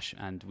over Cash,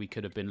 and we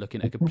could have been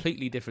looking at a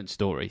completely different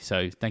story.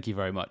 So thank you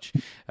very much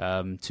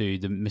to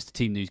the Mr.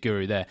 Team News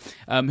Guru there.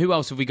 Who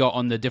else have we got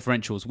on the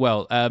differentials?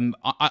 Well,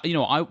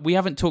 we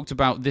haven't talked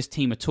about this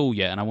team at all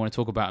yet, and I want to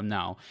talk about him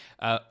now.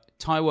 Taiwo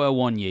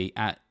Awoniyi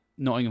at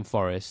Nottingham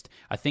Forest.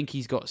 I think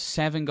he's got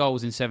 7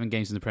 goals in 7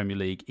 games in the Premier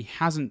League. He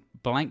hasn't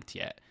blanked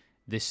yet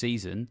this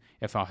season,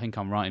 if I think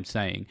I'm right in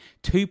saying.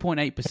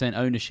 2.8%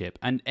 ownership,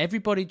 and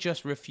everybody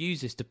just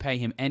refuses to pay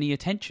him any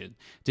attention,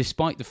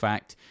 despite the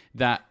fact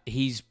that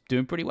he's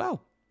doing pretty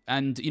well.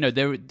 And,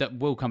 there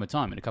will come a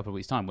time in a couple of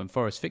weeks' time when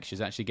Forest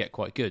fixtures actually get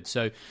quite good.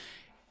 So,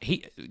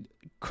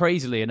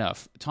 crazily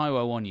enough,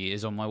 Taiwo Awoniyi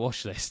is on my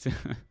watch list.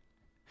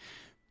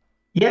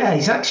 Yeah,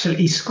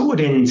 he scored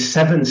in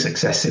 7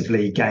 successive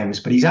league games,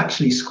 but he's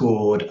actually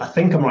scored, I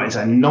think I'm right in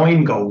saying,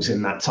 9 goals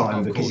in that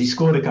time, because he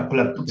scored a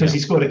couple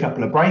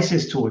of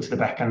braces towards the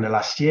back end of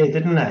last year,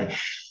 didn't he?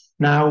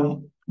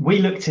 Now, we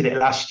looked at it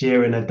last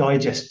year in a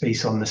digest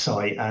piece on the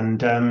site,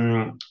 and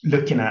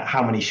looking at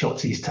how many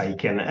shots he's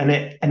taken, and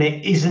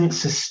it isn't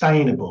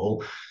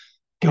sustainable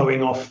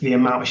going off the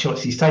amount of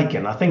shots he's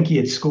taken. I think he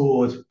had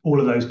scored all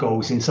of those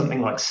goals in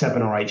something like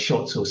 7 or 8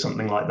 shots or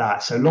something like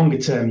that. So longer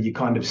term, you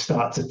kind of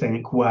start to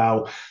think,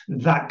 well,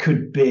 that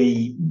could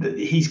be,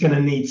 he's going to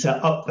need to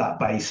up that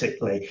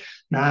basically.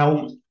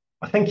 Now,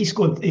 I think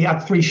he had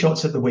 3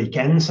 shots at the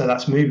weekend, so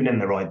that's moving in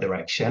the right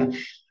direction.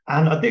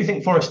 And I do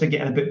think Forest are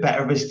getting a bit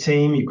better of his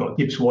team. You've got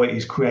Gibbs White,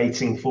 who's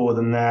creating for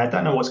them there. I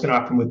don't know what's going to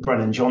happen with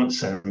Brennan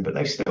Johnson, but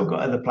they've still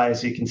got other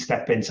players who can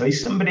step in. So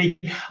he's somebody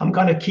I'm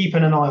kind of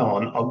keeping an eye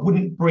on. I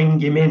wouldn't bring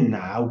him in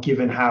now,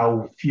 given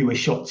how fewer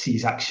shots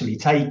he's actually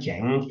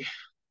taking.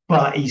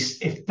 But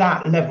if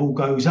that level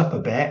goes up a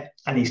bit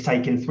and he's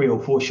taking 3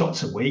 or 4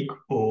 shots a week,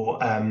 or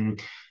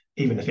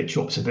even if it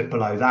drops a bit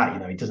below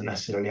that, he doesn't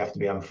necessarily have to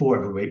be having 4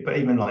 every week, but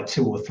even like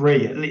 2 or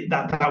 3,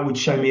 that would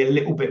show me a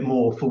little bit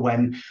more for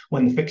when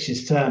the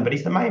fixtures turn. But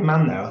he's the main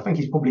man there. I think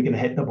he's probably going to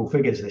hit double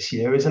figures this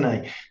year,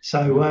 isn't he?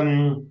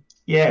 So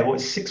yeah,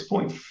 what's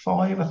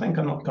 6.5? I think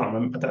can't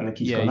remember. I don't think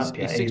he's gone up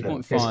yet. He's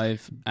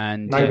 6.5,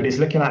 and nobody's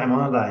looking at him,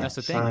 are they? That's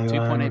the thing.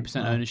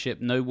 2.8%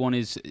 ownership. No one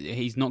is.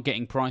 He's not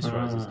getting price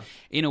rises.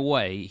 In a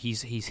way,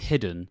 he's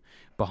hidden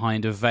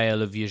behind a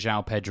veil of your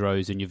João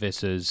Pedros and your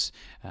Vissers,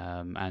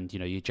 and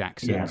your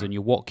Jacksons and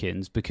your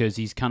Watkins, because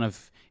he's kind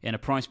of in a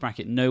price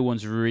bracket no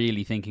one's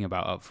really thinking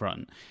about up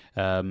front.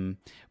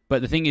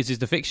 But the thing is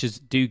the fixtures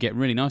do get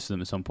really nice for them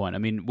at some point. I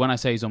mean, when I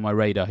say he's on my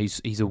radar,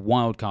 he's a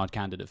wild card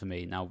candidate for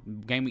me. Now,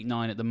 Game Week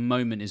 9 at the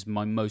moment is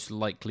my most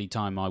likely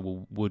time I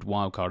would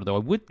wild card, although I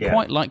would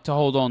quite like to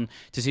hold on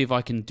to see if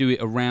I can do it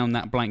around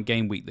that blank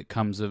game week that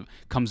comes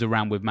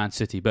around with Man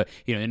City. But,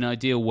 in an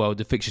ideal world,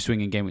 the fixture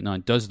swing in Game Week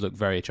 9 does look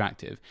very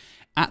attractive.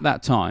 At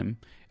that time,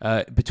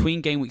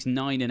 between Game Weeks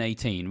 9 and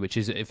 18, which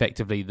is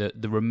effectively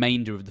the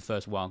remainder of the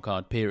first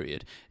wildcard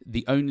period,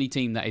 the only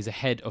team that is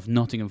ahead of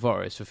Nottingham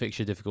Forest for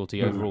fixture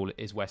difficulty overall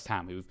is West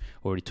Ham, who we've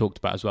already talked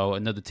about as well.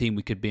 Another team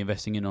we could be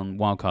investing in on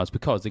wildcards,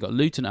 because they've got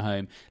Luton at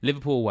home,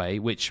 Liverpool away,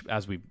 which,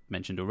 as we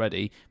mentioned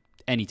already,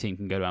 any team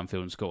can go to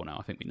Anfield and score now.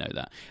 I think we know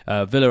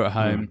that. Villa at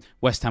home,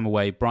 West Ham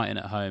away, Brighton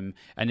at home,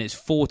 and it's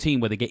 14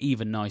 where they get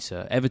even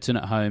nicer. Everton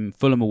at home,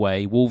 Fulham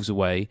away, Wolves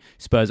away,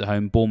 Spurs at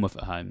home, Bournemouth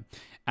at home.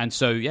 And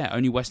so,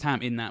 only West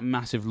Ham in that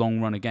massive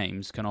long run of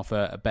games can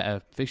offer a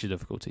better fixture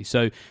difficulty.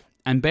 So,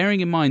 and bearing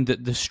in mind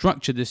that the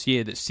structure this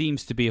year that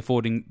seems to be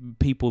affording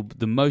people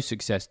the most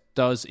success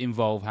does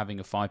involve having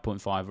a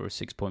 5.5 or a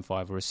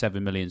 6.5 or a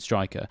 7 million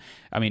striker.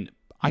 I mean,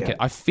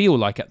 I feel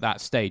like at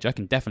that stage I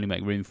can definitely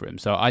make room for him.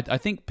 So I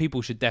think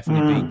people should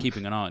definitely be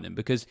keeping an eye on him,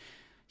 because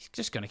he's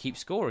just going to keep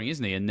scoring,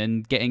 isn't he? And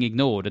then getting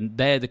ignored. And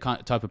they're the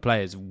type of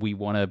players we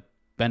want to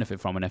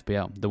benefit from in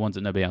FPL, the ones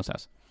that nobody else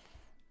has.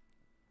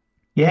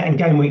 Yeah, and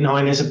Game Week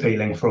 9 is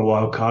appealing for a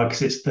wild card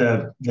because it's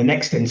the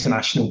next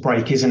international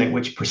break, isn't it,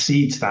 which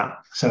precedes that.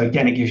 So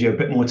again, it gives you a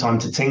bit more time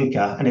to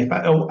tinker. And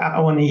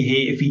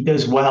if he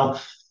does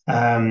well,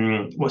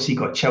 what's he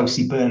got?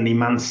 Chelsea, Burnley,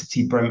 Man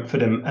City,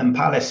 Brentford, and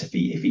Palace. If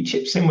he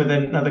chips in with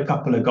another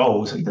couple of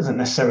goals, he doesn't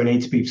necessarily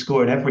need to be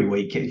scoring every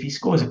week. If he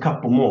scores a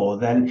couple more,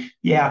 then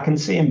I can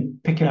see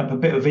him picking up a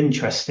bit of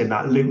interest in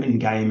that Luton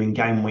game in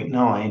Game Week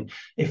 9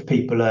 if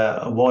people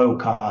are wild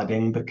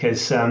carding,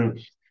 because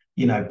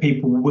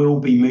people will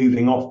be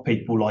moving off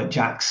people like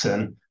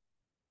Jackson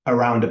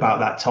around about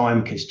that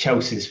time because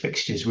Chelsea's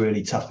fixtures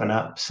really toughen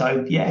up.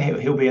 So,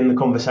 he'll be in the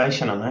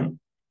conversation, I think.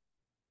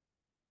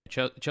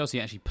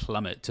 Chelsea actually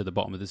plummet to the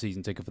bottom of the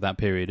season ticker for that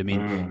period. I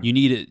mean, you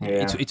need it.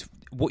 Yeah. It's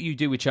what you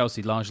do with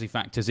Chelsea largely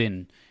factors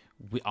in,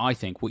 I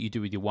think, what you do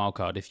with your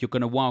wildcard. If you're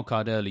going to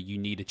wildcard early, you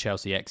need a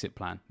Chelsea exit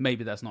plan.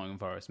 Maybe that's Nottingham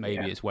Forest.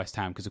 Maybe it's West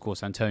Ham, because, of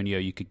course, Antonio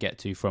you could get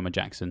to from a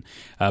Jackson.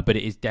 But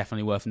it is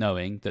definitely worth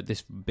knowing that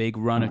this big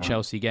run of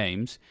Chelsea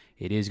games,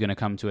 it is going to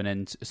come to an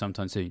end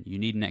sometime soon. You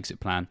need an exit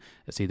plan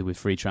that's either with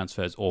free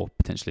transfers or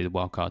potentially the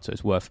wildcard, so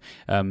it's worth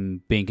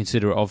being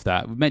considerate of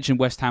that. We mentioned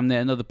West Ham there.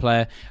 Another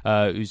player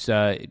who's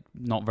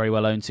not very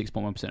well owned,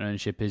 6.1%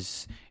 ownership,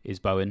 is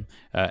Bowen.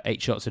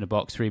 8 shots in a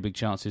box, 3 big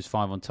chances,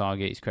 5 on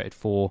target. He's created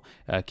 4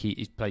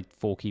 he's played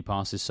 4 key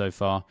passes so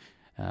far.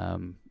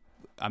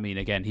 I mean,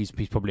 again, he's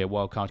probably a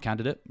wild card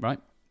candidate, right?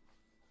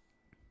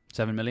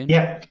 7 million?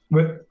 Yeah.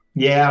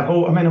 I've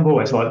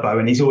always liked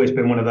Bowen. He's always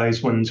been one of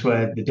those ones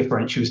where the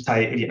differentials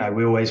take,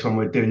 we always, when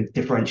we're doing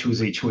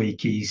differentials each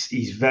week,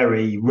 he's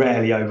very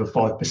rarely over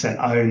 5%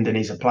 owned, and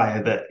he's a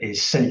player that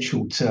is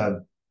central to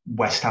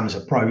West Ham's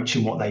approach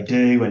and what they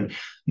do. And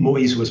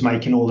Moyes was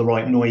making all the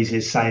right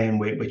noises, saying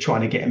we're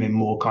trying to get him in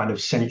more kind of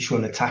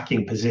central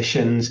attacking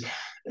positions.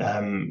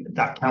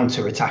 That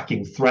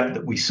counter-attacking threat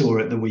that we saw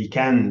at the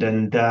weekend.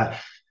 And I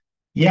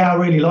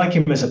really like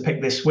him as a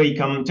pick this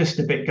week. I'm just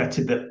a bit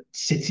gutted that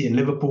City and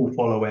Liverpool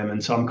follow him.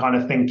 And so I'm kind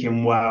of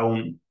thinking, well,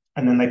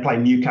 and then they play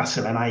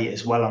Newcastle and 8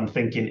 as well. I'm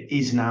thinking,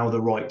 is now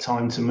the right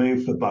time to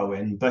move for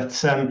Bowen?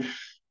 But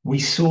we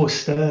saw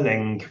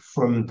Sterling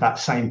from that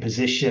same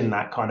position,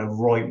 that kind of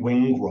right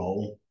wing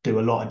role, do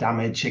a lot of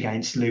damage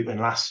against Luton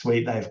last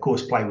week. They, of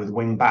course, play with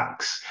wing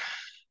backs,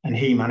 and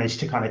he managed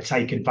to kind of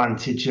take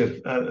advantage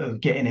of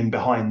getting in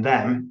behind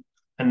them.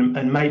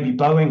 And maybe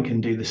Bowen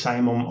can do the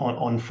same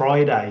on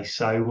Friday.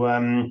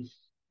 So,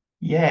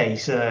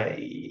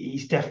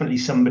 he's definitely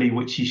somebody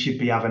which you should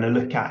be having a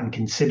look at and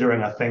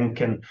considering, I think,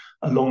 and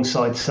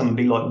alongside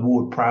somebody like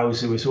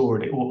Ward-Prowse, who has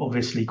already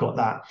obviously got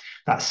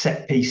that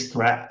set piece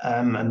threat,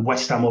 and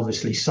West Ham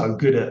obviously so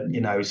good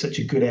at such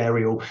a good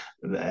aerial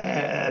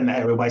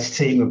based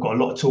team. We've got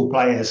a lot of tall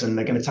players, and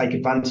they're going to take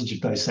advantage of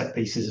those set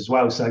pieces as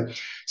well. So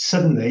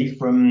suddenly,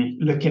 from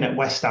looking at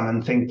West Ham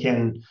and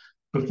thinking,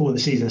 before the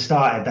season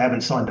started, they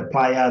haven't signed a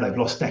player, they've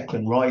lost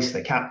Declan Rice,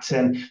 the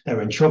captain,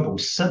 they're in trouble.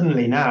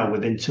 Suddenly now,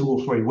 within 2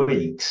 or 3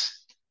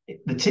 weeks,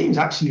 the team's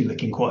actually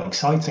looking quite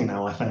exciting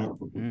now, I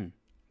think.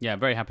 Yeah, I'm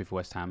very happy for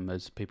West Ham.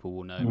 As people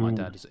will know, my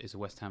dad is a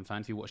West Ham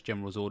fan. If you watch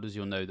General's Orders,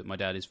 you'll know that my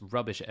dad is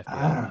rubbish at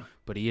FPL,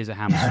 but he is a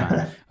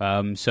Hammers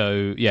fan.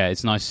 So yeah,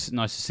 it's nice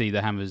to see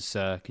the Hammers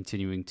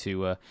continuing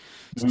to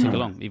tick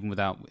along, even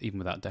without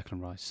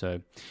Declan Rice. So.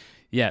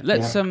 Yeah,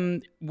 let's.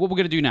 What we're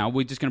going to do now,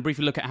 we're just going to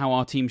briefly look at how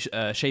our team's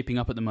shaping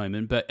up at the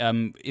moment. But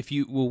if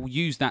you will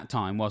use that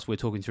time whilst we're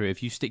talking through,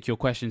 if you stick your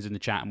questions in the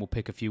chat, and we'll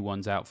pick a few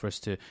ones out for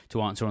us to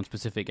answer on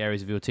specific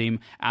areas of your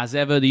team. As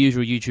ever, the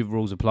usual YouTube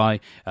rules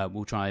apply.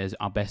 We'll try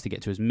our best to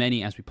get to as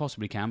many as we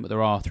possibly can. But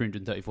there are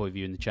 334 of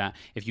you in the chat.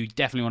 If you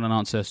definitely want an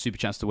answer, Super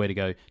Chat's the way to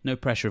go. No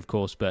pressure, of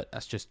course, but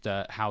that's just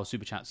how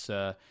Super Chats.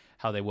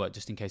 How they work,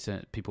 just in case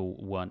people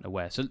weren't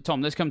aware. So,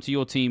 Tom, let's come to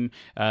your team.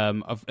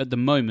 At the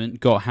moment,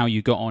 got how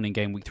you got on in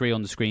Game Week 3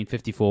 on the screen,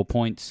 54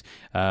 points.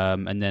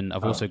 And then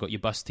I've also got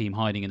your bus team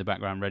hiding in the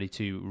background, ready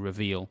to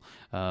reveal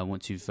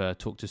once you've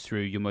talked us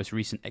through your most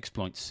recent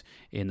exploits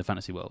in the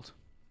fantasy world.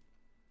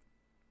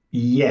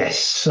 Yes,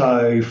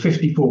 so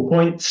 54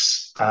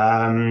 points.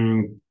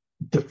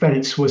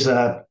 Defence was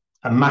a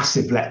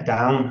massive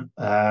letdown.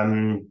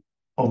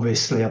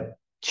 Obviously, I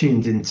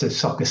tuned into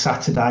Soccer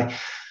Saturday.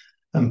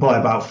 And by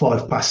about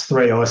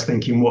 3:05, I was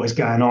thinking, what is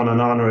going on?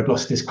 Onana had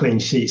lost his clean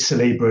sheet.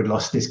 Saliba had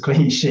lost his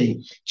clean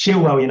sheet.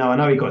 Chilwell, I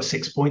know he got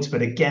 6 points,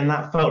 but again,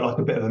 that felt like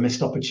a bit of a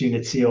missed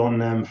opportunity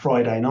on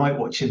Friday night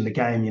watching the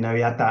game. He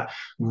had that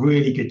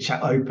really good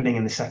opening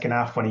in the second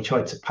half when he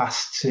tried to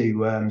pass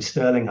to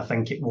Sterling, I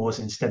think it was,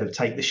 instead of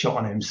take the shot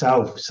on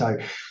himself. So,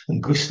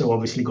 and Gusto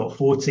obviously got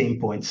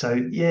 14 points. So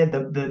yeah,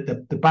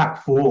 the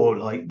back four,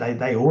 like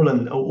they all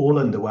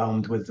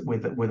underwhelmed with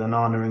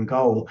Onana in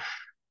goal.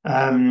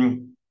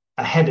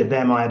 Ahead of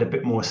them, I had a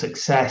bit more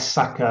success.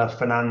 Saka,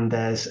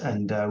 Fernandes,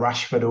 and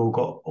Rashford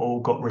all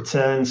got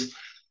returns.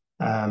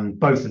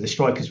 Both of the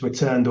strikers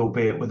returned,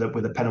 albeit with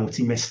a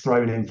penalty miss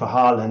thrown in for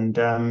Haaland.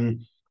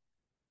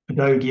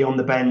 Udogie on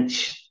the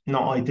bench,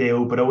 not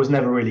ideal, but I was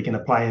never really going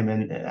to play him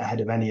ahead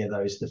of any of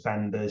those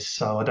defenders.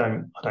 So I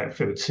don't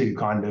feel too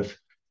kind of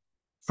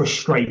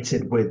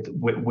frustrated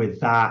with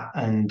that.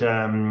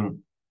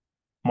 And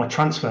my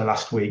transfer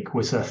last week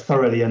was a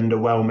thoroughly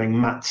underwhelming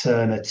Matt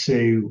Turner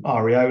to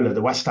Areola,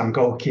 the West Ham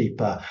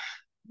goalkeeper,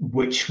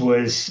 which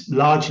was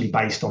largely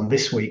based on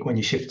this week when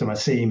you shift to my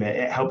team.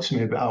 It helps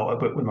me out a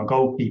bit with my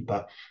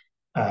goalkeeper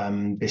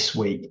this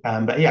week.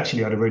 But he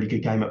actually had a really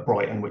good game at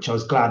Brighton, which I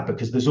was glad,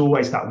 because there's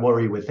always that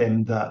worry with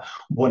him that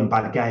one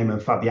bad game and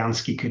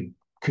Fabianski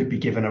could be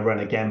given a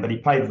run again. But he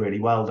played really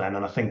well then,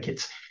 and I think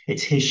it's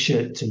his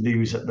shirt to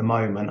lose at the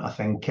moment. I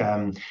think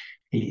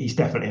he's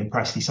definitely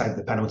impressed. He saved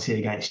the penalty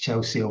against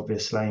Chelsea,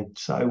 obviously.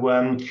 So,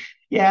 an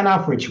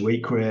average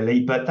week,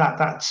 really. But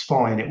that's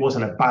fine. It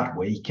wasn't a bad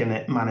week, and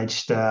it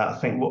managed, I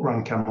think, what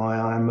rank am I?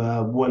 I'm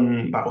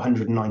about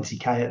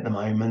 190k at the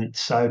moment.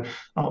 So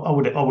I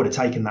would have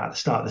taken that at the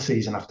start of the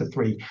season after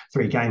three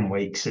game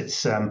weeks.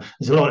 It's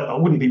there's a lot. I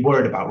wouldn't be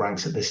worried about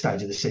ranks at this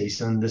stage of the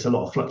season. There's a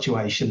lot of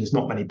fluctuation. There's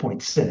not many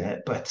points in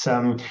it, but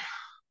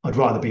I'd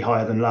rather be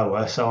higher than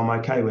lower. So I'm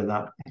okay with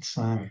that.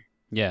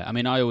 Yeah, I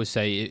mean, I always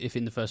say if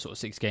in the first sort of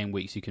 6 game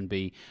weeks you can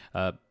be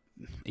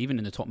even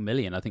in the top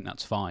million, I think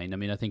that's fine. I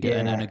mean, I think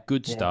a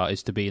good start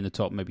is to be in the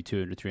top maybe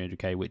 200,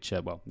 300k, which,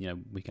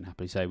 we can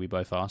happily say we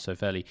both are. So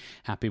fairly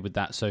happy with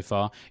that so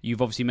far.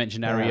 You've obviously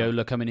mentioned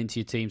Areola coming into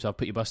your team, so I'll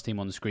put your bus team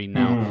on the screen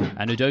now.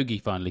 And Udogie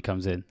finally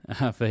comes in,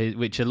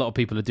 which a lot of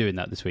people are doing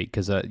that this week,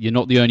 because you're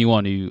not the only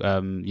one who,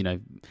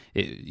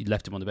 you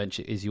left him on the bench.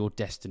 It is your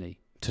destiny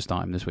to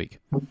start him this week.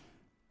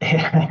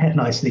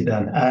 Nicely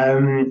done. I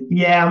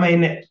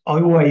mean, I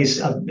always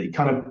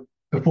kind of,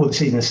 before the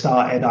season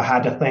started, I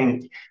had, I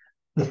think,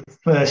 the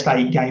first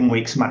 8 game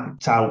weeks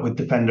mapped out with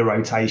defender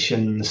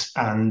rotations,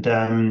 and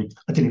I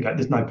didn't go.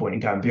 There's no point in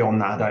going beyond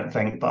that, I don't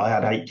think. But I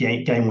had 8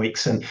 game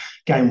weeks, and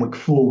game week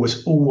 4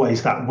 was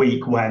always that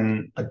week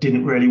when I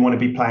didn't really want to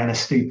be playing a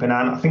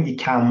Stupinan. I think you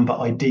can, but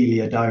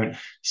ideally I don't.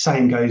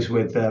 Same goes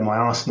with my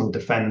Arsenal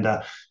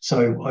defender.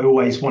 So I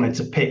always wanted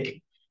to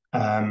pick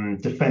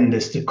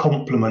defenders to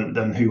complement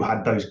them who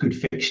had those good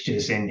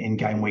fixtures in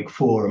game week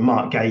 4, and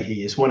Mark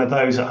Gahey is one of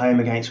those at home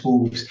against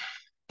Wolves.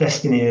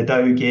 Destiny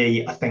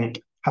Udogie, I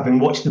think, having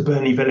watched the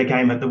Burnley Villa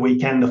game at the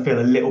weekend, I feel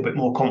a little bit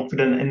more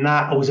confident in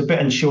that. I was a bit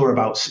unsure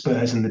about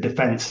Spurs and the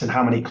defence and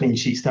how many clean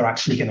sheets they're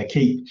actually going to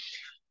keep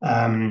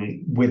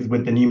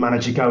with the new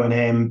manager going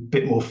in, a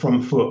bit more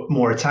front foot,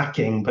 more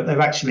attacking, but they've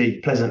actually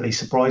pleasantly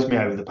surprised me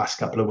over the past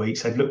couple of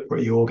weeks. They've looked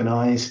pretty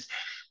organised.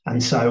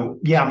 And so,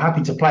 I'm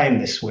happy to play him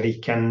this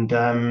week. And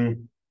the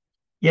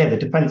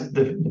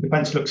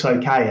defense looks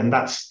okay, and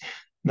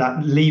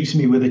that leaves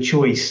me with a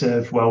choice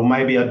of, well,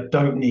 maybe I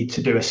don't need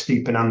to do a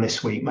Stupinan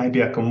this week.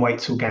 Maybe I can wait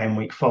till game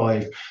week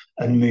 5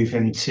 and move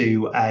him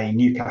to a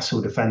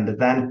Newcastle defender,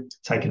 then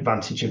take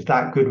advantage of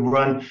that good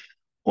run.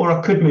 Or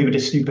I could move it to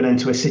Stupinan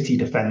to a City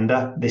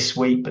defender this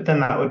week, but then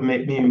that would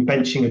make me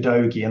benching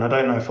Udogie, and I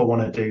don't know if I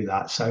want to do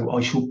that. So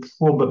I shall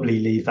probably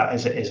leave that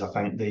as it is, I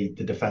think, the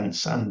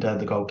defence and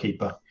the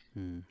goalkeeper.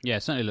 Yeah,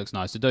 it certainly looks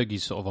nice.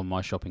 Udogi's sort of on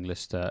my shopping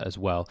list as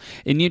well.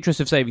 In the interest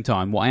of saving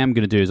time, what I am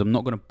going to do is I'm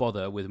not going to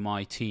bother with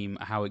my team,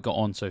 how it got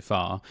on so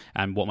far,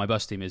 and what my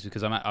bus team is,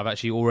 because I've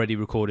actually already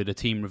recorded a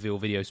team reveal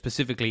video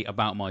specifically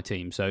about my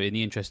team. So in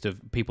the interest of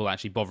people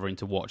actually bothering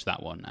to watch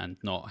that one and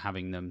not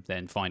having them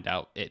then find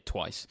out it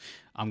twice,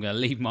 I'm going to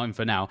leave mine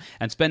for now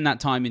and spend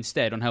that time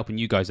instead on helping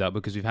you guys out,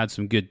 because we've had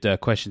some good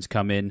questions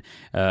come in.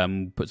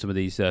 Put some of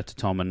these to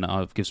Tom, and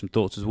I'll give some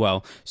thoughts as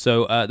well.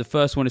 So the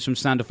first one is from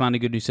Sander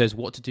Flanagan, who says,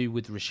 what to do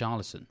with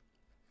Richarlison?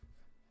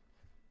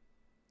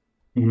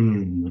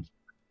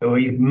 Well,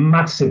 he's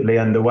massively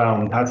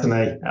underwhelmed, hasn't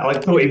he? I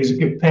thought he was a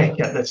good pick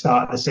at the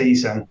start of the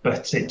season,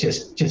 but it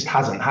just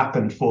hasn't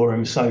happened for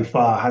him so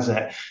far, has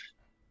it?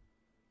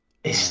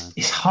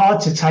 It's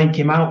hard to take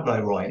him out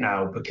though right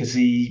now, because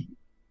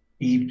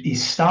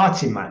he's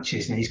starting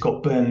matches and he's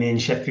got Burnley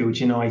and Sheffield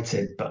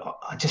United, but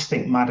I just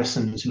think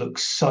Maddison's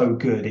looks so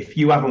good. If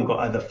you haven't got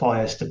other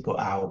fires to put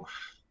out,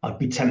 I'd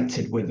be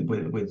tempted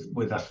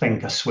with I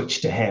think a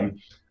switch to him.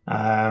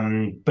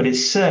 But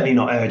it's certainly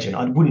not urgent.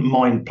 I wouldn't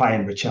mind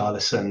playing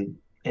Richarlison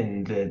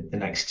in the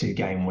next 2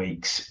 game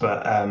weeks,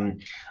 but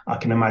I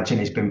can imagine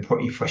he's been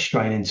pretty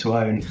frustrating to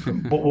own.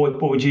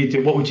 What would you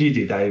do? What would you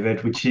do,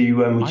 David? Would you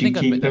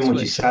keep him?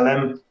 Would you sell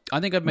him? I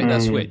think I'd make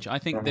that switch. I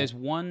think there's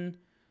one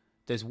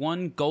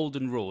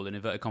golden rule in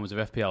inverted commas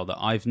of FPL that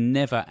I've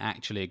never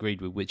actually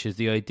agreed with, which is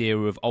the idea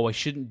of, I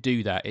shouldn't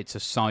do that. It's a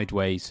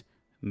sideways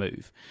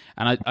move.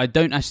 And I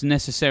don't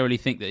necessarily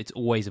think that it's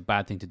always a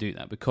bad thing to do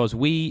that, because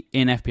we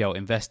in FPL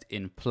invest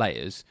in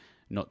players,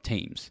 not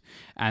teams.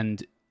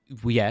 And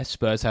yes,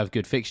 Spurs have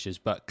good fixtures,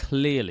 but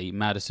clearly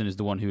Maddison is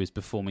the one who is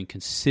performing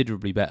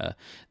considerably better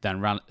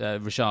than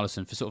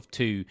Richarlison for sort of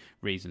 2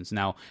 reasons.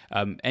 Now,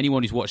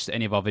 anyone who's watched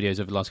any of our videos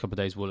over the last couple of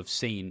days will have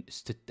seen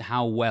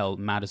how well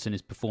Maddison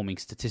is performing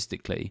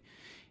statistically.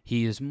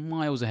 He is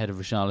miles ahead of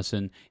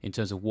Richarlison in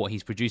terms of what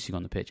he's producing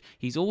on the pitch.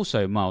 He's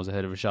also miles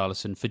ahead of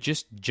Richarlison for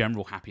just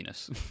general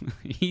happiness.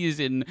 He is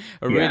in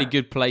a really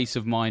good place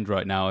of mind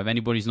right now. If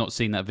anybody's not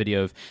seen that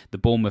video of the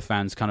Bournemouth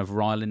fans kind of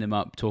riling him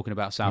up, talking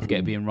about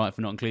Southgate being right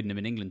for not including him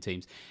in England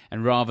teams,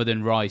 and rather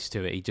than rise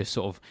to it, he just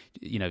sort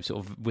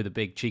of with a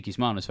big cheeky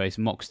smile on his face,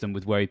 mocks them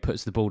with where he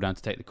puts the ball down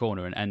to take the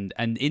corner. And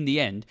in the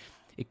end,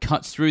 it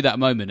cuts through that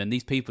moment, and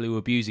these people who were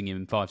abusing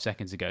him 5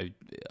 seconds ago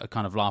are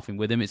kind of laughing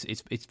with him. It's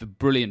a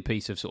brilliant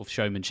piece of sort of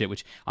showmanship,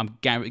 which I'm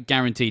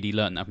guaranteed he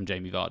learned that from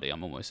Jamie Vardy.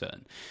 I'm almost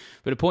certain.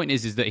 But the point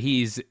is that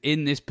he's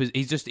in this.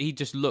 He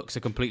just looks a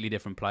completely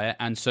different player,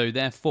 and so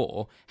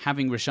therefore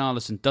having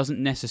Richarlison doesn't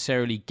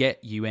necessarily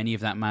get you any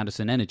of that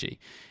Maddison energy.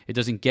 It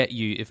doesn't get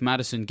you. If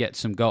Maddison gets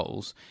some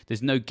goals,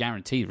 there's no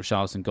guarantee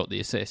Richarlison got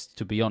the assist,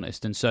 to be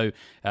honest. And so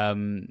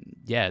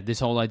this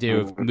whole idea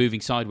of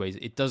moving sideways,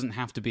 it doesn't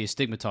have to be as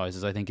stigmatized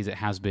as I think as it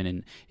has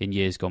been in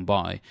years gone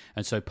by.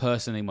 And so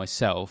personally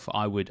myself,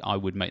 I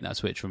would make that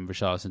switch from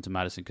Richarlison to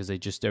Maddison,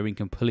 because they're in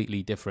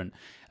completely different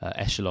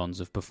echelons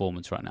of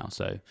performance right now.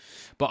 So,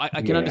 but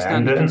I can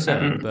understand the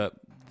concern, but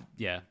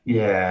yeah.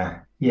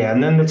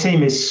 And then the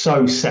team is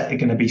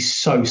going to be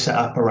so set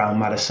up around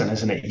Maddison,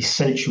 isn't it? He's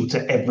central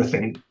to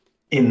everything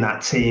in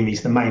that team.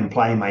 He's the main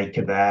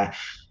playmaker there,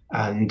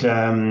 and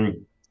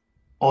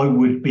I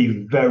would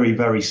be very,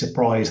 very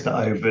surprised that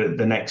over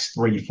the next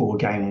 3-4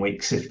 game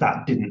weeks, if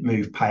that didn't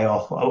pay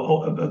off,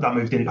 or that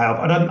move didn't pay off.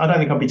 I don't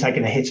think I'd be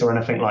taking a hit or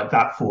anything like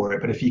that for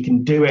it. But if you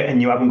can do it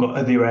and you haven't got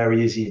other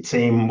areas of your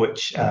team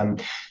which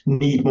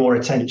need more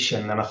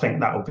attention, then I think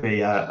that would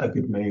be a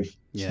good move.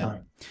 Yeah. So.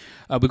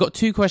 We've got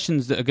 2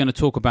 questions that are going to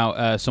talk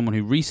about someone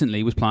who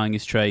recently was plying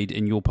his trade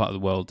in your part of the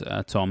world,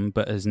 Tom,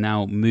 but has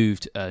now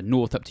moved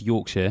north up to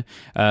Yorkshire.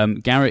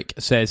 Garrick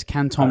says,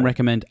 can Tom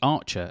recommend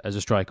Archer as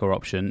a striker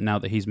option now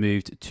that he's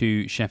moved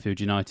to Sheffield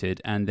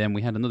United? And then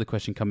we had another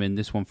question come in,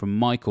 this one from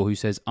Michael, who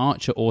says,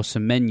 Archer or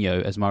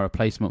Semenyo as my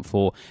replacement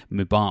for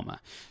Mubama?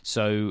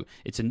 So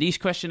it's a niche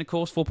question, of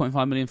course,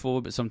 4.5 million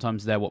forward, but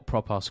sometimes they're what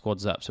prop our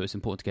squads up, so it's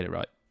important to get it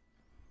right.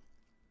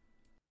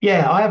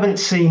 Yeah, I haven't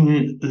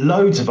seen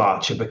loads of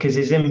Archer because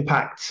his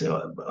impact.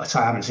 I say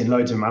I haven't seen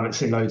loads of him. I haven't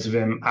seen loads of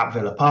him at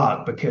Villa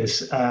Park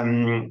because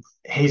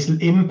his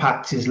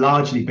impact has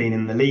largely been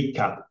in the League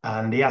Cup,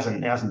 and he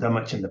hasn't done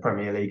much in the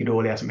Premier League at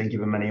all. He hasn't been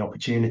given many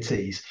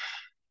opportunities.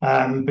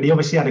 But he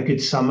obviously had a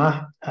good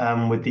summer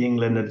with the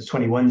England of the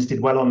 21s.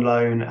 Did well on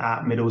loan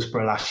at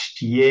Middlesbrough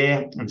last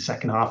year in the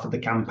second half of the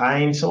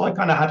campaign. So I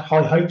kind of had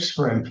high hopes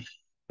for him,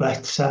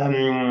 but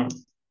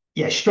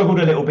struggled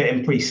a little bit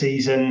in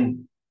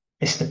pre-season.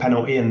 Missed the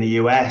penalty in the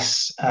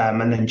US,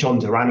 and then John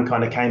Duran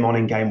kind of came on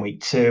in game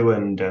week 2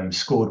 and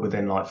scored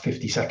within like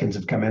 50 seconds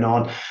of coming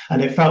on,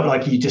 and it felt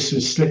like he just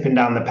was slipping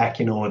down the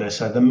pecking order.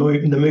 So the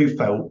move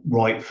felt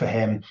right for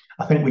him.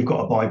 I think we've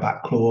got a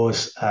buyback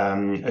clause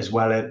as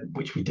well,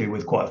 which we did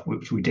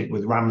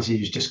with Ramsey,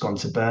 who's just gone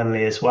to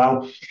Burnley as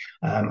well.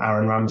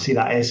 Aaron Ramsey,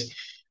 that is.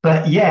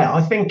 But yeah,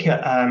 I think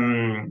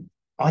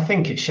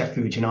at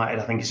Sheffield United,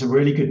 I think it's a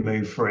really good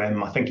move for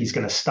him. I think he's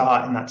going to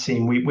start in that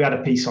team. We had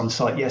a piece on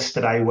site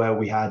yesterday where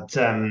we had,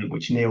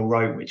 which Neil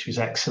wrote, which was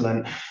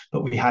excellent,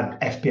 but we had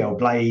FPL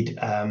Blade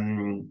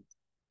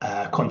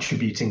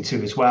contributing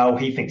to as well.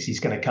 He thinks he's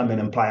going to come in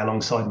and play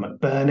alongside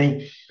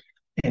McBurney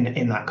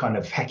in that kind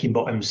of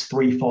Heckingbottom's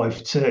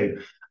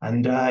 3-5-2.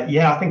 And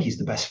I think he's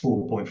the best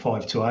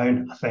 4.5 to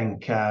own. I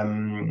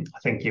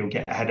think he'll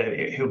get ahead of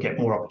it. He'll get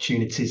more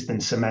opportunities than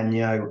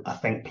Semenyo. I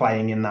think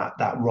playing in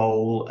that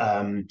role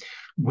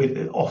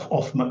with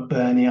off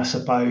McBurney, I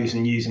suppose,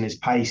 and using his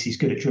pace. He's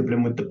good at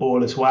dribbling with the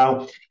ball as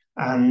well.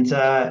 And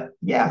I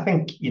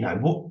think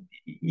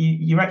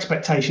your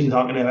expectations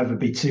aren't going to ever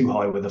be too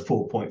high with a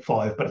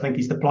 4.5, but I think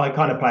he's the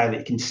kind of player that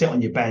you can sit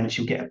on your bench,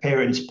 you'll get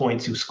appearance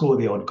points, he'll score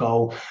the odd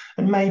goal,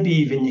 and maybe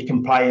even you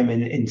can play him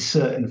in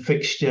certain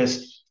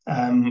fixtures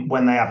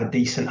when they have a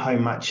decent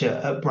home match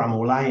at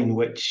Bramall Lane,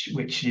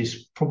 which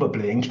is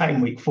probably in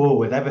game week 4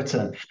 with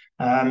Everton.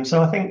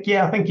 So I think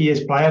he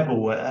is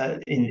playable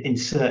in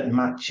certain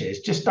matches.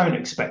 Just don't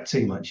expect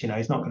too much.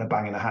 He's not going to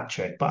bang in a hat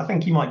trick, but I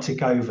think he might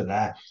tick over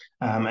there,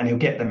 and he'll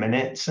get the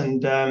minutes.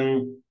 And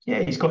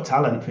he's got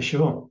talent for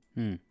sure.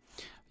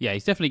 Yeah,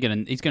 he's definitely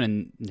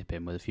gonna nip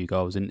in with a few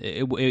goals, and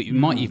it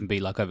might even be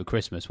like over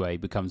Christmas where he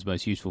becomes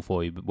most useful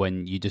for you. But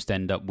when you just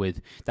end up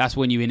with, that's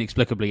when you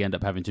inexplicably end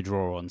up having to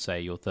draw on, say,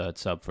 your third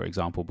sub, for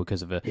example,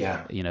 because of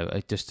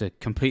just a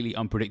completely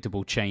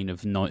unpredictable chain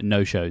of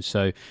no shows.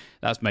 So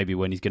that's maybe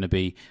when he's going to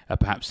be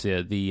perhaps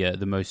the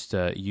most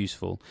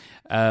useful.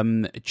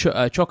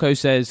 Choco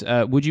says,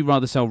 would you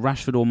rather sell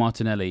Rashford or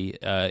Martinelli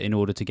in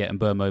order to get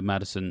Mbeumo,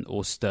 Maddison,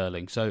 or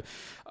Sterling? So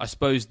I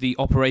suppose the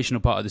operational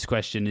part of this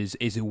question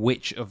is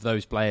which of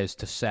those players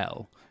to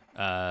sell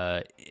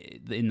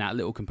in that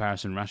little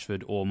comparison,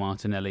 Rashford or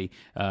Martinelli,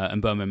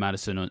 and Mbeumo,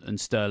 Maddison, and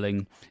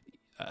Sterling.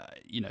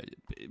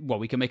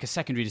 We can make a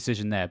secondary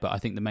decision there, but I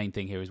think the main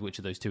thing here is which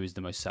of those two is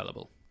the most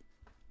sellable.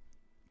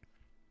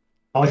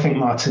 I think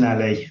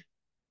Martinelli.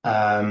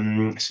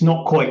 It's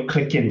not quite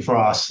clicking for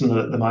Arsenal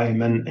at the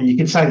moment, and you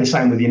could say the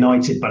same with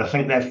United, but I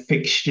think their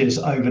fixtures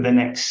over the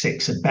next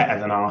 6 are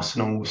better than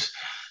Arsenal's.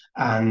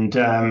 And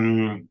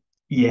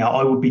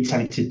I would be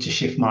tempted to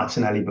shift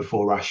Martinelli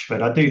before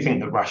Rashford. I do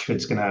think that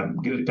Rashford's going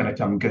to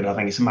come good. I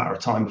think it's a matter of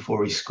time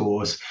before he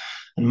scores.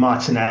 And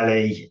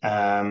Martinelli,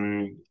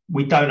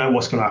 we don't know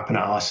what's going to happen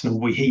at Arsenal.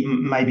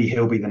 Maybe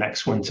he'll be the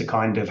next one to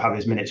kind of have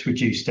his minutes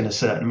reduced in a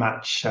certain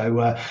match.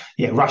 So,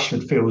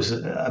 Rashford feels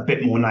a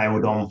bit more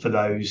nailed on for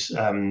those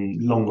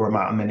longer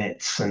amount of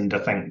minutes. And I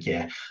think,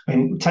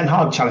 Ten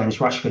Hag challenged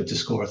Rashford to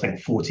score, I think,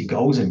 40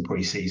 goals in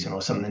pre-season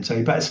or something. So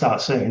he better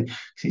start soon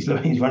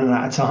because he's running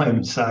out of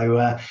time.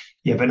 So,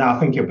 but no, I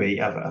think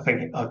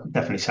I'll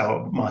definitely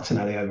sell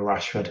Martinelli over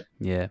Rashford.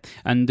 Yeah,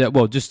 and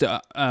just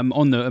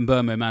on the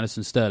Mbeumo,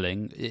 Maddison,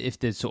 Sterling, if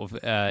there's sort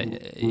of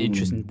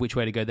interest in which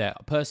way to go there.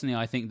 Personally,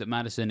 I think that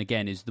Maddison,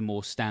 again, is the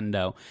more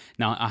standout.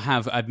 Now, I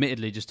have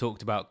admittedly just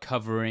talked about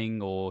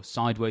covering or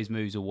sideways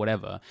moves or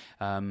whatever.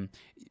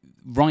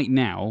 Right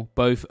now,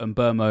 both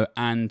Mbeumo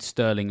and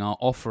Sterling are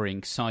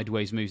offering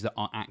sideways moves that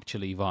are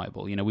actually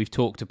viable. We've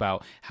talked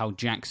about how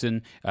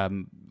Jackson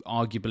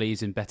arguably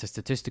is in better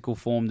statistical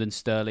form than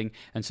Sterling,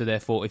 and so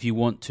therefore, if you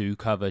want to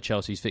cover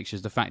Chelsea's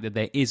fixtures, the fact that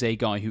there is a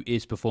guy who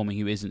is performing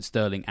who isn't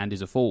Sterling and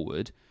is a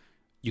forward,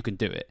 you can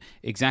do it.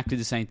 Exactly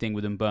the same thing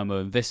with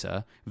Mbeumo and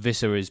Visser.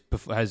 Visser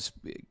has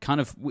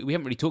kind of, we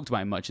haven't really talked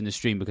about him much in the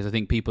stream because I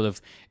think people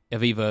have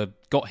either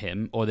got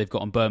him or they've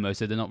got Mbeumo,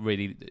 so they're not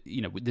really,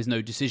 there's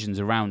no decisions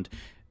around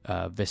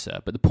Visser.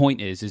 But the point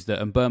is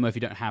that Mbeumo, if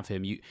you don't have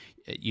him, you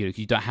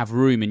don't have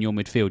room in your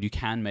midfield, you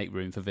can make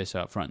room for Visser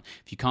up front.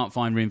 If you can't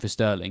find room for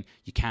Sterling,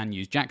 you can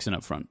use Jackson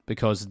up front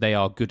because they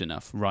are good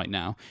enough right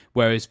now.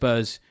 Whereas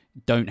Spurs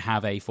don't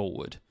have a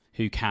forward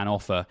who can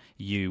offer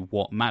you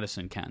what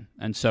Maddison can.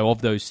 And so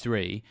of those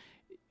three,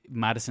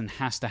 Maddison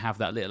has to have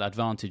that little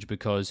advantage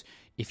because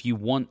if you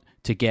want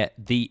to get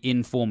the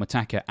in-form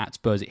attacker at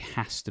Spurs, it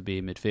has to be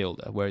a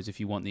midfielder. Whereas if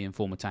you want the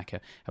in-form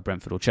attacker at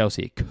Brentford or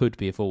Chelsea, it could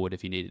be a forward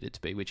if you needed it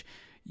to be, which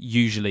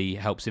usually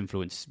helps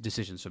influence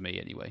decisions for me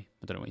anyway.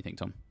 I don't know what you think,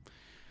 Tom.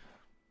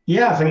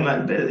 Yeah, I think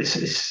that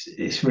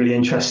it's really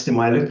interesting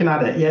way of looking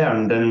at it. Yeah,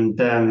 and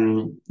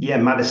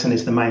Maddison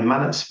is the main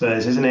man at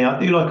Spurs, isn't he? I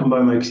do like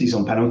Mbeumo because he's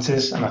on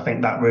penalties, and I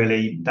think that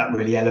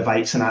really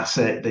elevates an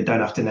asset. They don't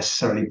have to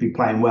necessarily be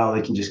playing well;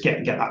 they can just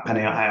get that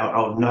penny out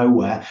of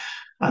nowhere.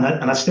 And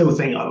I still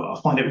think I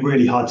find it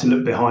really hard to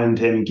look behind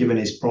him, given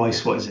his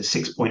price. What is it,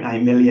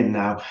 6.8 million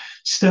now?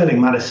 Sterling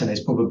Maddison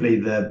is probably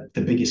the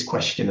biggest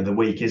question of the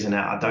week, isn't it?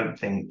 I don't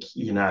think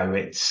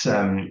it's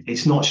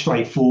not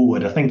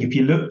straightforward. I think if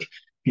you're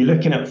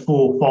looking at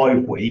 4 or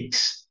 5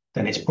 weeks,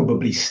 then it's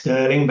probably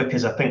Sterling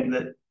because I think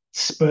that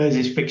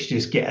Spurs'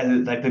 fixtures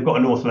they've got a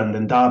North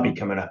London derby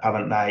coming up,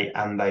 haven't they?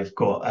 And they've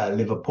got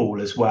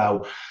Liverpool as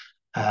well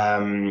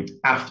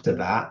after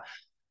that.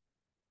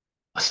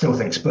 I still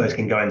think Spurs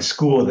can go and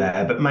score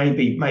there, but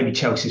maybe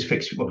Chelsea's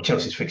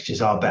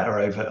fixtures are better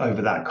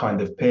over that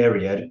kind of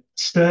period.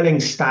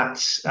 Sterling's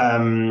stats,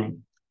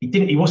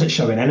 he wasn't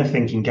showing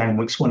anything in game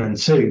weeks 1 and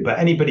 2, but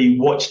anybody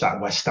who watched that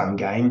West Ham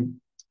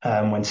game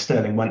when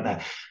Sterling went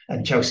there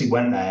and Chelsea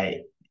went there,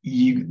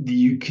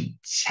 you could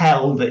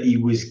tell that he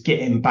was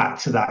getting back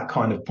to that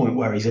kind of point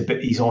where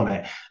he's on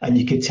it, and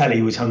you could tell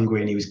he was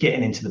hungry and he was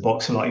getting into the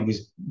box a lot. He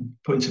was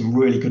putting some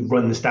really good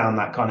runs down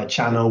that kind of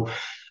channel.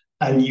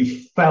 And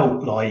you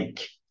felt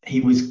like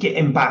he was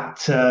getting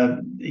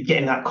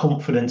that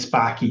confidence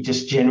back. He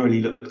just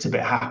generally looked a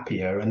bit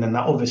happier. And then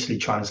that obviously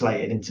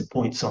translated into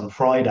points on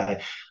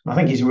Friday. And I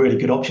think he's a really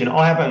good option.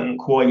 I haven't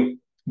quite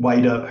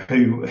weighed up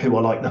who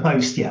I like the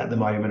most yet at the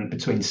moment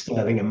between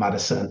Sterling and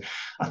Maddison.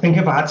 I think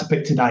if I had to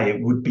pick today, it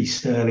would be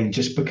Sterling,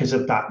 just because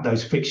of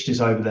those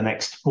fixtures over the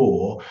next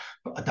four.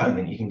 But I don't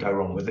think you can go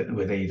wrong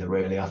with either,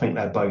 really. I think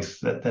they're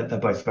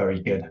both very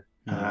good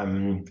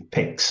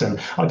picks. And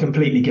I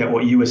completely get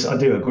I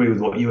do agree with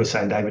what you were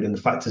saying, David, in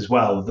the fact as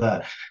well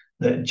that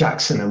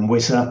Jackson and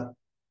Wizza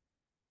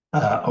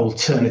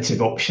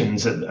alternative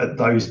options at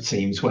those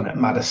teams, when at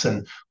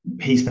Maddison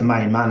he's the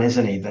main man,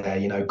 isn't he? There,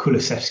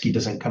 Kulusevski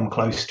doesn't come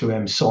close to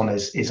him. Son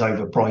is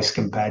overpriced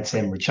compared to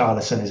him.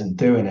 Richarlison isn't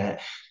doing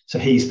it, so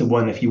he's the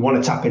one. If you want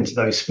to tap into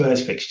those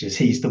Spurs fixtures,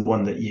 he's the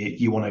one that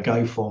you want to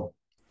go for.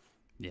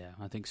 Yeah,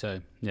 I think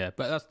so. Yeah,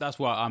 but that's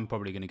why I'm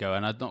probably going to go,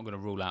 and I'm not going to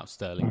rule out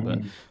Sterling, but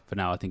for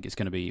now I think it's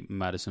going to be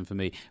Maddison for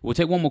me. We'll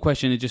take one more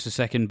question in just a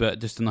second, but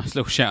just a nice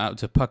little shout out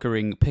to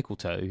Puckering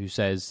Pickletoe, who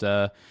says,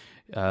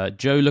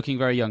 Joe looking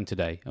very young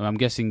today. I'm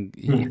guessing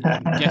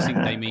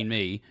they mean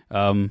me.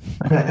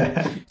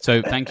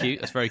 So thank you.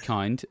 That's very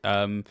kind.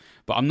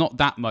 But I'm not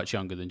that much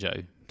younger than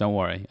Joe. Don't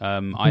worry.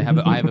 I have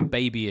a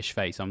babyish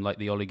face. I'm like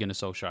the Ole Gunnar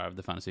Solskjaer of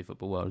the fantasy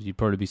football world. You'd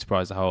probably be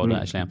surprised at how old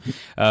I actually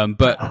am.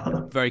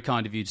 But very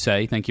kind of you to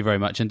say. Thank you very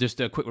much. And just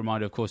a quick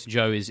reminder, of course,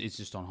 Joe is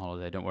just on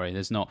holiday. Don't worry.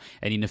 There's not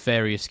any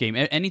nefarious scheme.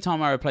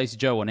 Anytime I replace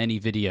Joe on any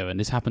video, and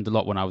this happened a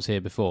lot when I was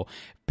here before,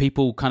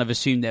 people kind of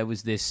assume there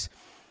was this...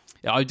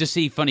 I just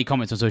see funny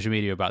comments on social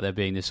media about there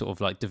being this sort of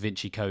like Da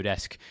Vinci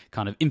Code-esque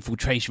kind of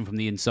infiltration from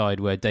the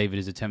inside where David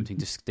is attempting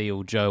to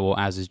steal Joe or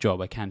Az's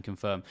job. I can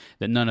confirm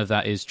that none of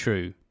that is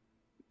true.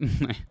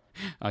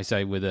 I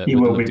say with a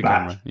look to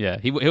camera. Yeah,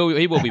 he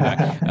will be back.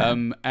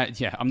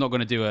 Yeah, I'm not going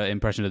to do an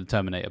impression of the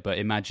Terminator, but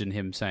imagine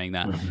him saying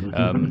that.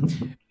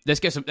 Let's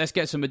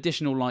get some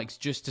additional likes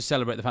just to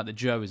celebrate the fact that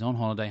Joe is on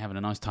holiday having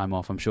a nice time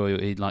off. I'm sure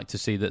he'd like to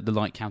see the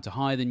like counter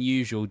higher than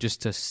usual,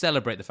 just to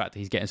celebrate the fact that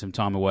he's getting some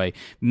time away,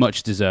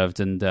 much deserved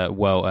and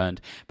well earned.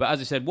 But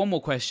as I said, one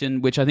more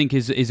question, which I think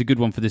is a good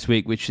one for this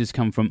week, which has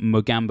come from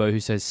Mogambo,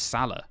 who says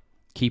Salah,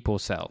 keep or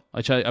sell?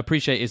 Which I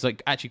appreciate is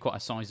like actually quite a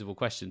sizable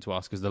question to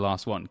ask as the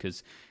last one,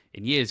 because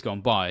in years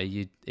gone by,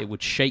 it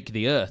would shake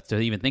the earth to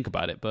even think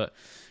about it. But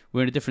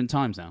we're in a different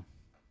times now.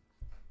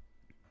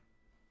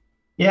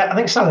 Yeah, I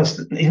think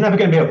he's never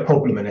going to be a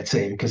problem in a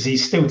team because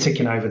he's still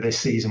ticking over this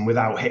season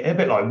without hit. A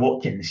bit like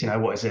Watkins,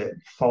 what is it?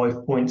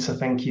 5 points, I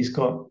think he's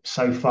got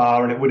so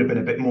far. And it would have been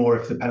a bit more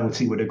if the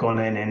penalty would have gone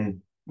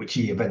in which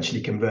he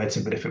eventually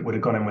converted, but if it would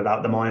have gone in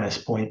without the minus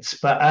points.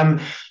 But I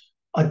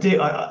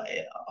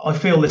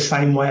feel the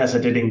same way as I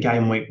did in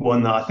game week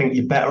 1, that I think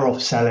you're better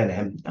off selling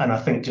him, and I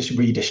think just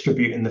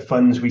redistributing the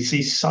funds. We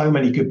see so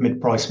many good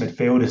mid-price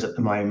midfielders at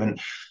the moment.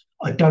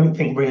 I don't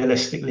think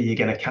realistically you're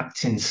going to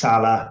captain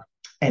Salah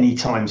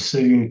anytime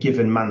soon,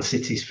 given Man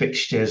City's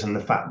fixtures and the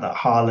fact that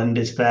Haaland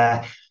is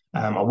there.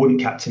 I wouldn't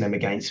captain him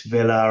against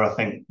Villa. I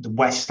think the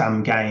West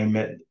Ham game,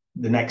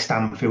 the next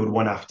Anfield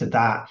one after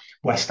that,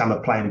 West Ham are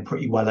playing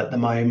pretty well at the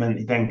moment.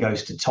 He then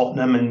goes to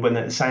Tottenham, and when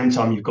at the same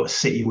time you've got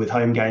City with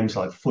home games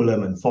like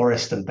Fulham and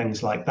Forest and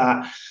things like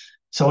that.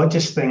 So I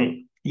just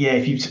think, yeah,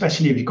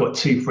 especially if you've got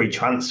 2 free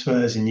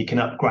transfers and you can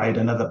upgrade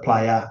another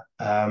player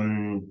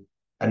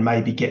and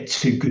maybe get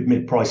 2 good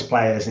mid-price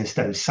players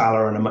instead of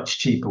Salah and a much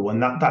cheaper one,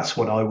 that's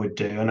what I would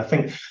do. And I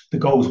think the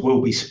goals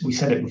will be, we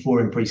said it before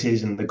in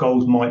pre-season, the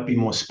goals might be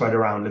more spread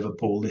around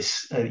Liverpool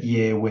this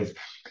year, with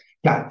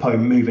Gakpo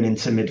moving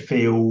into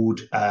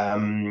midfield,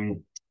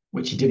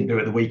 which he didn't do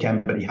at the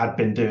weekend, but he had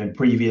been doing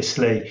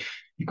previously.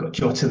 You've got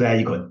Jota there,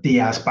 you've got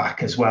Diaz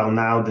back as well.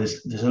 Now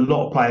there's a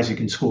lot of players who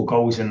can score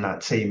goals in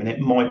that team, and they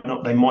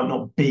might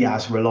not be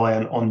as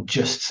reliant on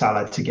just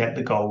Salah to get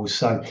the goals.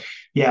 So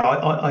yeah,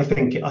 I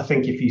think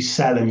if you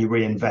sell and you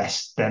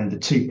reinvest, then the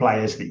 2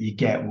 players that you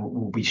get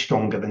will be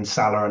stronger than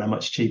Salah and a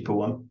much cheaper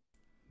one.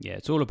 Yeah,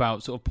 it's all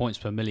about sort of points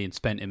per million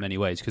spent in many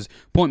ways. Because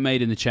point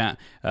made in the chat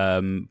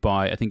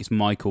by, I think it's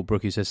Michael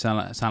Brook, who says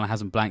Salah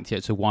hasn't blanked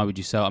yet, so why would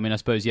you sell? I mean, I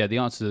suppose, yeah, the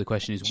answer to the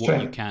question is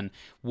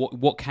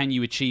what can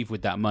you achieve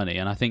with that money?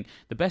 And I think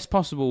the best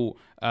possible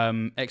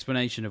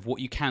explanation of what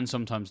you can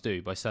sometimes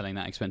do by selling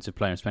that expensive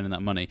player and spending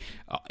that money,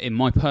 in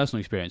my personal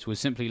experience, was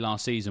simply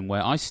last season,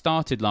 where I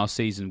started last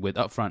season with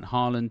upfront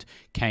Haaland,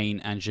 Kane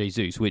and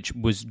Jesus, which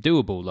was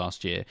doable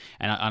last year.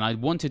 And I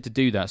wanted to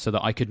do that so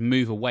that I could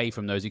move away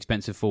from those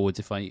expensive forwards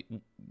if I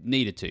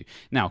needed to.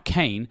 Now,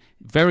 Kane,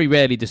 very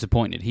rarely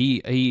disappointed.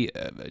 He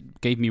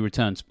gave me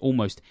returns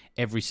almost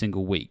every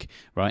single week,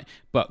 right?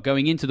 But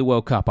going into the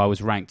World Cup, I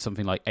was ranked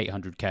something like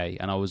 800k,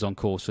 and I was on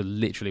course for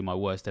literally my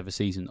worst ever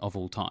season of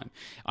all time.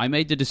 I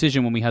made the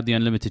decision when we had the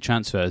unlimited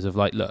transfers of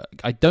like, look,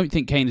 I don't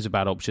think Kane is a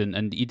bad option,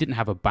 and he didn't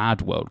have a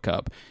bad World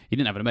Cup. He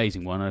didn't have an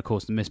amazing one, and of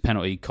course the missed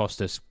penalty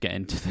cost us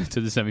getting to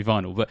the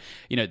semi-final. But,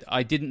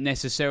 I didn't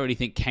necessarily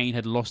think Kane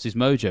had lost his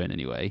mojo in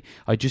any way.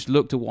 I just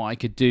looked at what I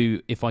could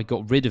do if I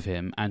got rid of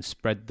him and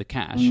spread the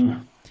cash.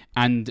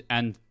 And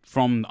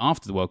from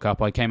after the World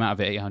Cup, I came out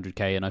of it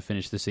 800k and I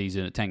finished the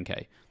season at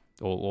 10k.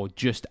 Or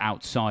just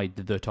outside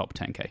the top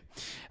 10k,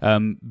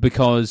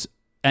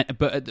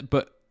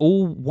 but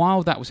all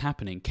while that was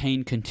happening,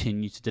 Kane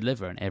continued to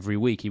deliver, and every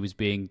week he was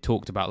being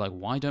talked about like,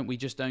 why don't we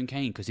just own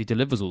Kane because he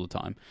delivers all the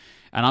time?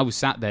 And I was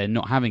sat there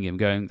not having him,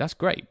 going, that's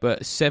great,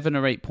 but 7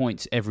 or 8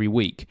 points every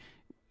week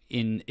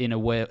in a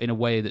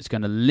way that's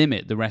going to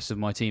limit the rest of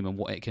my team and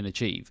what it can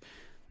achieve.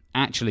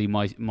 Actually,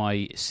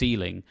 my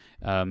ceiling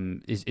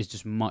is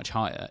just much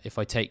higher if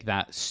I take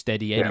that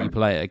steady Eddie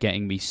player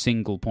getting me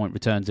single point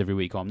returns every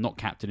week. Or I'm not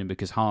captaining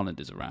because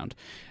Haaland is around,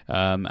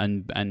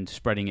 and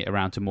spreading it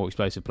around to more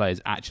explosive players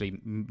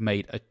actually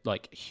made a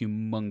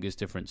humongous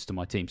difference to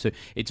my team. So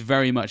it's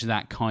very much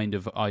that kind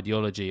of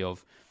ideology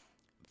of,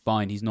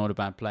 fine, he's not a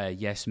bad player.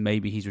 Yes,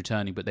 maybe he's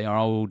returning, but they are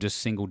all just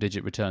single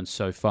digit returns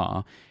so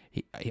far.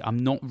 I'm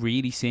not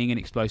really seeing an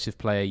explosive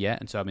player yet,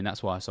 and so I mean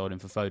that's why I sold him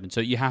for Foden. So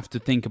you have to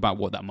think about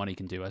what that money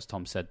can do, as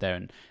Tom said there,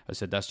 and I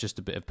said that's just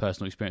a bit of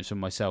personal experience from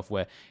myself,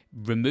 where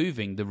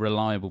removing the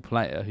reliable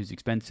player who's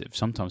expensive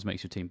sometimes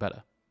makes your team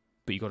better,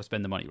 but you've got to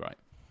spend the money right.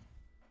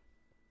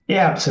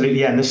 Yeah,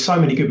 absolutely. Yeah, and there's so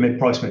many good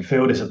mid-price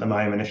midfielders at the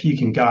moment. If you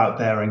can go out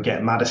there and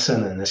get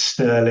Maddison and a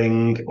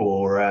Sterling,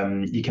 or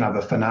you can have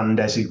a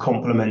Fernandes who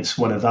complements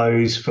one of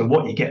those, for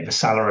what you get for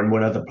Salah and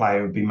one other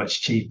player would be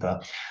much cheaper.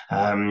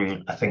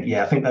 I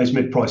think those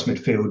mid-price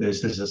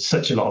midfielders, there's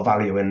such a lot of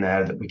value in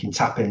there that we can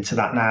tap into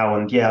that now.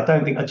 And yeah,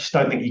 I just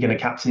don't think you're going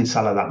to captain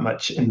Salah that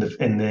much in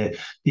the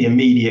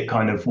immediate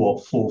kind of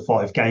 4 or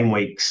 5 game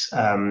weeks.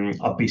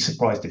 I'd be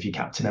surprised if you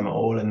captain him at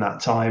all in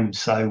that time.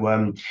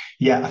 So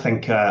yeah, I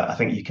think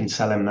you can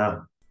sell him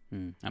now.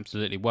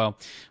 Absolutely. Well,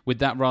 with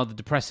that rather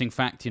depressing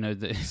fact,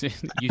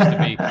 that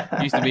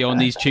used to be on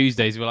these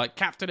Tuesdays, we're like,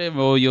 captain him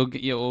or your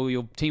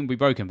team will be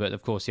broken. But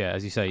of course, yeah,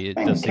 as you say, it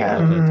does seem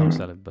like a Tom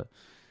selling. But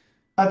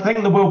I think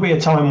there will be a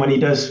time when he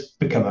does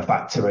become a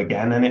factor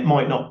again, and it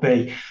might not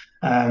be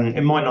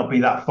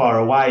that far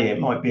away. It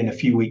might be in a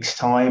few weeks'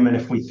 time, and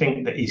if we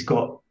think that he's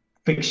got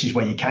fixtures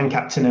where you can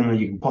captain him and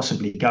you can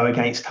possibly go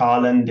against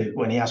Haaland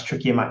when he has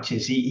trickier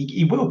matches,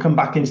 he will come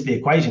back into the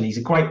equation. He's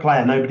a great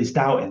player, nobody's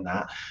doubting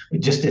that. But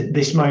just at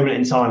this moment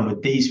in time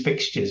with these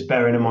fixtures,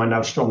 bearing in mind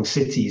how strong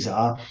Cities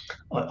are,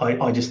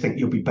 I just think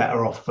you'll be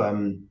better off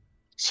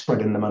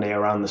spreading the money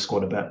around the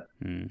squad a bit.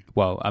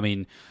 Well, I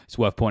mean, it's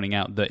worth pointing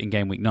out that in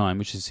game week 9,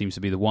 which seems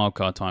to be the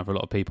wildcard time for a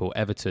lot of people,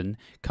 Everton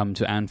come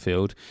to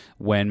Anfield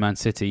when Man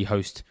City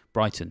host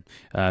Brighton,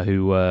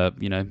 who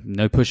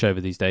no pushover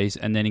these days.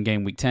 And then in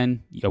game week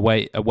 10,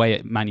 away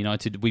at Man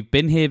United. We've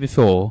been here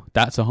before.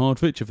 That's a hard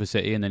fixture for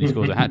City, and then he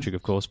scores a hat-trick,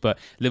 of course. But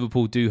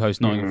Liverpool do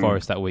host Nottingham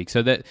Forest that week,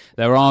 so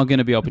there are going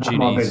to be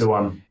opportunities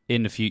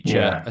in the future.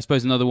 Yeah. I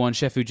suppose another one,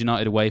 Sheffield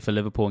United away for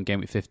Liverpool in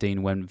game week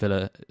 15 when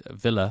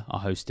Villa are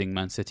hosting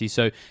Man City.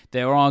 So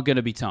there are going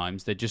to be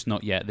times. They're just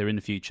not yet. They're in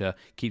the future.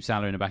 Keep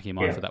Salah in the back of your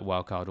mind for that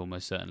wild card.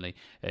 Almost certainly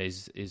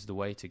is the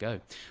way to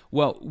go.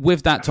 Well,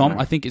 with that, Tom,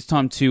 I think it's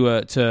time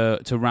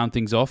to round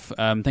things off.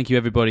 Thank you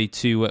everybody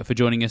for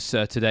joining us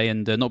today,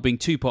 and not being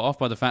too put off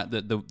by the fact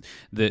that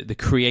the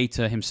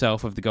creator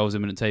himself of the Goals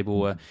Imminent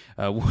table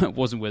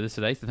wasn't with us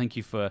today. So thank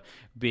you for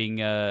being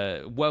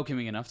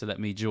welcoming enough to let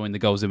me join the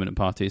Goals Imminent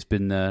party. It's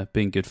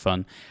been good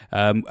fun.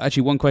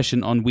 Actually, one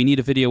question we need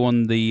a video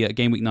on the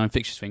Game Week 9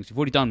 fixture swings. We've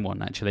already done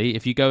one, actually.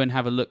 If you go and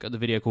have a look at the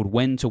video called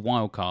When to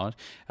Wildcard,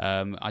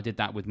 I did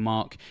that with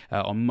Mark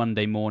on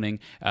Monday morning.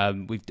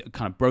 We've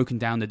kind of broken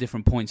down the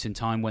different points in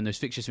time when those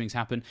fixture swings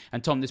happen.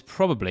 And Tom, there's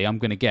probably, I'm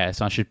going to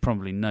guess, I should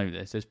probably know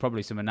this, there's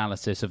probably some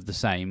analysis of the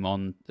same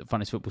on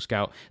Funnest Football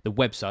Scout, the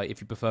website,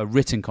 if you prefer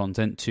written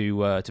content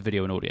to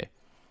video and audio.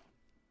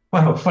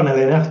 Well,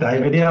 funnily enough,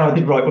 David, yeah, I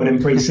did write one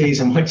in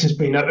pre-season, which has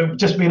been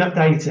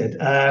updated.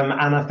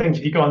 And I think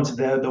if you go onto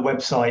the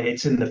website,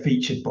 it's in the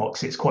featured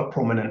box. It's quite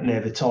prominent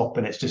near the top,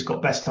 and it's just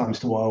got best times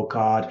to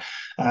wildcard.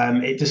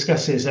 It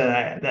discusses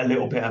a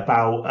little bit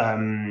about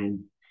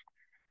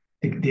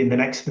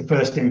the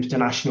first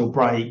international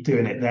break,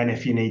 doing it then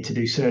if you need to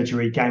do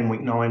surgery. Game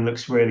week 9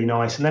 looks really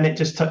nice, and then it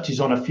just touches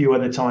on a few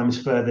other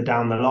times further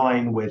down the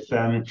line with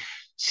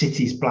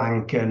City's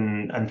blank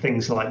and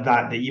things like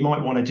that you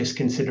might want to just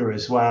consider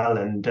as well.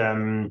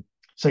 And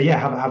so yeah,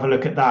 have a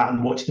look at that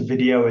and watch the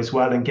video as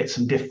well and get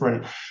some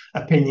different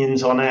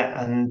opinions on it.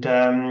 And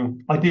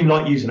I do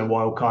like using a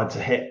wild card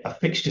to hit a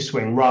fixture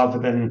swing rather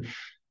than,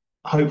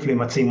 hopefully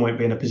my team won't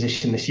be in a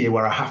position this year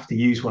where I have to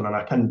use one, and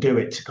I can do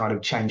it to kind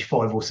of change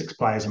 5 or 6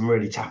 players and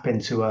really tap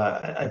into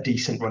a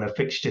decent run of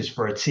fixtures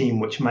for a team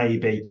which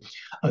maybe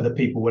other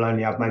people will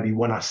only have maybe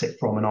 1 asset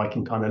from, and I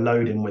can kind of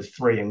load in with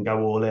 3 and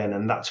go all in,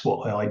 and that's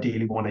what I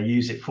ideally want to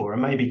use it for.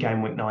 And maybe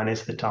game week 9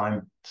 is the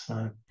time.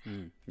 So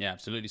Yeah,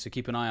 absolutely. So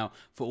keep an eye out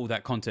for all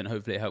that content.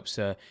 Hopefully it helps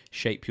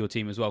shape your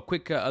team as well.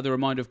 Quick other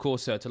reminder, of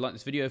course, to like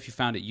this video if you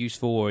found it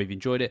useful or if you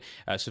enjoyed it.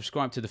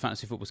 Subscribe to the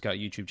Fantasy Football Scout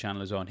YouTube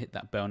channel as well and hit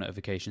that bell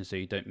notification so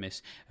you don't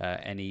miss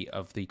any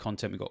of the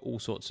content. We've got all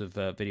sorts of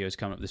videos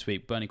coming up this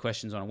week. Burning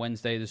questions on a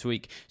Wednesday this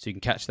week, so you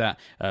can catch that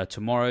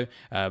tomorrow.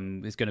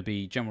 There's going to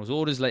be General's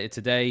Orders later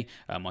today.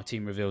 My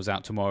team reveals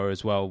out tomorrow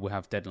as well. We'll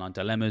have Deadline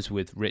Dilemmas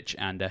with Rich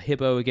and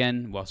Hibbo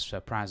again, whilst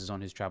Praz is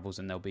on his travels,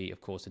 and there'll be,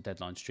 of course, a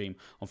deadline stream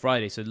on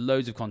Friday. So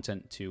loads of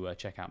content to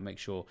check out. Make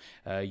sure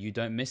you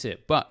don't miss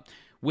it. But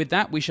with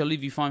that, we shall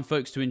leave you fine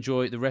folks to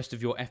enjoy the rest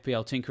of your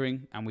FPL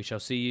tinkering, and we shall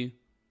see you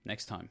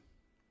next time.